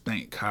just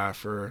thanked Kai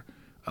for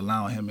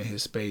allowing him in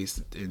his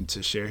space and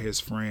to share his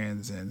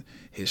friends and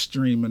his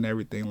stream and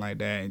everything like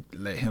that, and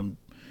let him,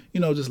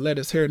 just let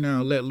his hair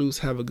down, let loose,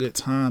 have a good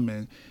time,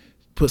 and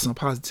put some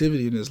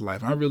positivity in his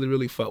life. I really,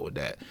 really fuck with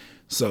that.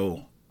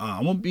 So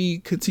I'm gonna be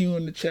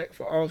continuing to check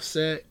for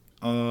Offset.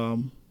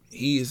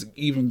 He is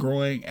even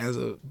growing as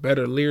a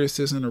better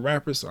lyricist and a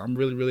rapper, so I'm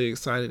really, really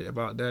excited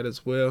about that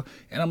as well.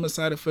 And I'm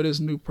excited for this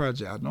new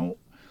project. I don't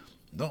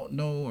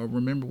know or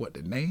remember what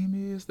the name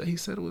is that he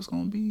said it was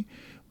going to be,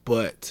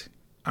 but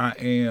I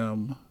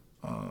am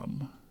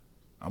I'm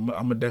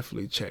gonna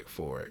definitely check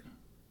for it.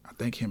 I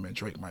think him and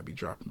Drake might be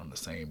dropping on the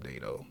same day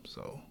though,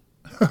 so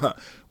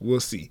we'll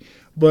see.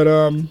 But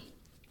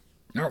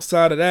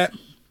outside of that,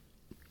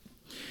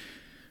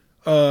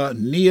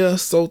 Nia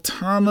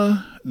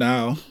Sultana.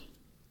 Now,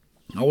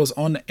 I was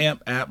on the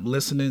AMP app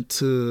listening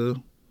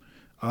to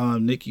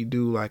Nicki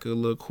do like a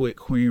little quick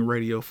Queen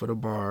radio for the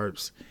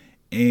Barbs.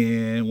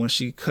 And when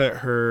she cut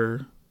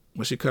her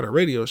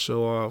radio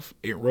show off,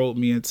 it rolled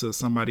me into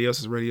somebody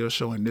else's radio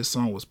show, and this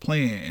song was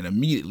playing, and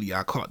immediately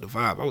I caught the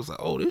vibe. I was like,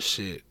 oh, this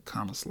shit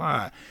kind of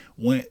slide.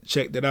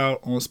 Checked it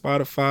out on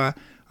Spotify.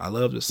 I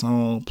love the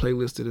song,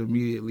 playlisted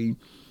immediately.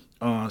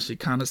 She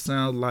kind of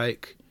sounds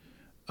like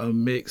a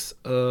mix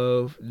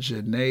of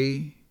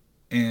Janae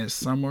and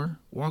Summer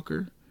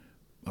Walker.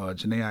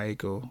 Janae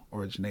Aiko,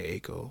 or Janae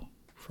Aiko,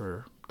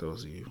 for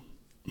those of you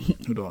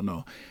who don't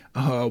know.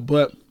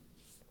 But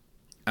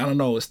I don't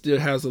know, it still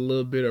has a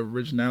little bit of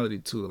originality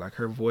to it. Like,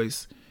 her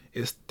voice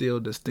is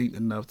still distinct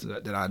enough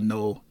that I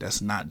know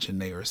that's not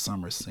Janae or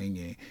Summer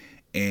singing.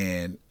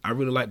 And I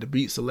really like the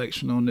beat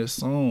selection on this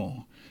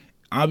song.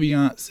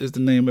 Ambiance is the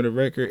name of the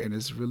record, and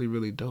it's really,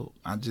 really dope.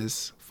 I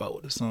just fuck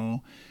with the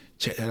song.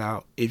 Check that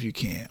out if you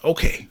can.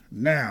 Okay,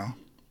 now,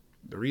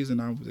 the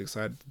reason I was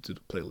excited to do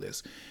the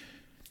playlist.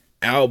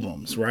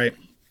 Albums, right?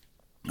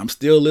 I'm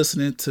still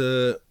listening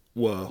to,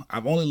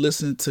 I've only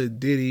listened to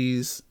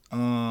Diddy's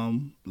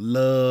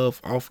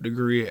Love Off the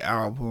Grid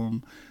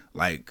album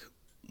like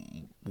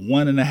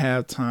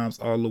 1.5 times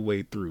all the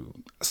way through.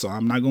 So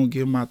I'm not gonna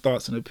give my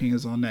thoughts and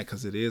opinions on that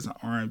because it is an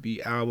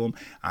R&B album.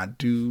 I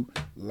do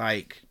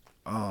like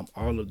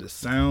all of the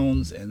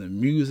sounds and the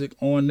music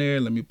on there.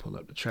 Let me pull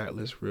up the track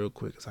list real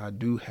quick because I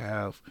do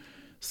have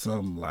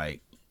some like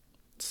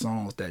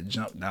songs that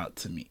jumped out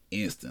to me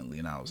instantly,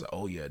 and I was like,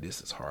 oh yeah, this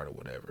is hard or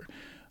whatever.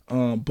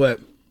 But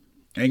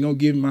I ain't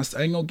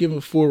gonna give a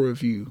full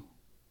review,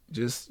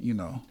 just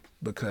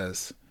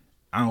because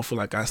I don't feel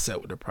like I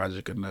sat with the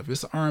project enough.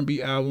 It's an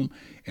R&B album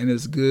and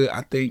it's good.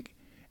 I think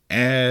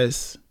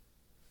as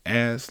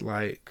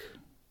like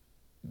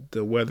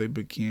the weather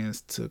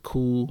begins to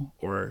cool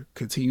or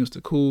continues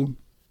to cool,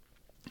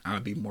 I'll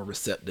be more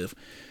receptive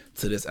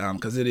to this album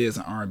because it is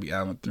an R&B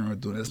album through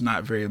and through. There's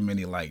not very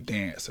many like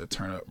dance or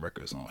turn up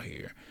records on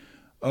here.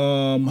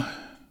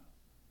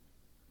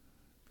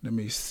 Let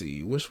me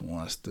see which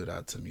one stood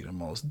out to me the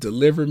most.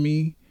 Deliver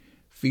Me,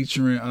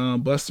 featuring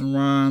Busta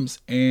Rhymes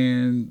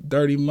and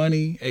Dirty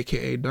Money,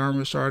 aka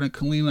Dharma, Shard, and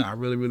Kalina. I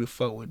really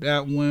fuck with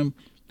that one.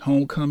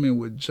 Homecoming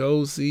with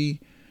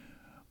Josie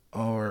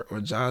or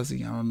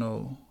Jazzy. I don't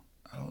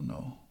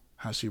know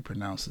how she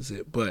pronounces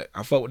it, but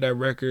I fuck with that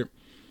record.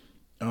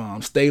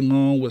 Stay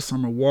Long with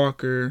Summer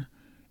Walker.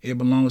 It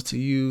Belongs to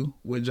You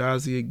with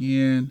Jazzy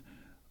again.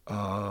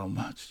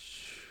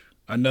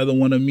 Another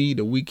One of Me,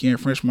 The Weeknd,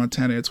 French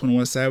Montana, and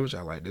 21 Savage.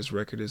 I like this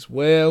record as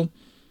well.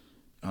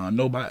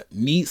 Nobody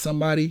Needs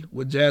Somebody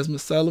with Jasmine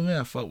Sullivan.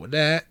 I fuck with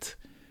that.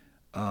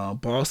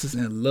 Bosses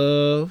in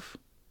Love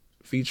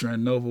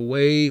featuring Nova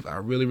Wave. I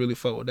really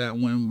fuck with that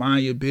one.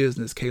 Mind Your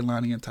Business,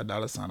 Kehlani and Ty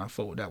Dolla $ign. I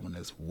fuck with that one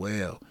as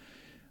well.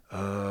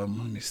 Let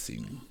me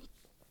see.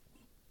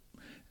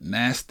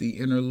 Nasty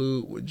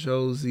Interlude with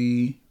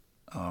Josie.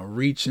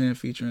 Reaching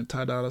featuring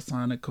Ty Dolla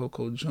 $ign and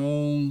Coco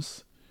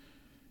Jones.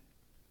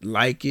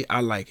 Like It.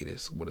 I Like It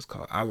is what it's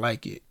called. I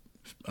Like It.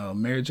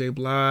 Mary J.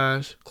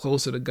 Blige,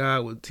 Closer to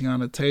God with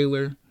Tiana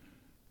Taylor.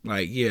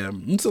 Like, yeah,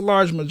 it's a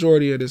large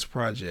majority of this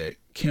project.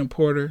 Kim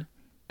Porter,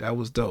 that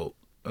was dope.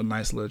 A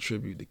nice little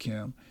tribute to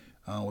Kim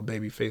with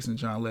Babyface and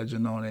John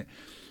Legend on it.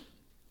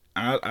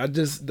 I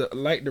just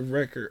like the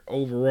record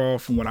overall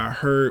from what I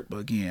heard, but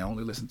again, I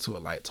only listened to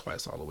it like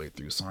twice all the way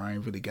through, so I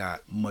ain't really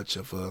got much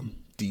of a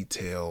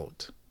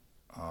detailed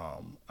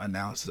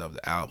analysis of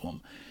the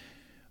album.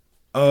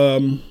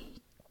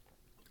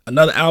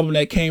 Another album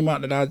that came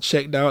out that I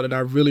checked out that I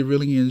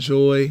really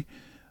enjoy,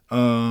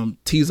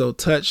 Tizo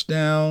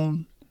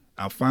Touchdown.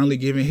 I'm finally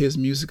giving his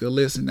music a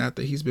listen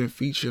after he's been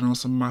featured on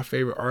some of my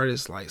favorite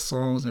artists like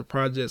songs and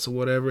projects or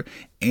whatever,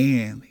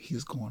 and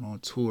he's going on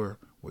tour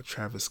with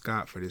Travis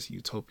Scott for this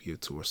Utopia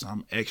tour, so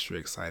I'm extra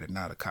excited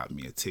now to cop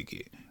me a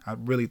ticket. I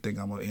really think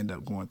I'm going to end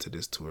up going to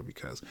this tour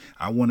because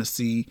I want to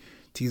see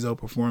Tizo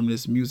perform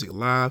this music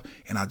live,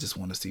 and I just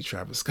want to see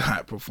Travis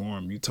Scott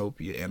perform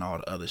Utopia and all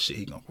the other shit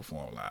he gonna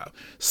perform live.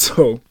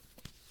 So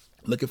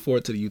looking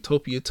forward to the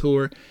Utopia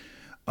tour.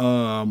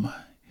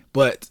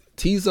 But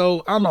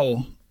Tizo, I don't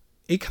know,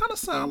 it kind of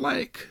sounds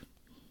like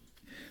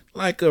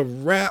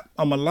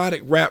a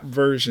melodic rap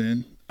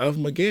version of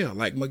Miguel.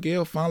 Like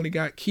Miguel finally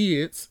got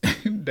kids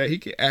that he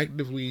can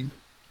actively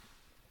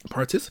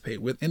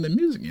participate with in the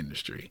music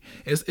industry.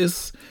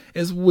 It's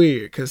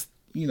weird because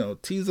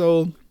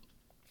Tizo,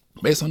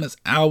 based on this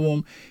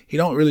album, he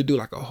don't really do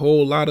like a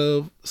whole lot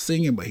of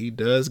singing, but he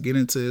does get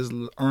into his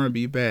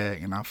R&B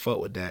bag, and I fuck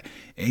with that.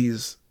 And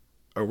he's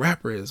a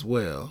rapper as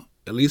well,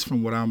 at least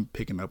from what I'm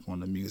picking up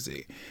on the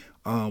music.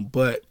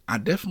 But I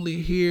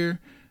definitely hear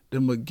the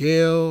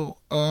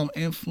Miguel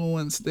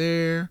influence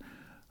there,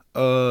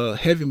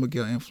 heavy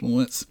Miguel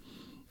influence,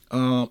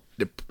 and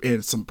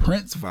some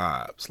Prince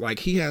vibes. Like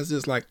he has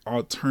this like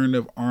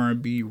alternative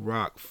R&B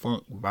rock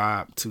funk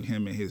vibe to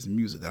him and his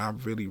music that I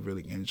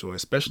really enjoy,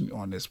 especially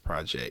on this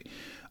project.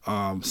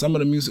 Some of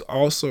the music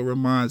also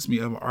reminds me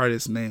of an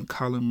artist named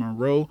Colin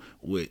Monroe,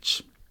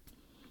 which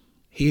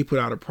he put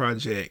out a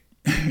project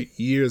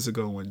years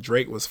ago when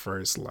Drake was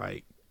first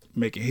like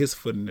making his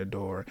foot in the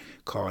door,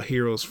 called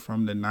Hero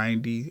from the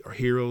 90s.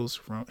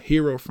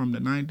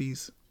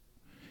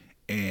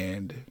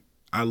 And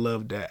I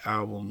love that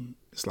album.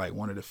 It's like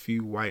one of the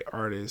few white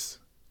artists,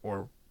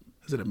 or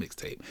is it a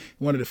mixtape?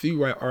 One of the few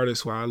white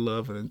artists who I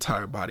love an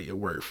entire body of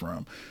work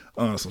from.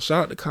 So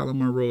shout out to Colin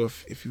Monroe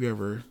if you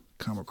ever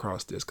come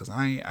across this, because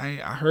I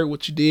heard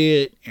what you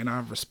did and I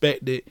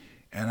respect it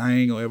and I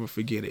ain't gonna ever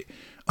forget it.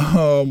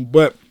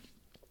 But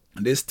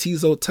this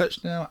Tizo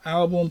Touchdown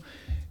album,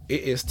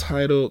 it is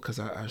titled, because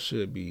I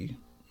should be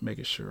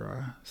making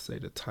sure I say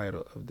the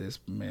title of this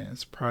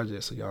man's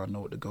project so y'all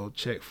know what to go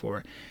check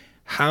for.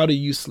 How Do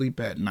You Sleep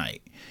at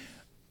Night?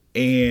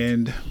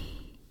 And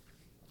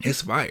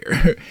it's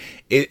fire.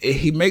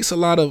 He makes a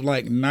lot of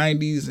like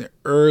 90s and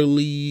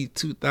early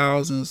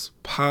 2000s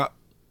pop,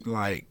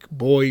 like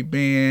boy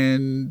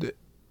band,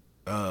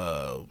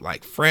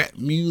 like frat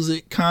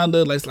music, kind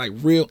of. It's like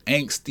real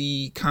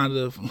angsty, kind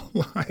of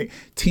like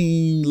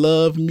teen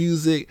love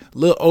music. A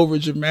little over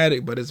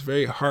dramatic, but it's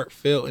very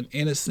heartfelt and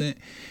innocent.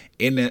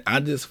 And then I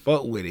just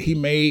fuck with it. He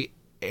made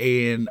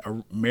an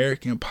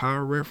American Pie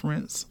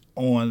reference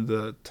on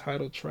the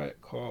title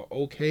track called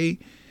 "Okay,"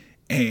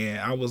 and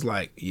I was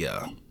like,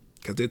 yeah,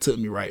 because it took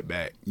me right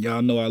back.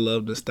 Y'all know I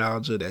love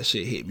nostalgia. That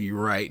shit hit me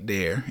right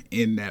there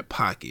in that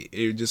pocket.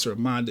 It just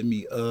reminded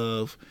me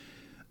of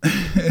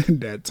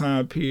that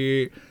time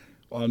period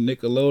on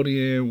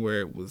Nickelodeon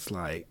where it was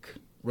like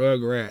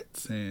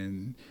Rugrats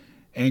and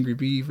Angry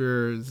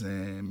Beavers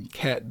and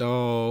Cat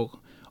Dog,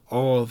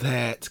 all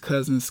that,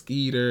 Cousin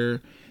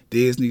Skeeter,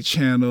 Disney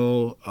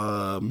Channel,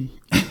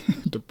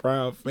 The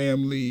Proud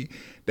Family,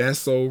 That's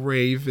So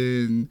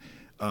Raven,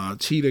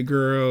 Cheetah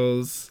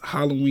Girls,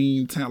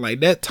 Halloween Town, like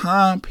that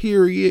time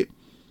period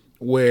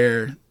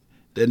where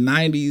the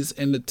 90s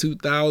and the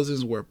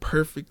 2000s were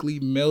perfectly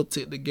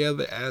melted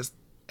together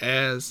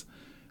as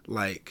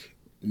like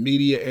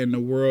media and the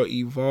world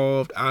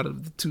evolved out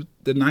of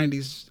the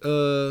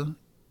 90s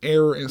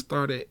era and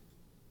started,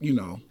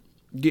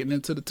 getting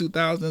into the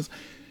 2000s.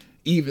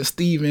 Even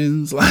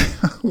Stevens,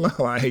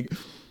 like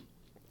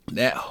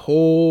that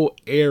whole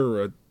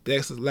era,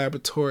 Dexter's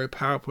Laboratory,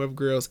 Powerpuff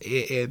Girls,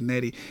 Ed,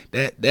 Nettie,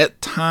 that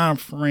time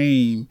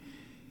frame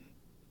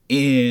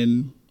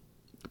in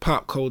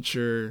pop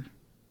culture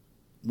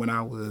when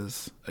I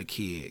was a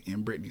kid,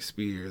 and Britney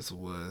Spears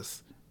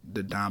was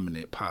the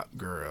dominant pop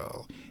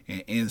girl,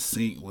 and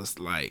NSYNC was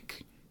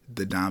like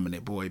the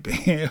dominant boy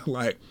band.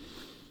 Like,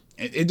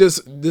 it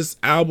just, this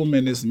album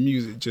and this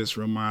music just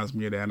reminds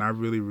me of that, and I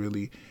really,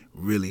 really,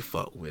 really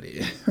fuck with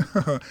it.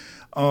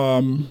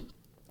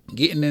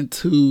 Getting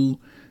into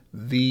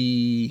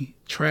the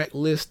track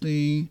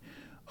listing,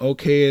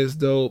 "Okay" is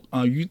dope.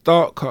 You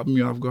Thought caught me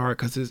off guard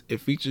because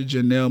it featured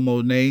Janelle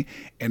Monáe,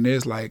 and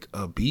there's like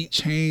a beat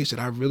change that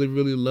I really,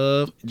 really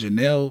love.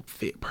 Janelle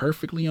fit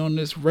perfectly on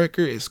this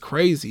record. It's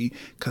crazy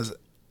because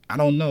I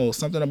don't know,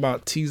 something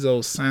about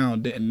Tizo's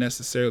sound didn't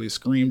necessarily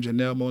scream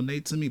Janelle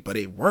Monáe to me, but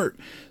it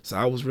worked. So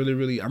I'm really,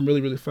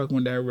 really fucking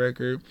with that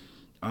record.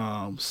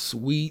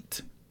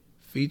 Sweet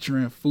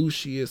featuring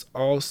Fushi is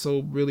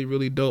also really,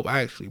 really dope.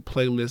 I actually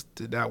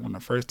playlisted that one the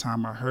first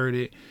time I heard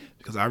it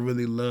because I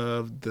really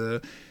love the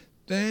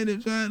I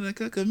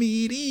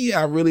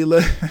really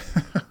love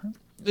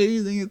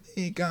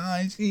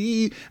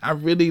I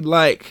really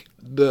like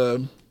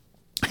the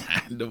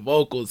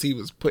vocals he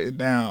was putting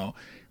down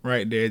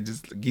right there.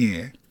 Just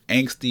again,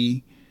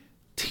 angsty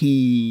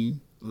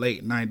teen,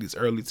 late 90s,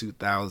 early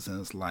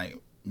 2000s like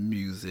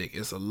music.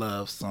 It's a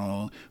love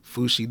song.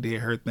 Fushi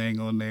did her thing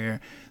on there.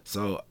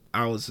 So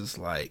I was just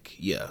like,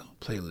 yeah,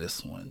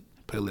 playlist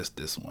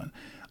this one.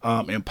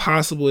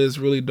 Impossible is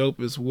really dope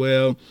as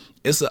well.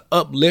 It's an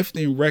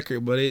uplifting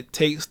record, but it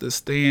takes the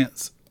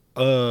stance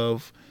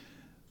of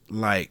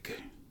like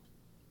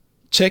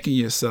checking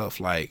yourself.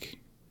 Like,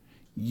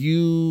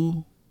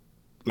 you,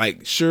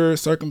 like, sure,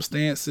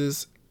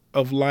 circumstances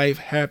of life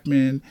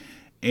happen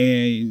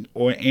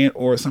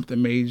or something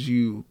made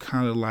you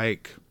kind of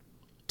like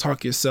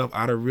talk yourself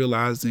out of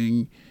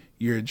realizing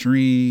your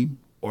dream,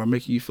 or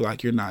making you feel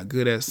like you're not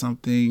good at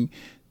something,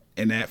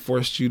 and that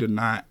forced you to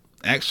not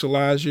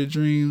actualize your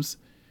dreams.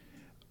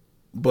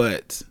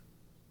 But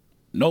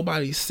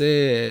nobody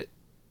said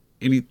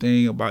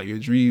anything about your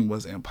dream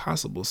was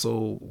impossible.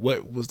 So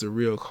what was the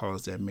real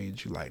cause that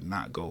made you like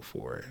not go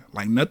for it?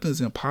 Like,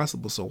 nothing's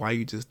impossible, so why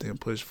you just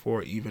didn't push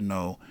for it even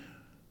though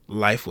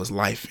life was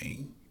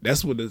lifing?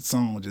 That's what the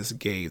song just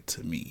gave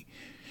to me.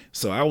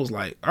 So I was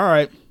like, all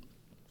right,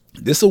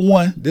 this a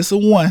one.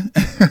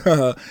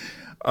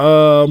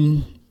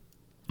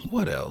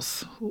 What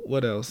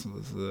else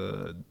was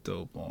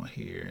dope on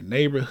here?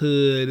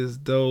 Neighborhood is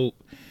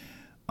dope.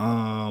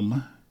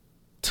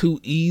 Too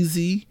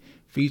Easy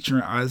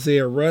featuring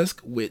Isaiah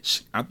Rusk,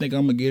 which I think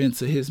I'm gonna get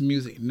into his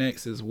music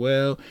next as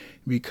well,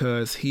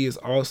 because he is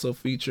also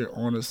featured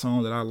on a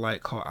song that I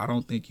like called I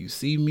Don't Think You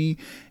See Me.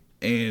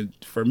 And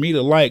for me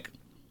to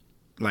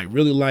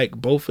really like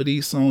both of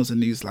these songs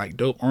and these like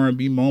dope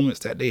R&B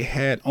moments that they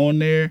had on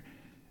there,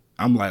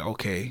 I'm like,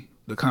 okay,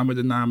 the common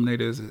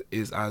denominator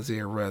is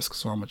Isaiah Rusk,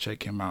 so I'm gonna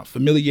check him out.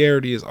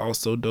 Familiarity is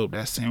also dope.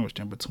 That's sandwiched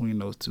in between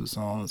those two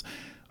songs.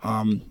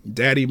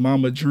 Daddy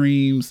Mama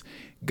Dreams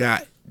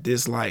got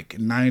this like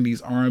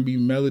 90s R&B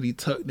melody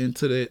tucked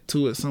into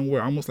it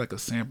somewhere, almost like a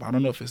sample. I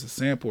don't know if it's a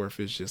sample or if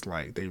it's just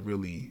like they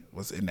really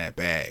was in that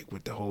bag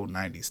with the whole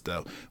 90s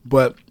stuff,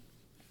 but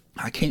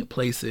I can't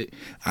place it.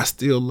 I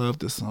still love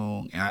the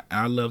song, and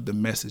I love the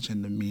message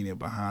and the meaning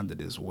behind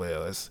it as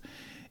well.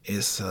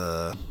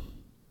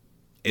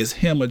 It's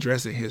him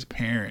addressing his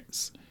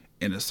parents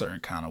in a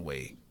certain kind of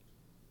way,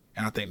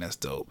 and I think that's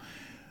dope.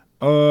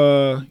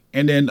 And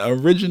then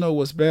Original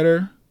Was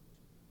Better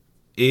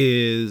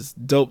is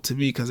dope to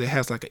me because it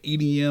has like an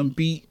EDM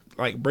beat,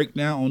 like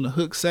breakdown on the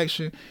hook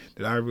section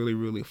that I really,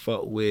 really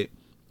fuck with.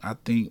 I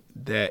think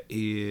that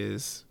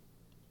is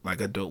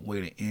like a dope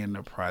way to end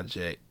the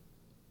project.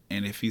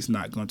 And if he's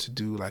not going to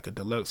do like a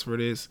deluxe for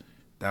this,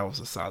 that was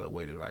a solid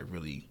way to like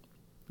really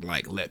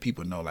like let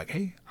people know like,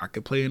 hey, I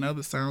could play in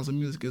other sounds of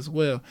music as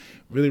well.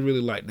 Really,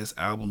 really like this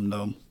album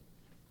though,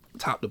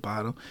 top to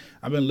bottom.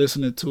 I've been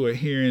listening to it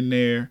here and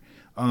there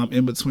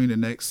in between the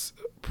next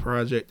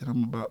project that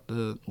I'm about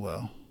to,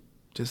 well,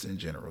 just in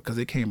general, because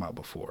it came out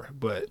before,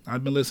 but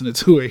I've been listening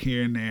to it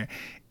here and there,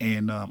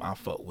 and I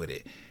fuck with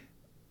it.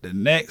 The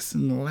next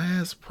and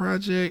last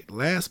project,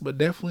 last but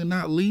definitely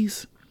not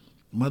least,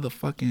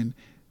 motherfucking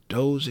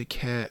Doja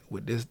Cat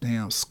with this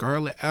damn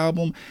Scarlet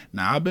album.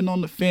 Now, I've been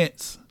on the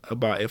fence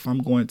about if I'm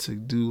going to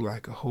do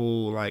like a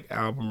whole like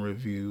album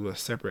review, a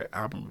separate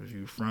album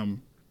review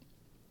from,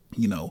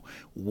 you know,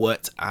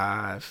 what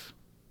I've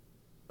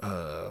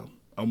or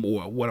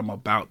what I'm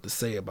about to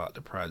say about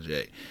the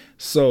project.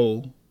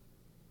 So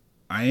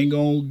I ain't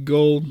gonna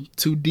go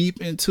too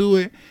deep into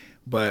it,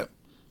 but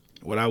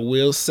what I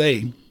will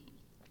say,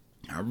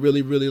 I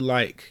really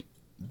like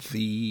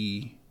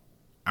this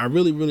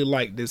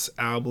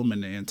album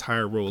and the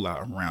entire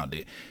rollout around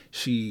it.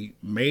 She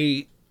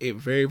made it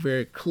very,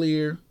 very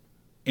clear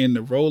in the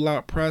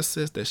rollout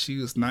process that she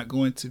was not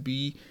going to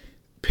be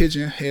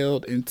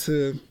pigeonholed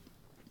into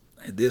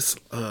this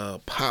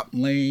pop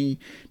lane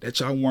that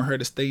y'all want her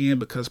to stay in,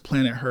 because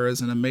Planet Her is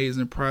an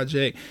amazing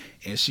project,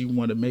 and she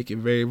wanted to make it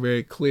very,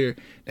 very clear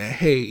that,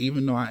 hey,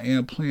 even though I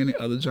am playing in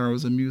other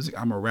genres of music,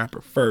 I'm a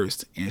rapper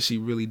first, and she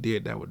really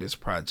did that with this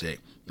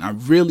project. I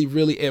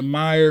really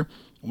admire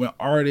when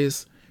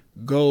artists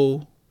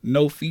go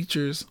no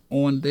features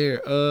on their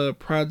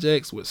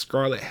projects. With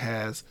Scarlet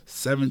has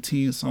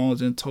 17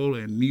 songs in total,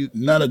 and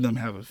none of them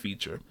have a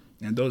feature.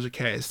 And Doja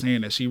Cat is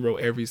saying that she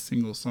wrote every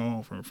single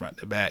song from front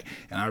to back,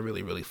 and I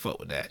really fuck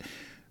with that.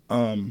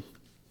 I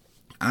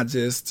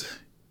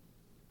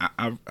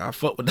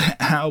fuck with that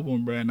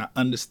album, bro, and I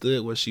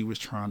understood what she was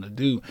trying to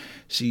do.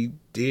 She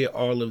did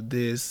all of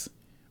this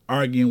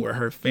arguing with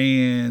her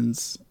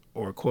fans,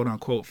 or quote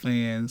unquote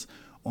fans,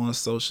 on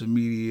social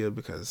media,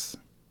 because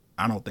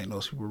I don't think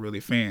those people were really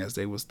fans.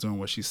 They was doing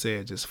what she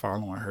said, just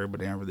following her, but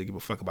they didn't really give a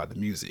fuck about the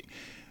music.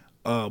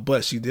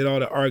 But she did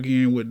all the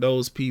arguing with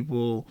those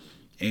people,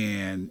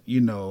 and, you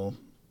know,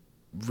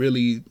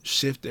 really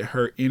shifted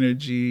her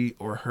energy,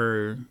 or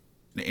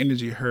the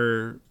energy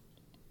her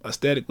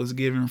aesthetic was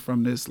given,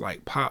 from this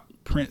like pop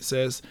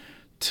princess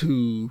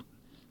to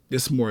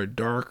this more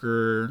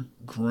darker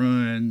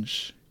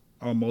grunge,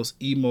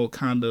 almost emo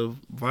kind of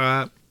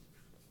vibe.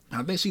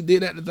 I think she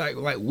did that to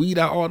like weed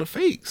out all the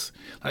fakes,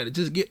 like to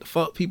just get the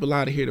fuck people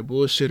out of here, the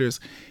bullshitters,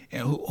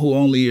 and who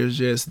only is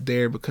just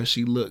there because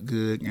she look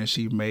good and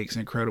she makes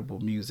incredible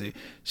music.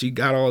 She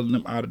got all of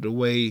them out of the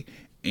way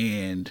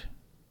and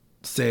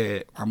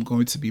said, I'm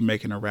going to be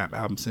making a rap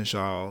album since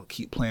y'all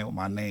keep playing with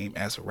my name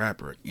as a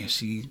rapper, and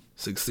she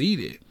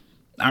succeeded.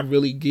 I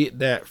really get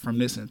that from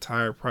this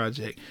entire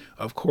project.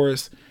 Of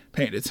course,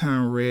 Paint the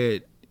Town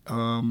Red,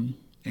 and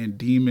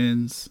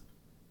Demons,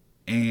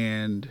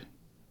 and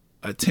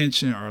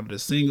Attention are the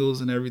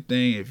singles and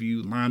everything. If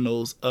you line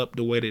those up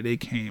the way that they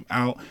came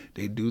out,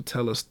 they do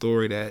tell a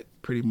story that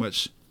pretty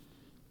much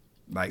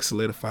like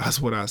solidifies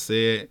what I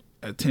said.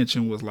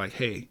 Attention was like,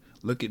 hey,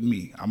 look at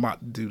me, I'm about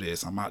to do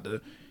this, I'm about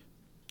to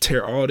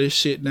tear all this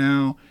shit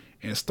down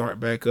and start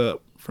back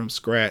up from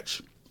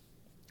scratch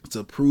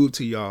to prove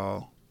to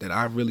y'all that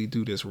I really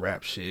do this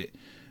rap shit.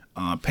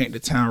 Paint the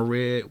Town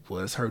Red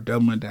was her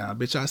doubling down.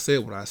 Bitch, I said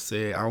what I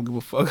said. I don't give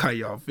a fuck how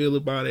y'all feel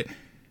about it.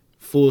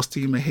 Full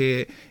steam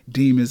ahead.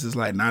 Demons is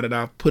like, now that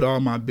I've put all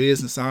my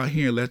business out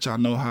here and let y'all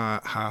know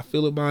how I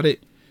feel about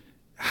it,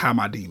 how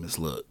my demons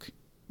look.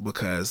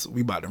 Because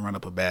we about to run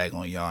up a bag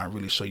on y'all and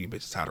really show you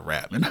bitches how to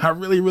rap. And I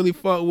really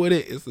fuck with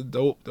it. It's a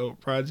dope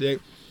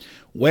project.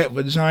 Wet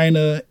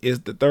Vagina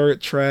is the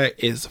third track.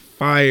 It's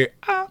fire.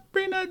 I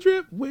bring that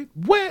drip with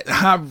wet.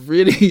 I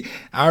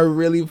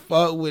really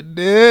fuck with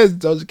this.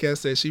 Doja Cat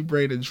said she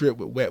bring the drip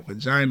with Wet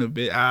Vagina,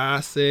 bitch. I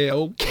said,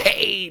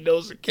 okay,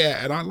 Doja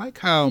Cat. And I like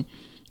how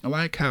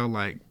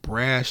like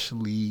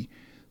brashly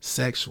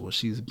sexual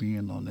she's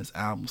being on this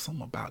album.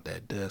 Something about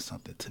that does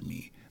something to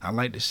me. I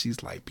like that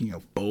she's like being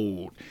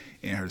bold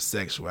in her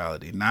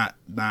sexuality, not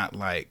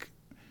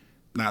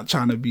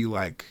trying to be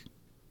like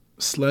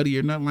slutty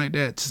or nothing like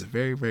that. Just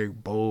very, very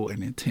bold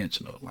and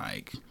intentional.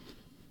 Like,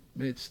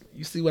 bitch,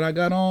 you see what I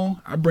got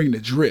on? I bring the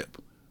drip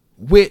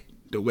with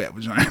the Wet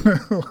Vagina.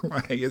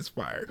 Like, it's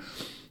fire.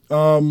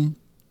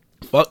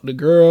 Fuck the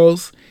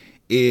Girls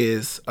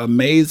is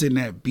amazing,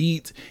 that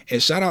beat.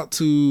 And shout out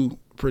to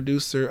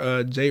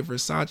producer Jay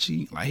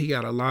Versace. Like, he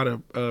got a lot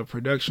of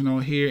production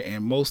on here,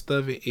 and most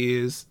of it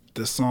is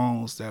the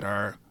songs that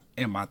are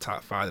in my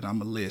top 5 that I'm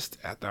gonna list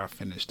after I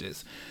finish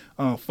this.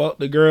 Fuck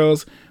the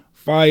Girls,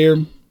 fire.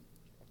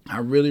 I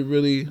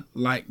really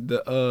like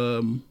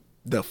the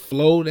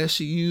flow that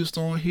she used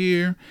on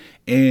here,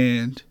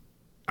 and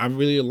I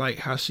really like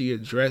how she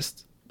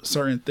addressed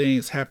certain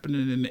things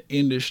happening in the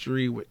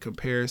industry with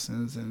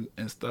comparisons and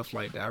stuff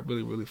like that. I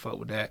really fuck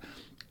with that.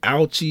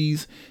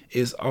 Ouchies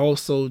is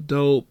also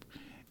dope.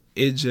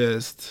 It's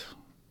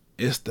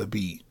the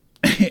beat.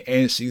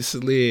 and she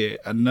slid.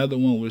 Another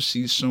one was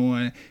she's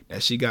showing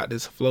that she got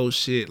this flow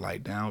shit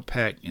like down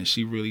packed, and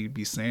she really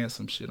be saying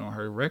some shit on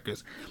her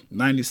records.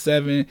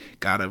 97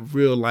 got a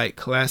real like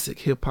classic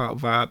hip hop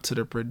vibe to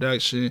the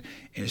production,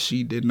 and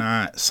she did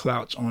not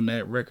slouch on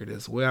that record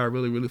as well. I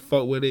really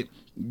fuck with it.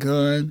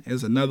 Gun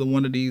is another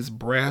one of these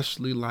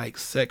brashly like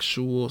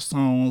sexual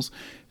songs.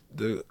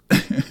 The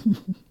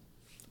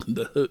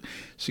the hook,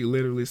 she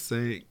literally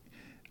said,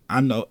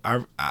 I know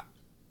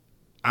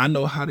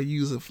how to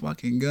use a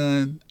fucking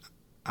gun.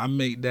 I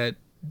make that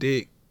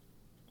dick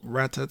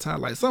rat-ta-ta,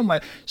 like something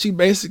like she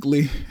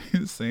basically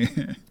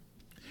saying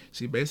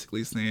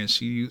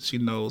she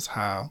knows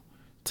how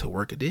to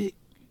work a dick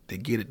to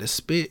get it to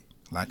spit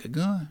like a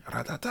gun.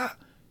 Rat-ta-ta.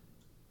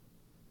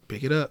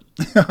 Pick it up.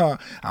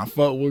 I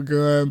fuck with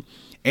Gun.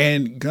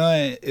 And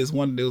Gun is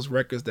one of those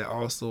records that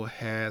also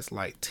has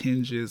like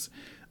tinges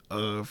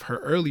of her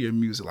earlier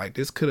music. Like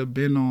this could have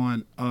been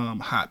on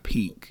Hot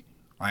Pink.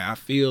 Like I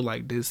feel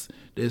like this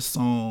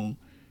song,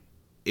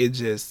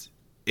 it's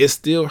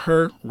still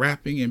her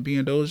rapping and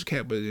being Doja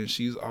Cat, but then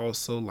she's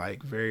also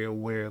like very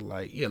aware,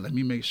 like, yeah, let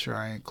me make sure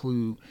I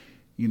include,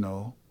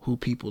 who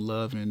people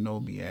love and know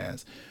me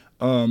as.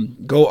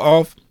 Go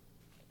Off.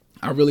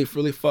 I really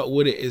fuck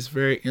with it. It's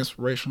very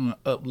inspirational and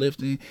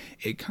uplifting.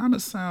 It kind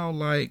of sounds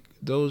like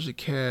Doja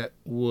Cat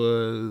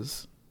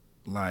was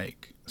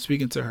like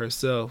speaking to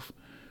herself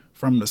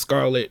from the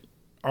Scarlet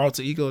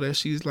alter ego that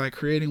she's like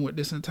creating with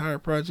this entire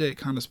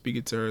project, kind of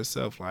speaking to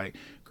herself like,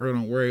 girl,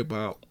 don't worry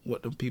about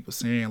what the people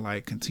saying,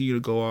 like continue to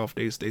go off.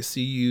 They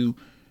see you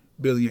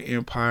building your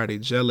empire, they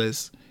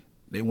jealous,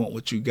 they want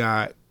what you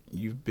got.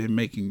 You've been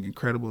making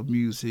incredible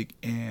music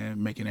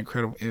and making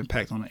incredible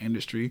impact on the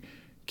industry.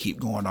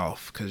 Keep going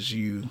off because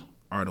you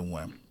are the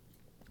one.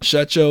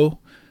 Shut Yo,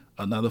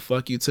 another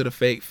fuck you to the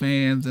fake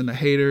fans and the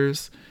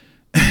haters.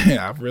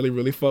 I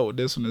really fuck with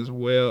this one as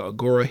well.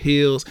 Agora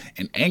Hills,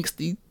 an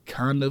angsty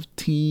kind of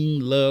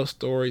teen love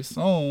story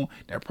song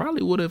that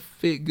probably would have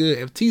fit good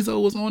if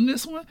Tizo was on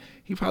this one.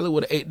 He probably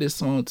would have ate this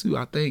song too.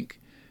 I think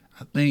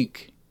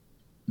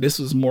this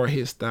was more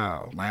his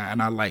style,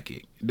 and I like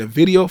it. The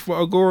video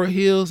for Agora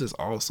Hills is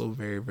also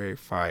very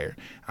fire.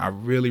 I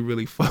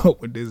really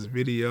fuck with this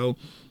video.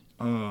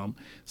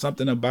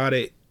 Something about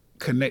it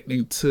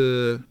connecting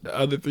to the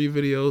other three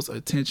videos,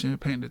 Attention,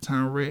 Paint the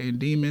Town Red, and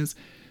Demons.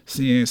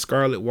 Seeing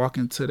Scarlet walk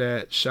into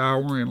that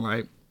shower and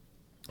like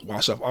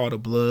wash off all the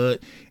blood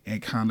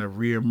and kind of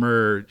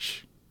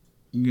reemerge,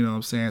 you know what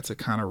I'm saying, to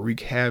kind of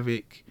wreak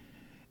havoc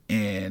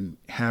and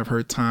have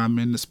her time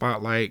in the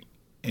spotlight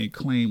and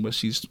claim what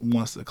she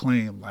wants to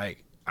claim.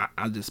 Like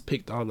I just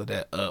picked all of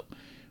that up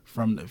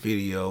from the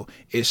video.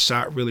 It's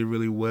shot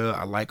really well.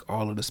 I like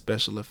all of the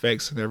special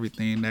effects and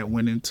everything that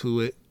went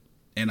into it,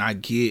 and I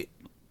get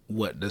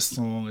what the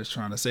song is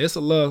trying to say. It's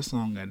a love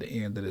song at the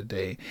end of the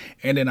day.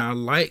 And then I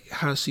like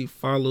how she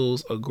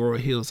follows Agora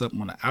Hills up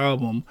on the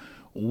album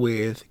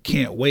with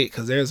Can't Wait,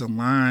 because there's a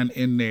line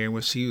in there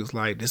where she was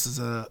like,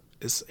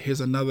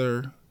 here's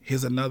another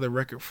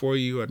record for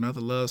you,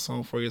 another love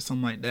song for you,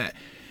 something like that.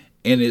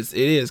 And it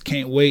is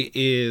Can't Wait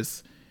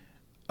is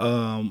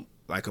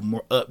like a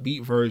more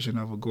upbeat version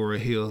of Agora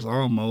Hills,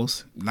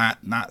 almost. Not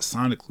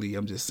sonically,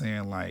 I'm just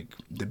saying like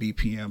the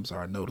BPMs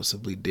are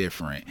noticeably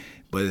different,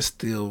 but it's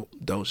still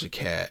Doja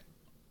Cat,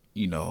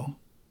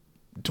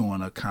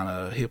 doing a kind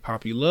of hip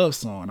hoppy love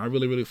song. I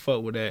really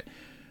fuck with that.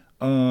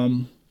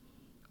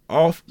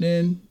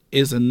 Often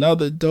is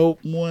another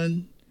dope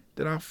one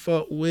that I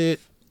fuck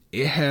with.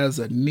 It has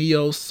a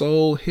neo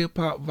soul hip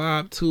hop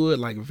vibe to it,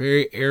 like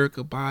very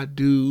Erykah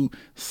Badu,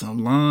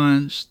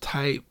 Solange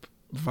type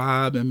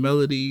vibe and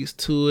melodies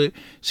to it.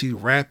 She's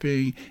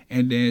rapping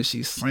and then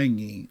she's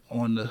singing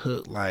on the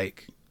hook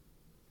like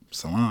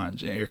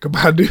Solange and Erykah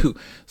Badu.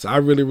 So I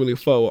really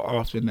fuck with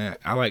Often that.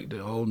 I like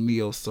the whole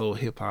neo soul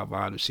hip hop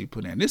vibe that she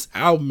put in. This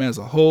album as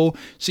a whole,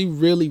 she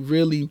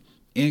really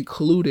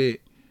included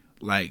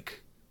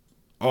like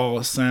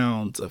all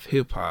sounds of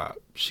hip hop.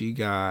 She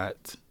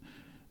got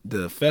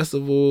the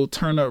festival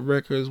turn up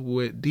records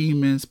with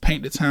Demons,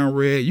 Paint the Town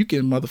Red. You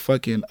can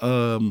motherfucking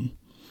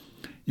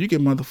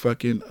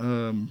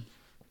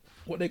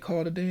what they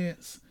call the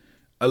dance?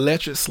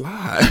 Electric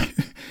Slide.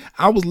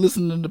 I was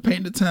listening to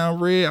Paint the Town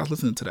Red. I was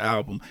listening to the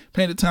album.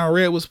 Paint the Town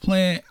Red was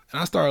playing,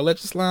 and I started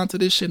electric sliding to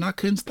this shit, and I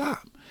couldn't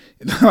stop.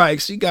 Like,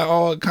 she got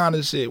all kind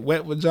of shit.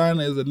 Wet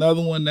Vagina is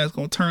another one that's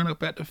gonna turn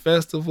up at the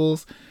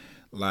festivals.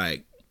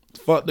 Like,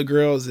 Fuck the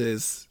Girls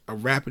is a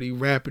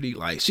rapidy.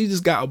 Like, she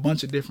just got a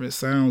bunch of different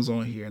sounds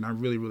on here, and I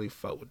really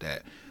fuck with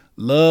that.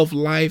 Love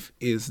Life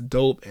is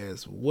dope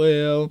as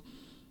well.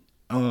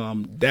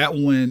 That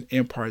one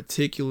in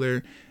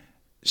particular,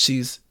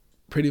 she's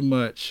pretty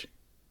much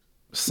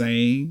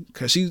saying,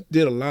 because she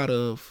did a lot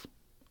of,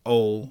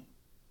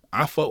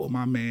 I fuck with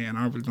my man,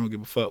 I really don't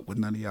give a fuck what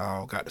none of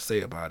y'all got to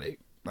say about it.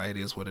 Like, it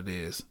is what it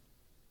is.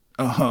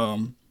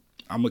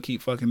 I'm gonna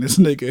keep fucking this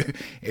nigga.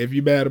 If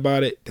you mad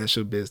about it, that's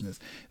your business.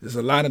 There's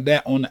a lot of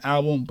that on the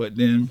album, but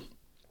then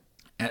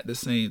at the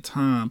same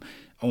time,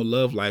 on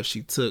Love Life,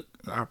 she took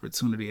the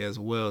opportunity as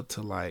well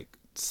to like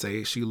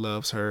say she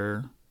loves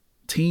her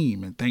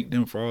team and thank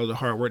them for all the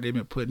hard work they've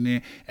been putting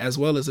in, as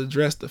well as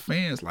address the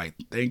fans. Like,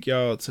 thank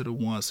y'all to the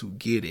ones who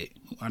get it,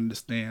 who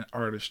understand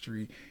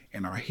artistry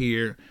and are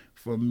here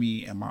for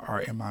me and my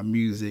art and my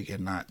music,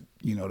 and not,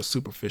 the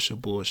superficial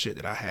bullshit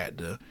that I had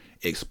to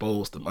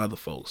expose them other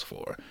folks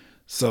for.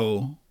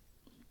 So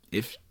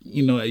if,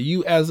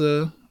 you as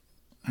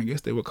I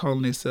guess they were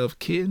calling themselves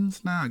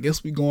Kittens now. I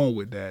guess we going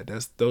with that.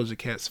 That's Doja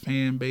Cat's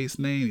fan base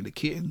name, the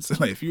Kittens.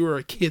 Like, if you were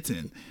a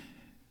kitten,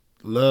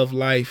 love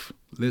life,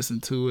 listen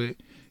to it,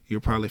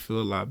 you'll probably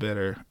feel a lot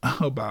better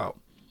about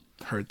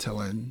her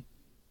telling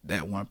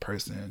that one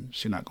person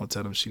she not gonna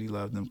tell them she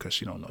love them because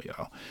she don't know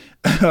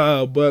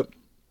y'all. But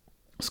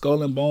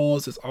Skull and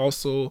Bones is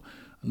also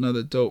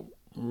another dope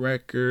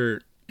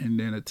record. And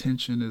then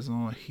Attention is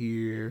on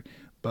here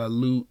by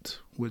Loot,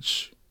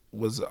 which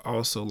was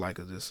also like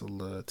just a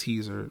little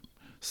teaser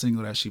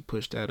single that she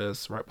pushed at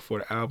us right before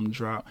the album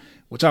drop,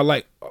 which I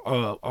like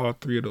all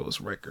three of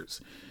those records.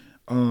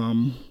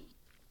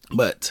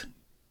 But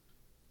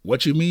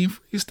What You Mean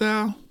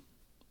Freestyle,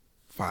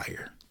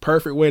 fire.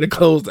 Perfect way to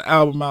close the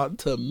album out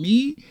to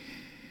me.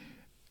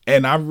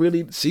 And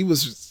Doja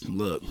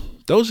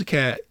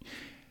Cat,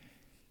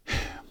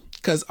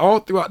 because all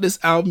throughout this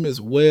album as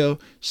well,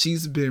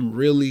 she's been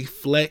really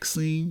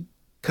flexing.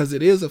 Because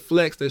it is a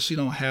flex that she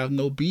don't have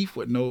no beef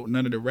with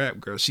none of the rap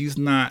girls. She's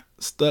not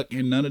stuck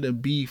in none of the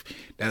beef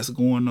that's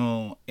going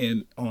on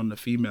on the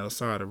female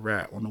side of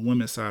rap, on the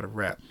women's side of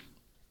rap.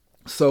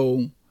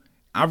 So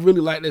I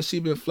really like that she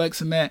been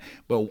flexing that.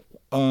 But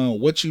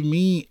What You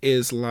Mean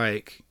is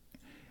like,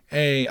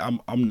 hey, I'm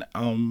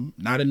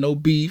not in no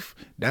beef.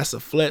 That's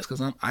a flex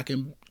because I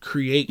can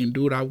create and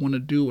do what I want to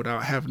do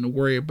without having to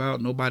worry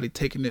about nobody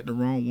taking it the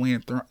wrong way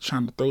and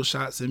trying to throw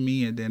shots at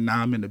me, and then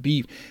now I'm in the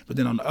beef. But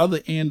then on the other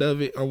end of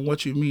it, on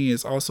What You Mean,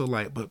 is also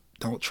like, but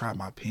don't try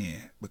my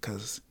pen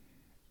because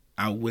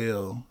I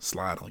will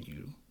slide on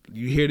you.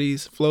 You hear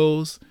these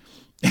flows?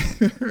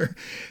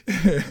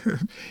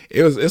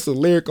 It's a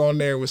lyric on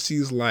there where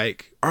she's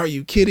like, are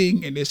you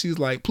kidding? And then she's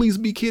like, please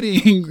be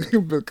kidding.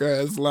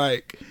 Because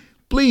like,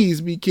 please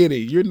be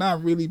kidding. You're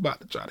not really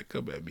about to try to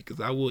come at me because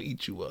I will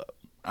eat you up.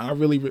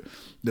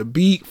 The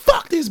beat,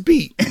 fuck this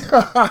beat.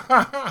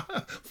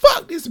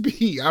 Fuck this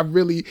beat.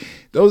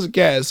 Doja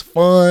Cat is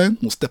fun.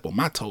 Will step on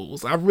my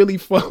toes. I really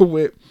fuck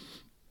with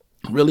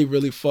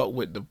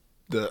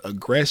the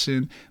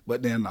aggression,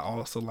 but then I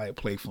also like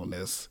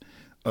playfulness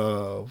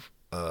of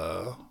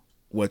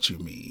What You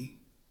Mean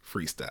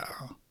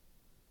Freestyle.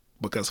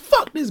 Because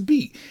fuck this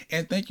beat.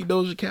 And thank you,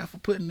 Doja Cat, for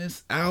putting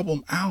this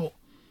album out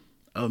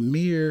a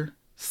mere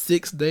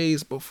 6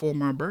 days before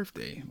my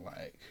birthday.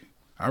 Like,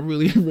 I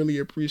really, really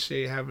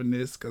appreciate having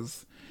this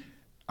because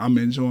I'm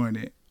enjoying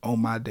it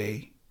on my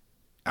day.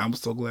 I'm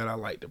so glad I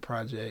liked the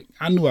project.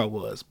 I knew I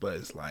was, but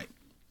it's like,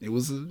 it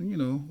was, a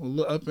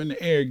little up in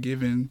the air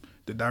given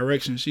the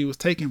direction she was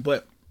taking.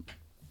 But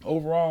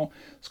overall,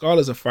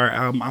 Scarlet's a fire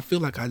album. I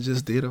feel like I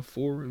just did a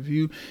full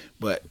review,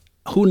 but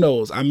who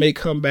knows? I may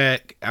come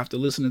back after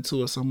listening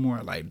to it some more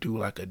and like do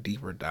like a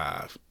deeper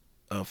dive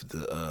of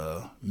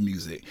the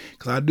music,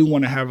 because I do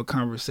want to have a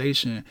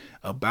conversation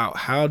about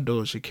how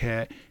Doja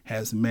Cat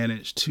has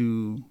managed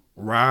to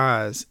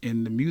rise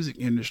in the music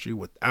industry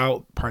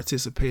without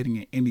participating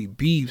in any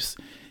beefs,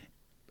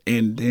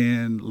 and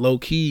then low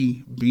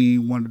key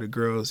being one of the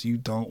girls you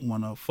don't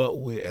want to fuck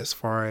with as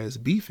far as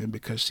beefing,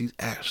 because she's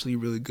actually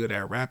really good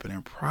at rapping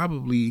and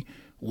probably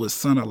would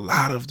son a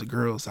lot of the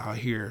girls out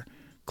here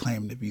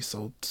claim to be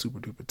so super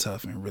duper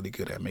tough and really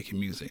good at making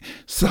music.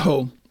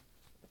 So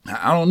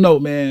I don't know,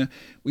 man.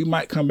 We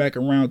might come back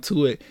around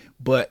to it,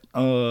 but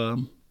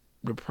the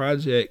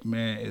project,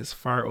 man, is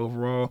fire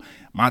overall.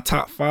 My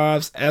top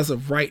fives as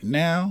of right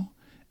now,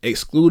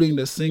 excluding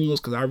the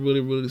singles, because I really,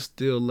 really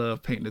still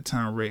love Paint the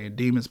Town Red and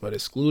Demons, but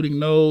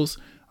excluding those,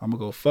 I'm gonna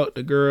go Fuck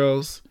the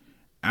Girls,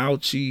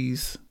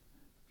 Ouchies,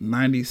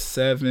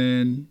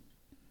 97,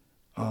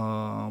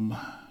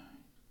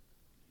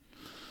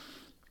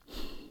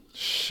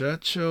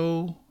 Shut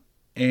Yo,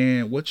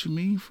 and What You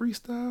Mean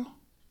Freestyle.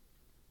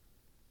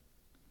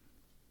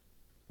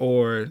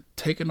 Or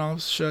taking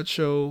off Shut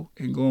Yo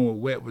and going with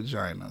Wet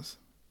Vaginas.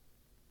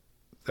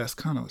 That's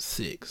kind of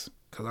 6,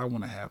 because I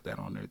want to have that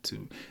on there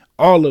too.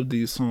 All of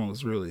these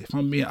songs, really. If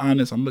I'm being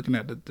honest, I'm looking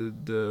at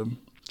the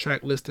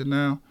track listing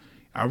now.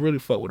 I really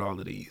fuck with all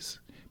of these.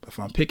 But if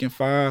I'm picking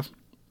 5,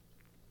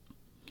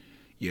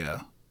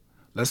 yeah.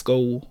 Let's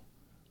go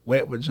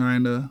Wet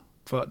Vagina,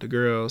 Fuck the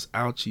Girls,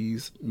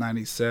 Ouchies,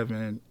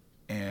 97,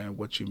 and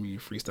What You Mean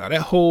Freestyle.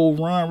 That whole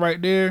run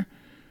right there,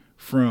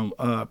 from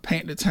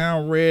Paint the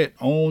Town Red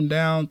on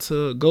down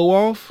to Go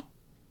Off,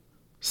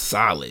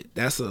 solid.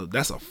 That's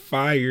a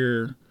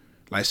fire.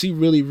 Like, she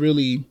really,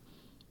 really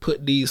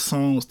put these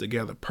songs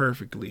together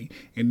perfectly.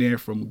 And then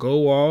from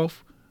Go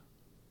Off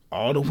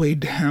all the way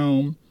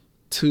down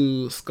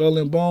to Skull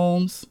and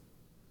Bones,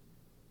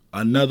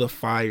 another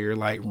fire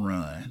like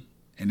run.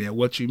 And then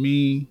What You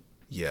Mean,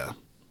 yeah.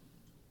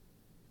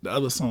 The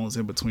other songs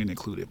in between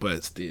included,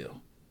 but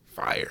still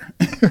fire.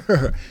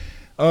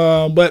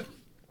 But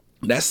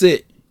that's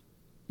it.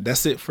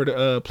 that's it for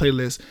the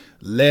playlist.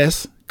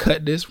 Let's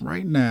cut this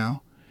right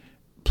now,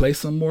 play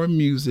some more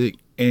music,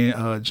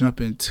 and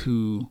jump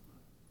into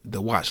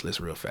the watch list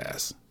real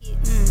fast.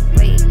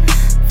 Wait,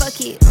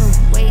 fuck it,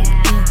 wait,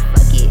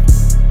 fuck it.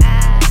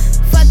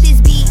 Fuck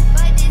this beat,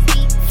 fuck this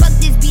beat,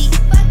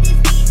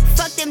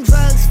 fuck them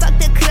drugs, fuck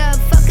the club,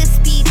 fuck a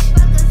speech.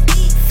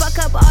 Fuck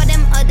up all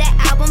them other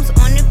albums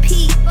on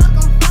repeat.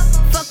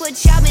 Fuck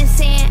what y'all been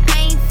saying,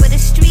 I ain't for the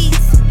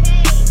streets.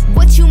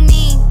 What you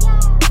mean?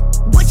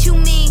 What you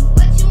mean?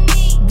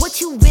 What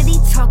you really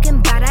talking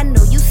about? I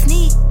know you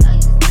sneak.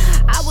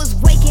 I was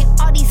waking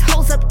all these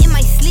hoes up in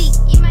my sleep.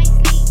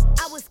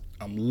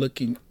 I'm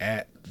looking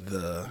at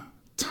the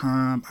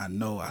time. I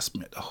know I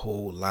spent a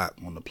whole lot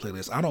on the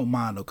playlist. I don't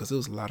mind though, because there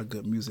was a lot of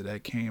good music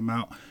that came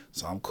out,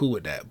 so I'm cool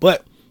with that.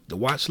 But the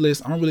watch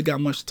list, I don't really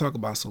got much to talk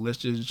about, so let's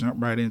just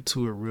jump right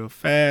into it real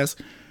fast.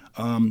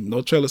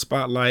 No trailer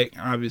spotlight.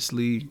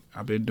 Obviously,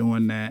 I've been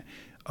doing that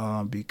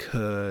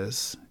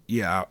because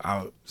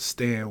I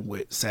stand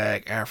with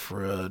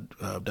SAG-AFTRA,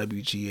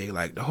 WGA,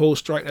 like the whole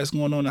strike that's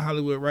going on in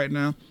Hollywood right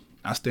now.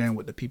 I stand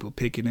with the people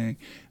picketing.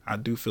 I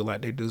do feel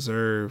like they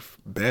deserve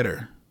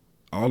better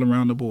all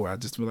around the board. I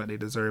just feel like they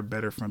deserve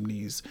better from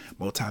these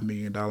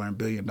multi-million-dollar and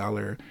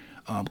billion-dollar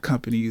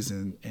companies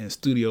and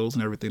studios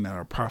and everything that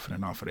are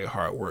profiting off of their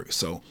hard work.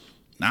 So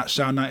not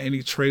shouting out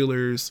any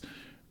trailers,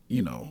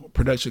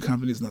 production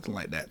companies, nothing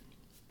like that.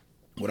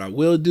 What I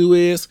will do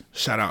is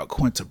shout out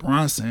Quinta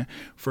Brunson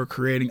for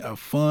creating a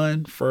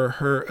fund for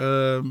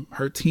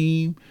her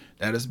team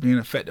that is being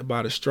affected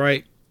by the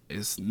strike.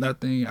 It's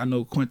nothing. I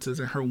know Quinta's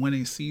in her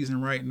winning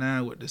season right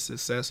now with the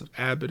success of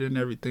Abbott and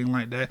everything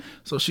like that.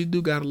 So she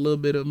do got a little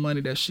bit of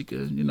money that she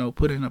could,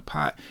 put in a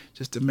pot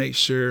just to make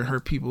sure her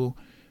people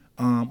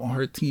on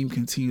her team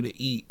continue to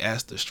eat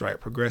as the strike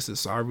progresses.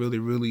 So I really,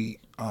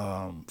 really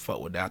fuck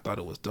with that. I thought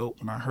it was dope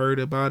when I heard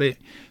about it.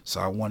 So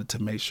I wanted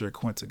to make sure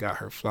Quinta got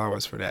her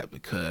flowers for that,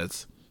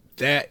 because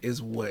that is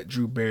what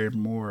Drew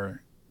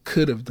Barrymore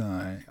could have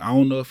done. I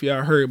don't know if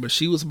y'all heard, but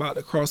she was about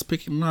to cross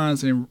picket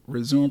lines and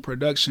resume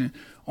production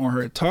on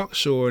her talk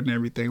show and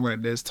everything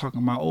like this,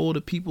 talking about,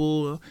 the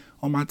people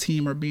on my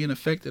team are being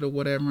affected or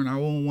whatever, and I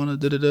won't want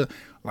to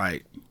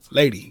like,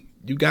 lady,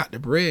 you got the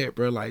bread,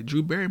 bro. Like,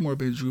 Drew Barrymore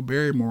been Drew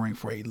Barrymoring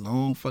for a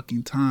long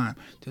fucking time.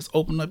 Just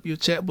open up your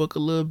checkbook a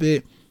little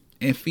bit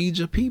and feed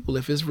your people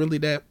if it's really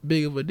that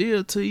big of a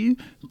deal to you.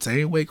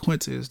 Same way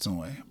Quinta is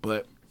doing.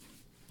 But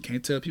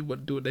can't tell people what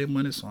to do with their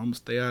money, so I'm gonna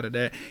stay out of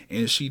that.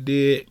 And she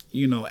did,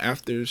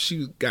 after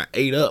she got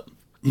ate up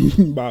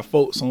by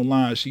folks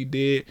online, she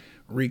did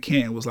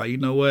recant and was like, you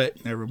know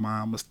what? Never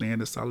mind. I'm gonna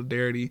stand in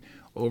solidarity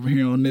over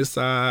here on this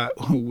side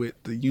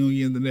with the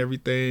unions and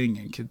everything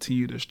and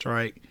continue to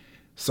strike.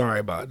 Sorry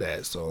about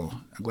that. So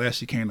I'm glad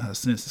she came to her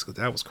senses,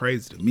 because that was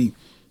crazy to me.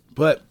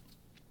 But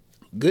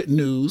good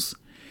news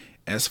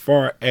as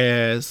far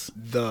as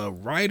the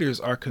writers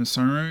are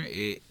concerned,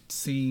 it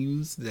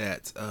seems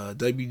that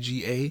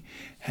WGA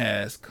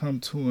has come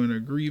to an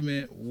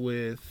agreement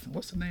with,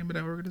 what's the name of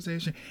that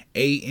organization?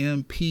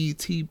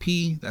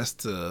 AMPTP. That's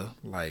the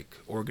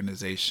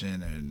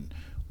organization and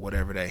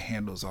whatever that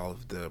handles all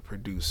of the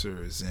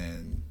producers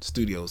and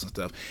studios and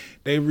stuff.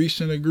 They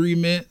reached an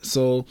agreement,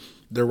 so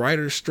the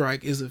writer's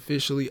strike is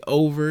officially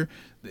over.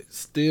 It's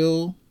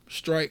still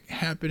strike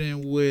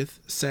happening with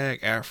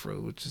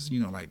SAG-AFTRA, which is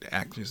like the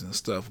actors and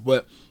stuff,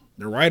 but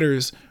the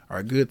writers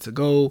are good to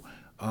go.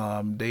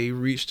 They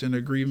reached an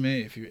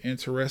agreement. If you're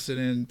interested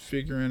in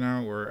figuring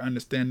out or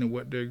understanding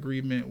what the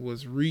agreement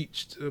was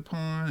reached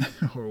upon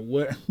or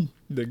what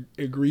the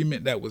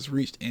agreement that was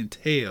reached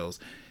entails,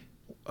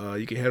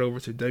 you can head over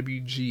to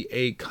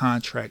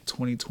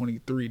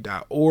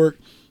WGAcontract2023.org.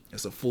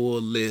 It's a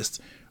full list,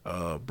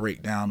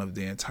 breakdown of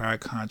the entire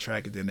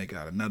contract, and then they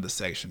got another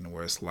section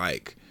where it's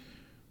like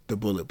the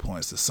bullet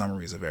points, the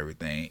summaries of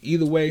everything.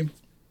 Either way,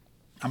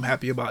 I'm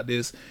happy about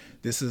this.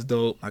 This is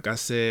dope. Like I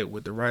said,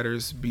 with the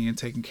writers being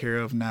taken care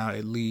of now,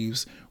 it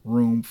leaves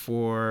room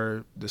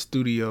for the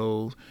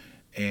studio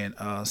and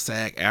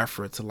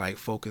SAG-AFTRA to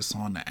focus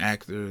on the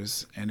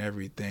actors and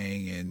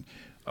everything. And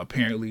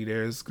apparently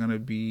there's gonna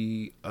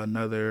be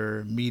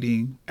another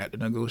meeting at the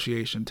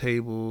negotiation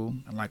table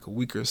in a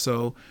week or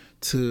so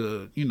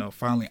to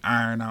finally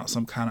iron out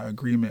some kind of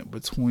agreement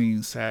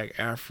between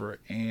SAG-AFTRA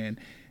and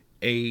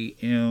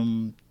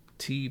AMTP.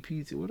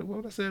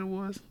 What I said it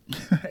was?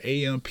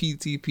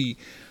 AMPTP.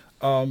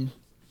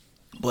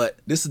 But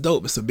this is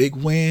dope. It's a big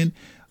win.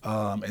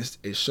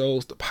 It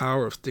shows the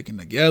power of sticking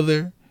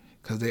together,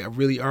 because they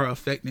really are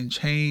affecting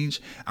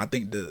change. I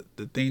think the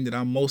thing that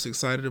I'm most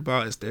excited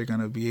about is they're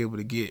going to be able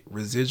to get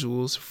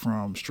residuals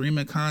from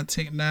streaming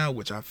content now,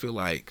 which I feel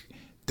like,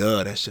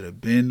 that should have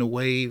been the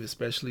wave,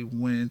 especially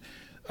when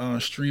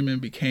streaming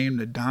became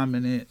the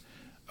dominant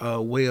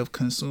way of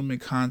consuming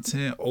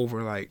content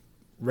over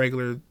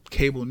regular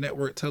cable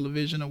network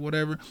television or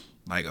whatever.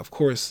 Of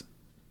course,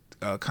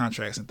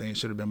 contracts and things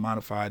should have been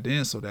modified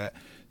then so that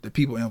the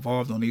people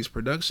involved on these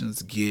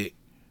productions get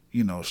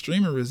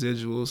streaming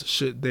residuals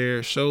should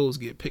their shows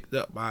get picked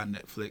up by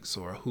Netflix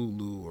or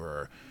Hulu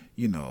or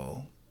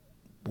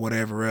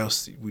whatever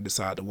else we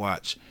decide to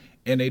watch.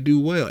 And they do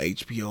well,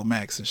 HBO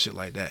Max and shit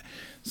like that.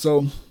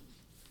 So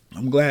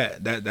I'm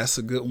glad that's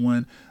a good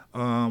one.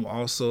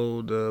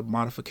 Also, the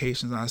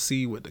modifications I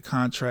see with the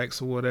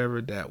contracts or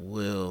whatever that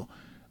will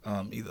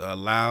either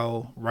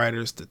allow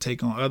writers to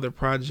take on other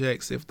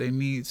projects if they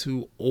need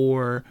to,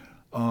 or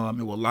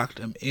it will lock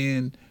them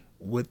in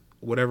with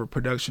whatever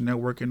production they're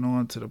working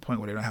on to the point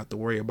where they don't have to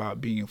worry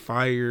about being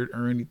fired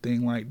or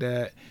anything like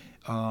that.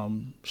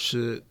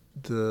 Should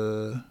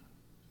the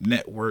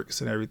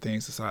networks and everything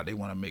decide they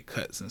want to make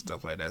cuts and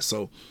stuff like that.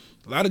 So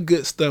a lot of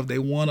good stuff. They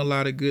won a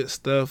lot of good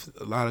stuff.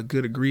 A lot of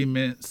good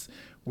agreements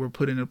were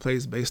put into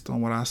place based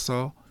on what I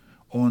saw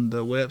on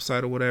the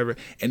website or whatever.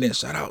 And then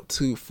shout out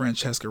to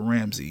Francesca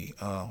Ramsey.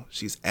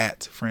 She's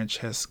at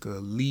Francesca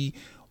Lee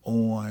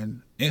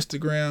on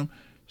Instagram.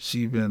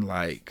 She's been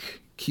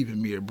like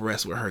keeping me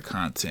abreast with her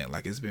content.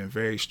 Like, it's been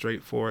very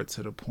straightforward,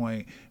 to the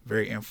point,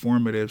 very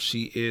informative.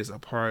 She is a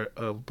part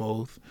of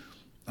both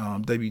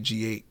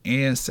WGA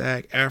and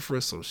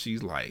SAG-AFTRA, so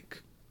she's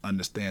like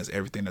understands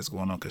everything that's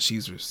going on because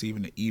she's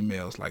receiving the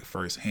emails like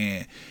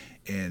firsthand,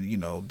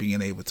 and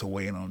being able to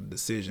weigh in on the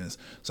decisions.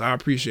 So I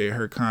appreciate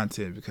her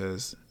content,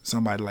 because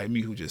somebody like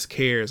me who just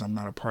cares, I'm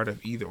not a part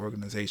of either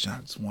organization. I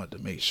just want to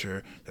make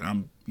sure that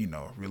I'm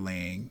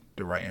relaying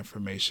the right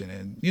information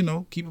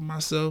and keeping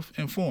myself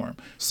informed.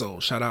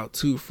 So shout out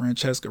to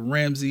Francesca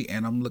Ramsey,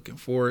 and I'm looking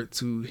forward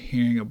to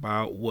hearing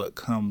about what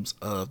comes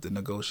of the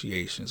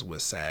negotiations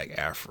with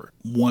SAG-AFTRA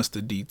once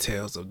the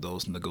details of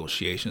those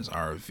negotiations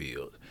are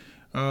revealed.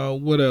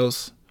 What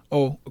else?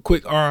 Oh, a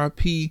quick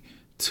RIP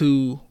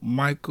to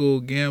Michael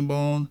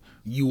Gambon.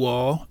 You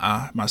all,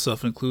 I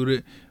myself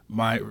included,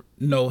 might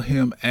know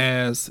him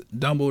as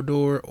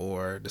Dumbledore,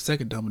 or the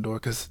second Dumbledore,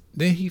 because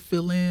then he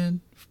fill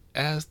in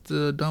as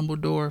the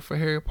Dumbledore for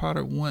Harry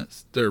Potter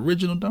once the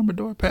original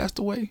Dumbledore passed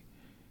away.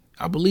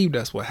 I believe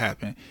that's what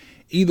happened.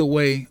 Either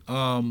way,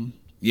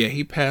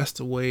 he passed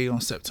away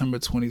on September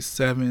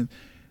 27th.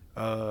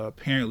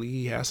 Apparently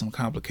he had some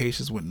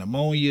complications with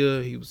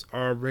pneumonia. He was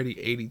already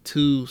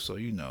 82, so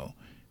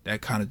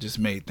that kind of just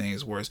made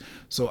things worse.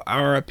 So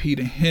RIP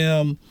to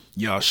him.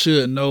 Y'all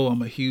should know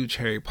I'm a huge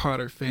Harry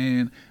Potter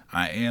fan.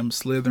 I am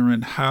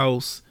Slytherin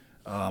House.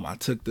 I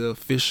took the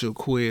official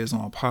quiz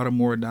on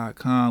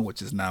Pottermore.com,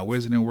 which is now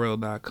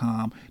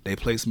WizardingWorld.com. They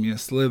placed me in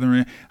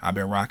Slytherin. I've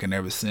been rocking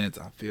ever since.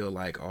 I feel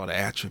like all the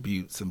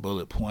attributes and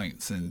bullet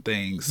points and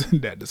things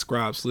that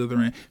describe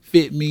Slytherin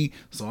fit me,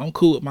 so I'm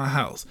cool with my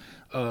house.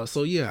 I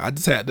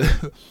just had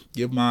to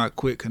give my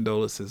quick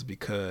condolences,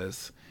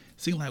 because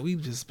it seems like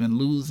we've just been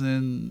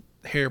losing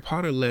Harry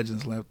Potter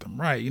legends left and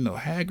right.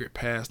 Hagrid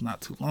passed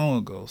not too long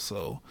ago,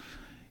 so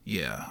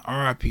yeah,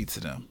 RIP to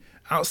them.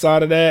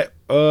 Outside of that,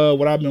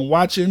 what I've been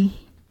watching,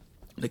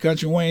 the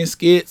Country Wayne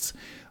skits.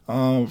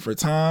 For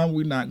time,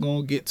 we're not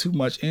gonna get too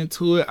much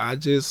into it. I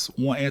just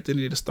want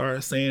Anthony to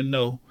start saying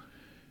no.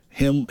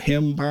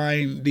 Him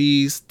buying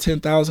these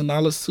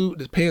 $10,000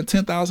 suits, paying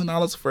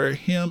 $10,000 for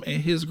him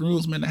and his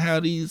groomsmen to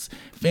have these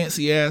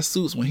fancy ass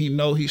suits when he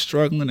know he's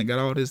struggling and got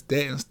all this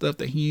debt and stuff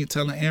that he ain't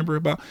telling Amber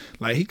about.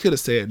 Like, he could have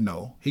said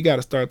no. He got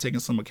to start taking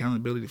some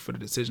accountability for the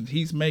decisions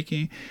he's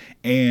making.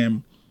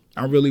 And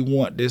I really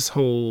want this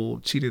whole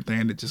cheating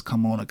thing to just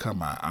come on and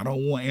come out. I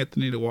don't want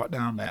Anthony to walk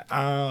down that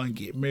aisle and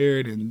get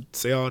married and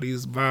say all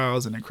these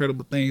vows and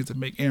incredible things to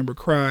make Amber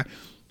cry,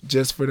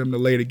 just for them to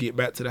later get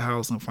back to the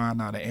house and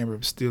find out that Amber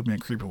still been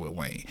creeping with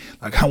Wayne.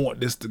 Like, I want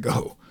this to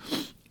go.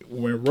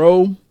 When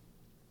Ro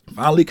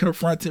finally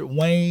confronted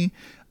Wayne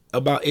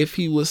about if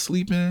he was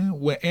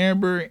sleeping with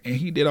Amber, and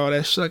he did all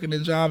that shucking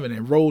and jiving,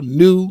 and Ro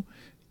knew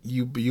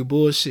you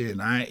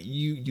bullshitting.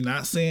 You're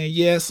not saying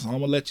yes, so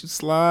I'm gonna let you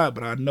slide,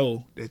 but I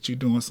know that you're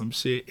doing some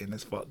shit and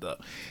it's fucked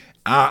up.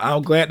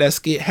 I'm glad that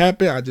skit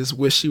happened. I just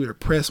wish she would have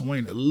pressed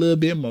Wayne a little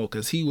bit more,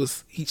 because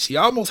she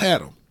almost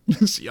had him.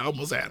 She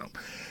almost had him.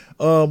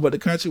 But the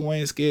Country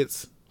Wayne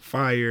skits,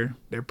 fire.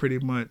 They're pretty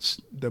much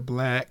the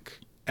Black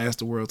As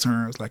the World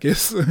Turns. Like,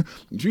 it's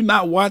if you're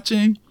not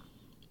watching,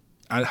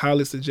 I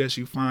highly suggest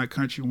you find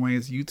Country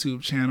Wayne's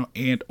YouTube channel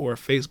and or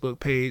Facebook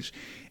page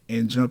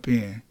and jump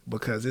in,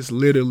 because it's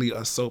literally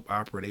a soap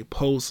opera. They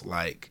post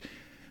like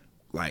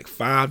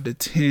 5 to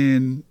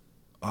 10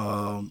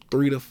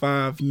 3 to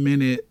 5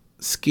 minute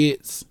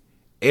skits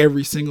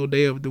every single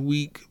day of the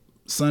week,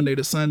 Sunday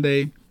to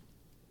Sunday.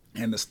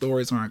 And the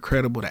stories are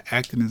incredible. The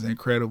acting is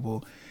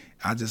incredible.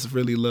 I just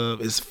really love.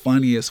 It's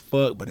funny as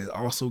fuck, but it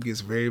also gets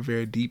very,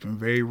 very deep and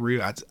very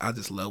real. I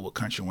just love what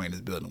Country Wayne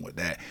is building with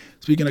that.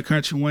 Speaking of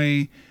Country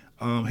Wayne,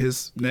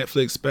 his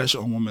Netflix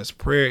special on Woman's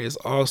Prayer is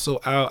also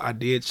out. I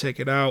did check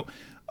it out.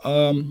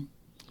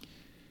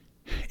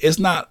 It's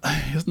not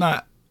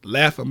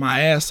laughing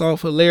my ass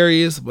off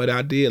hilarious, but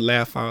I did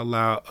laugh out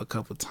loud a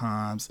couple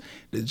times.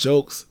 The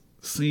jokes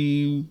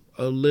seem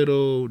a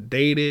little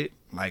dated.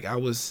 Like, I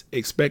was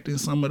expecting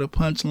some of the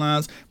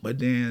punchlines, but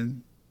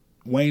then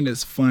Wayne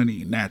is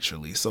funny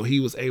naturally, so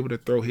he was able to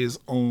throw his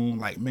own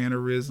like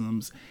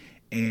mannerisms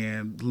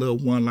and little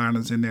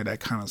one-liners in there that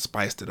kind of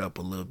spiced it up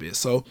a little bit.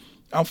 So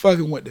I'm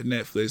fucking with the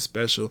Netflix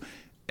special.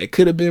 It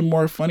could have been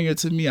more funnier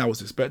to me. I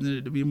was expecting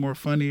it to be more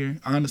funnier,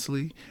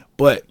 honestly.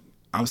 But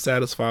I'm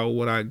satisfied with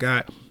what I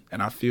got.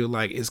 And I feel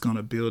like it's going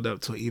to build up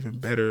to an even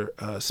better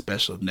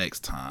special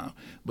next time.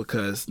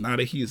 Because now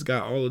that he's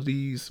got all of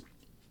these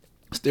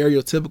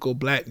stereotypical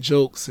black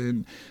jokes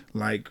and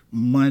like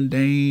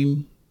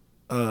mundane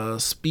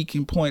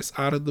speaking points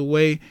out of the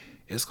way,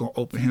 it's going to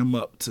open him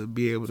up to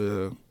be able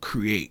to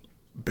create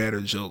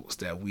better jokes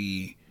that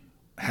we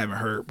haven't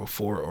heard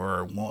before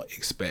or won't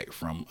expect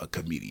from a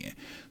comedian.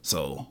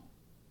 So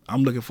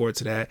I'm looking forward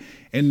to that.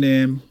 And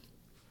then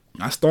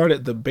I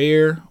started The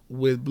Bear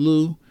with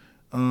Blue.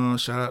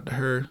 Shout out to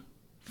her.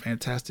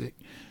 Fantastic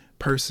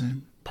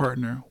person,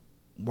 partner,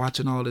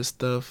 watching all this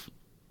stuff,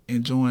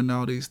 enjoying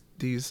all these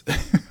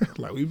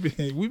like we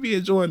be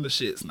enjoying the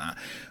shits now.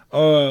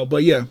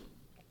 But yeah,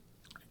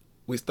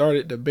 we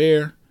started The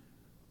Bear.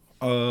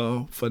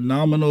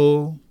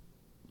 Phenomenal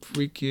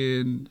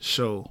freaking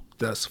show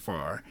thus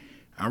far.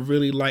 I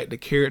really like the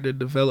character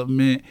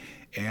development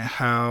and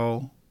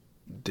how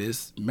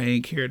this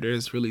main character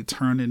is really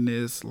turning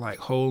this like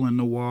hole in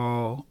the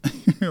wall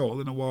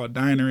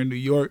diner in New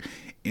York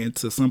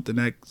into something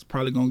that's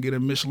probably gonna get a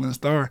Michelin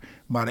star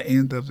by the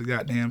end of the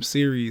goddamn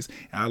series.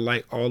 And I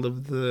like all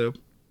of the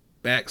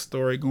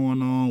backstory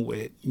going on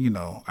with, I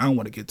don't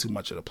want to get too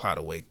much of the plot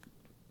away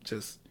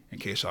just in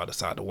case y'all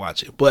decide to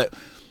watch it, but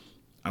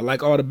I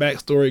like all the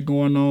backstory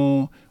going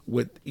on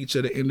with each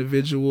of the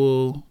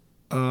individual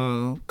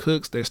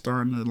cooks. They're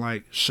starting to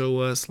like show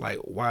us like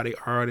why they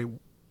are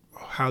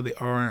how they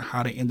are and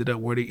how they ended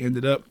up where they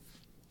ended up.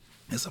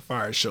 It's a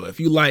fire show. If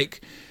you like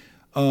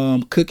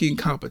cooking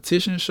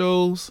competition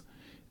shows,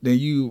 then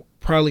you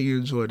probably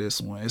enjoy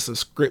this one. It's a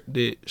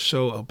scripted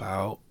show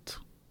about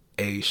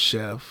a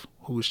chef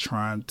who's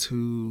trying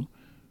to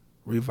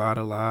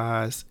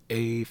revitalize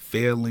a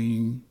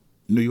failing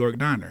New York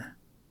diner.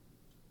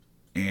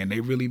 And they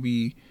really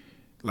be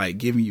like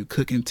giving you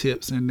cooking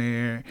tips in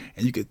there,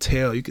 and you could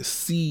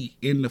see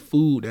in the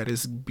food that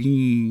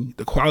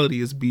the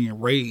quality is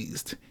being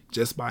raised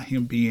just by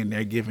him being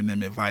there, giving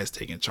them advice,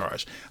 taking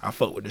charge. I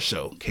fuck with the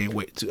show. Can't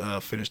wait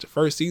to finish the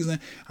first season.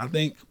 I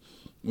think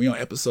we on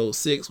episode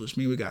 6, which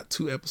means we got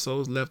 2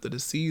 episodes left of the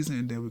season,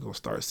 and then we're gonna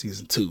start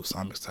season 2. So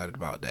I'm excited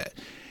about that.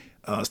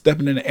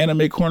 Stepping in the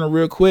anime corner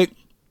real quick.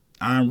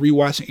 I'm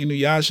rewatching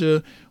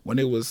Inuyasha when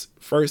it was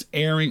first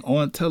airing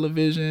on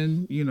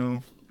television,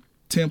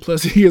 10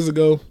 plus years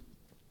ago.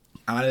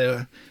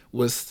 I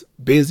was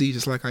busy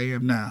just like I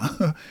am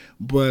now,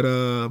 but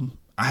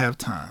I have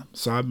time.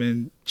 So I've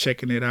been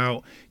checking it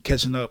out,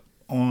 catching up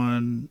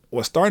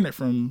starting it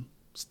from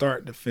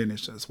start to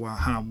finish. That's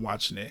how I'm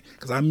watching it,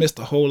 because I missed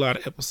a whole lot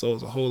of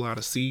episodes, a whole lot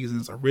of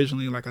seasons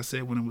originally, like I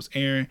said, when it was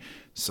airing.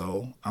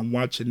 So I'm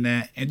watching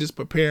that and just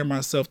preparing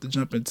myself to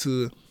jump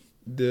into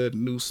the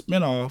new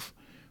spinoff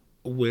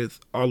with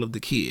all of the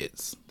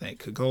kids. I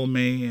think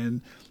Kagome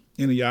and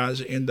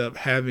Inuyasha end up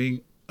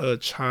having a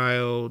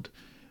child.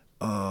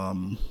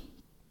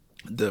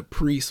 The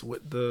priest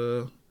with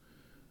the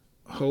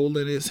hole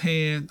in his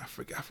hand, I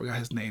forgot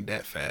his name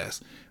that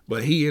fast,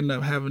 but he ended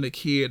up having a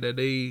kid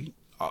that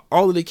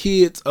all of the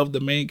kids of the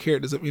main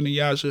characters of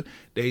Inuyasha,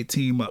 they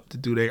team up to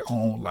do their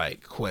own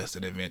like quest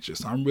and adventure.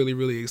 So I'm really,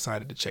 really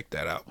excited to check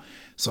that out.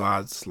 So I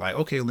was like,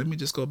 okay, let me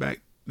just go back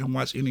and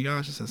watch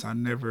Inuyasha, since I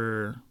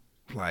never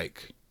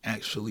like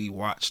actually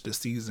watched the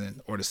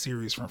season or the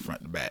series from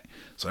front to back.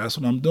 So that's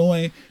what I'm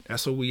doing.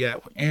 That's where we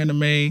at with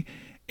anime,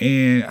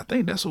 and I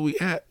think that's where we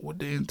at with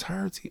the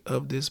entirety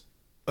of this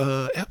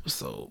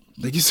episode.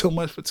 Thank you so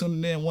much for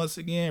tuning in once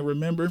again.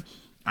 Remember,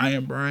 I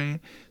am Brian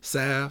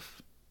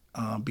Saff,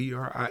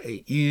 BrianSapph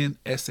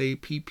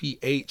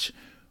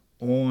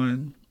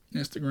on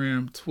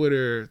Instagram,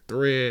 Twitter,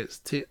 Threads,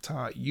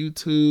 TikTok,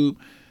 YouTube.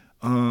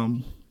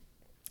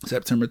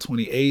 September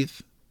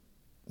 28th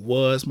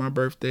was my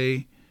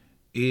birthday.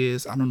 I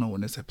don't know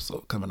when this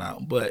episode coming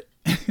out, but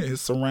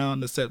it's around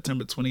the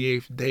September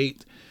 28th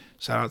date.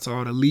 Shout out to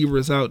all the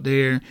Libras out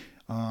there.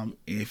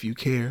 If you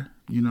care,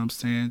 you know what I'm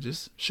saying,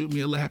 just shoot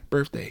me a happy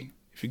birthday.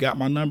 If you got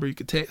my number, you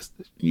can text,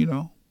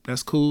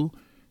 that's cool.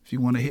 If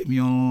you want to hit me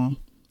on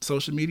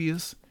social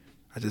medias,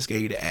 I just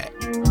gave you the app.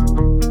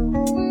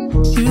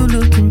 You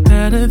looking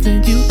better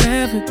than you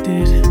ever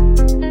did.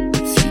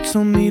 If you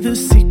told me the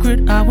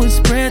secret, I would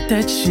spread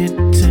that shit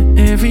to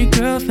every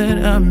girl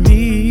that I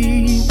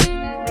meet,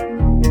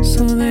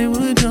 so they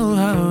would know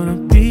how to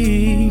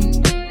be.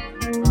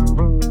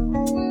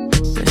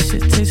 That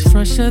shit tastes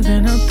fresher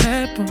than a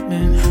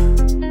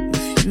peppermint.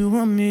 If you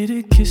want me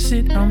to kiss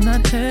it, I'm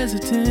not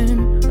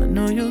hesitant. I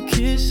know you're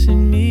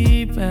kissing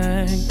me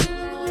back.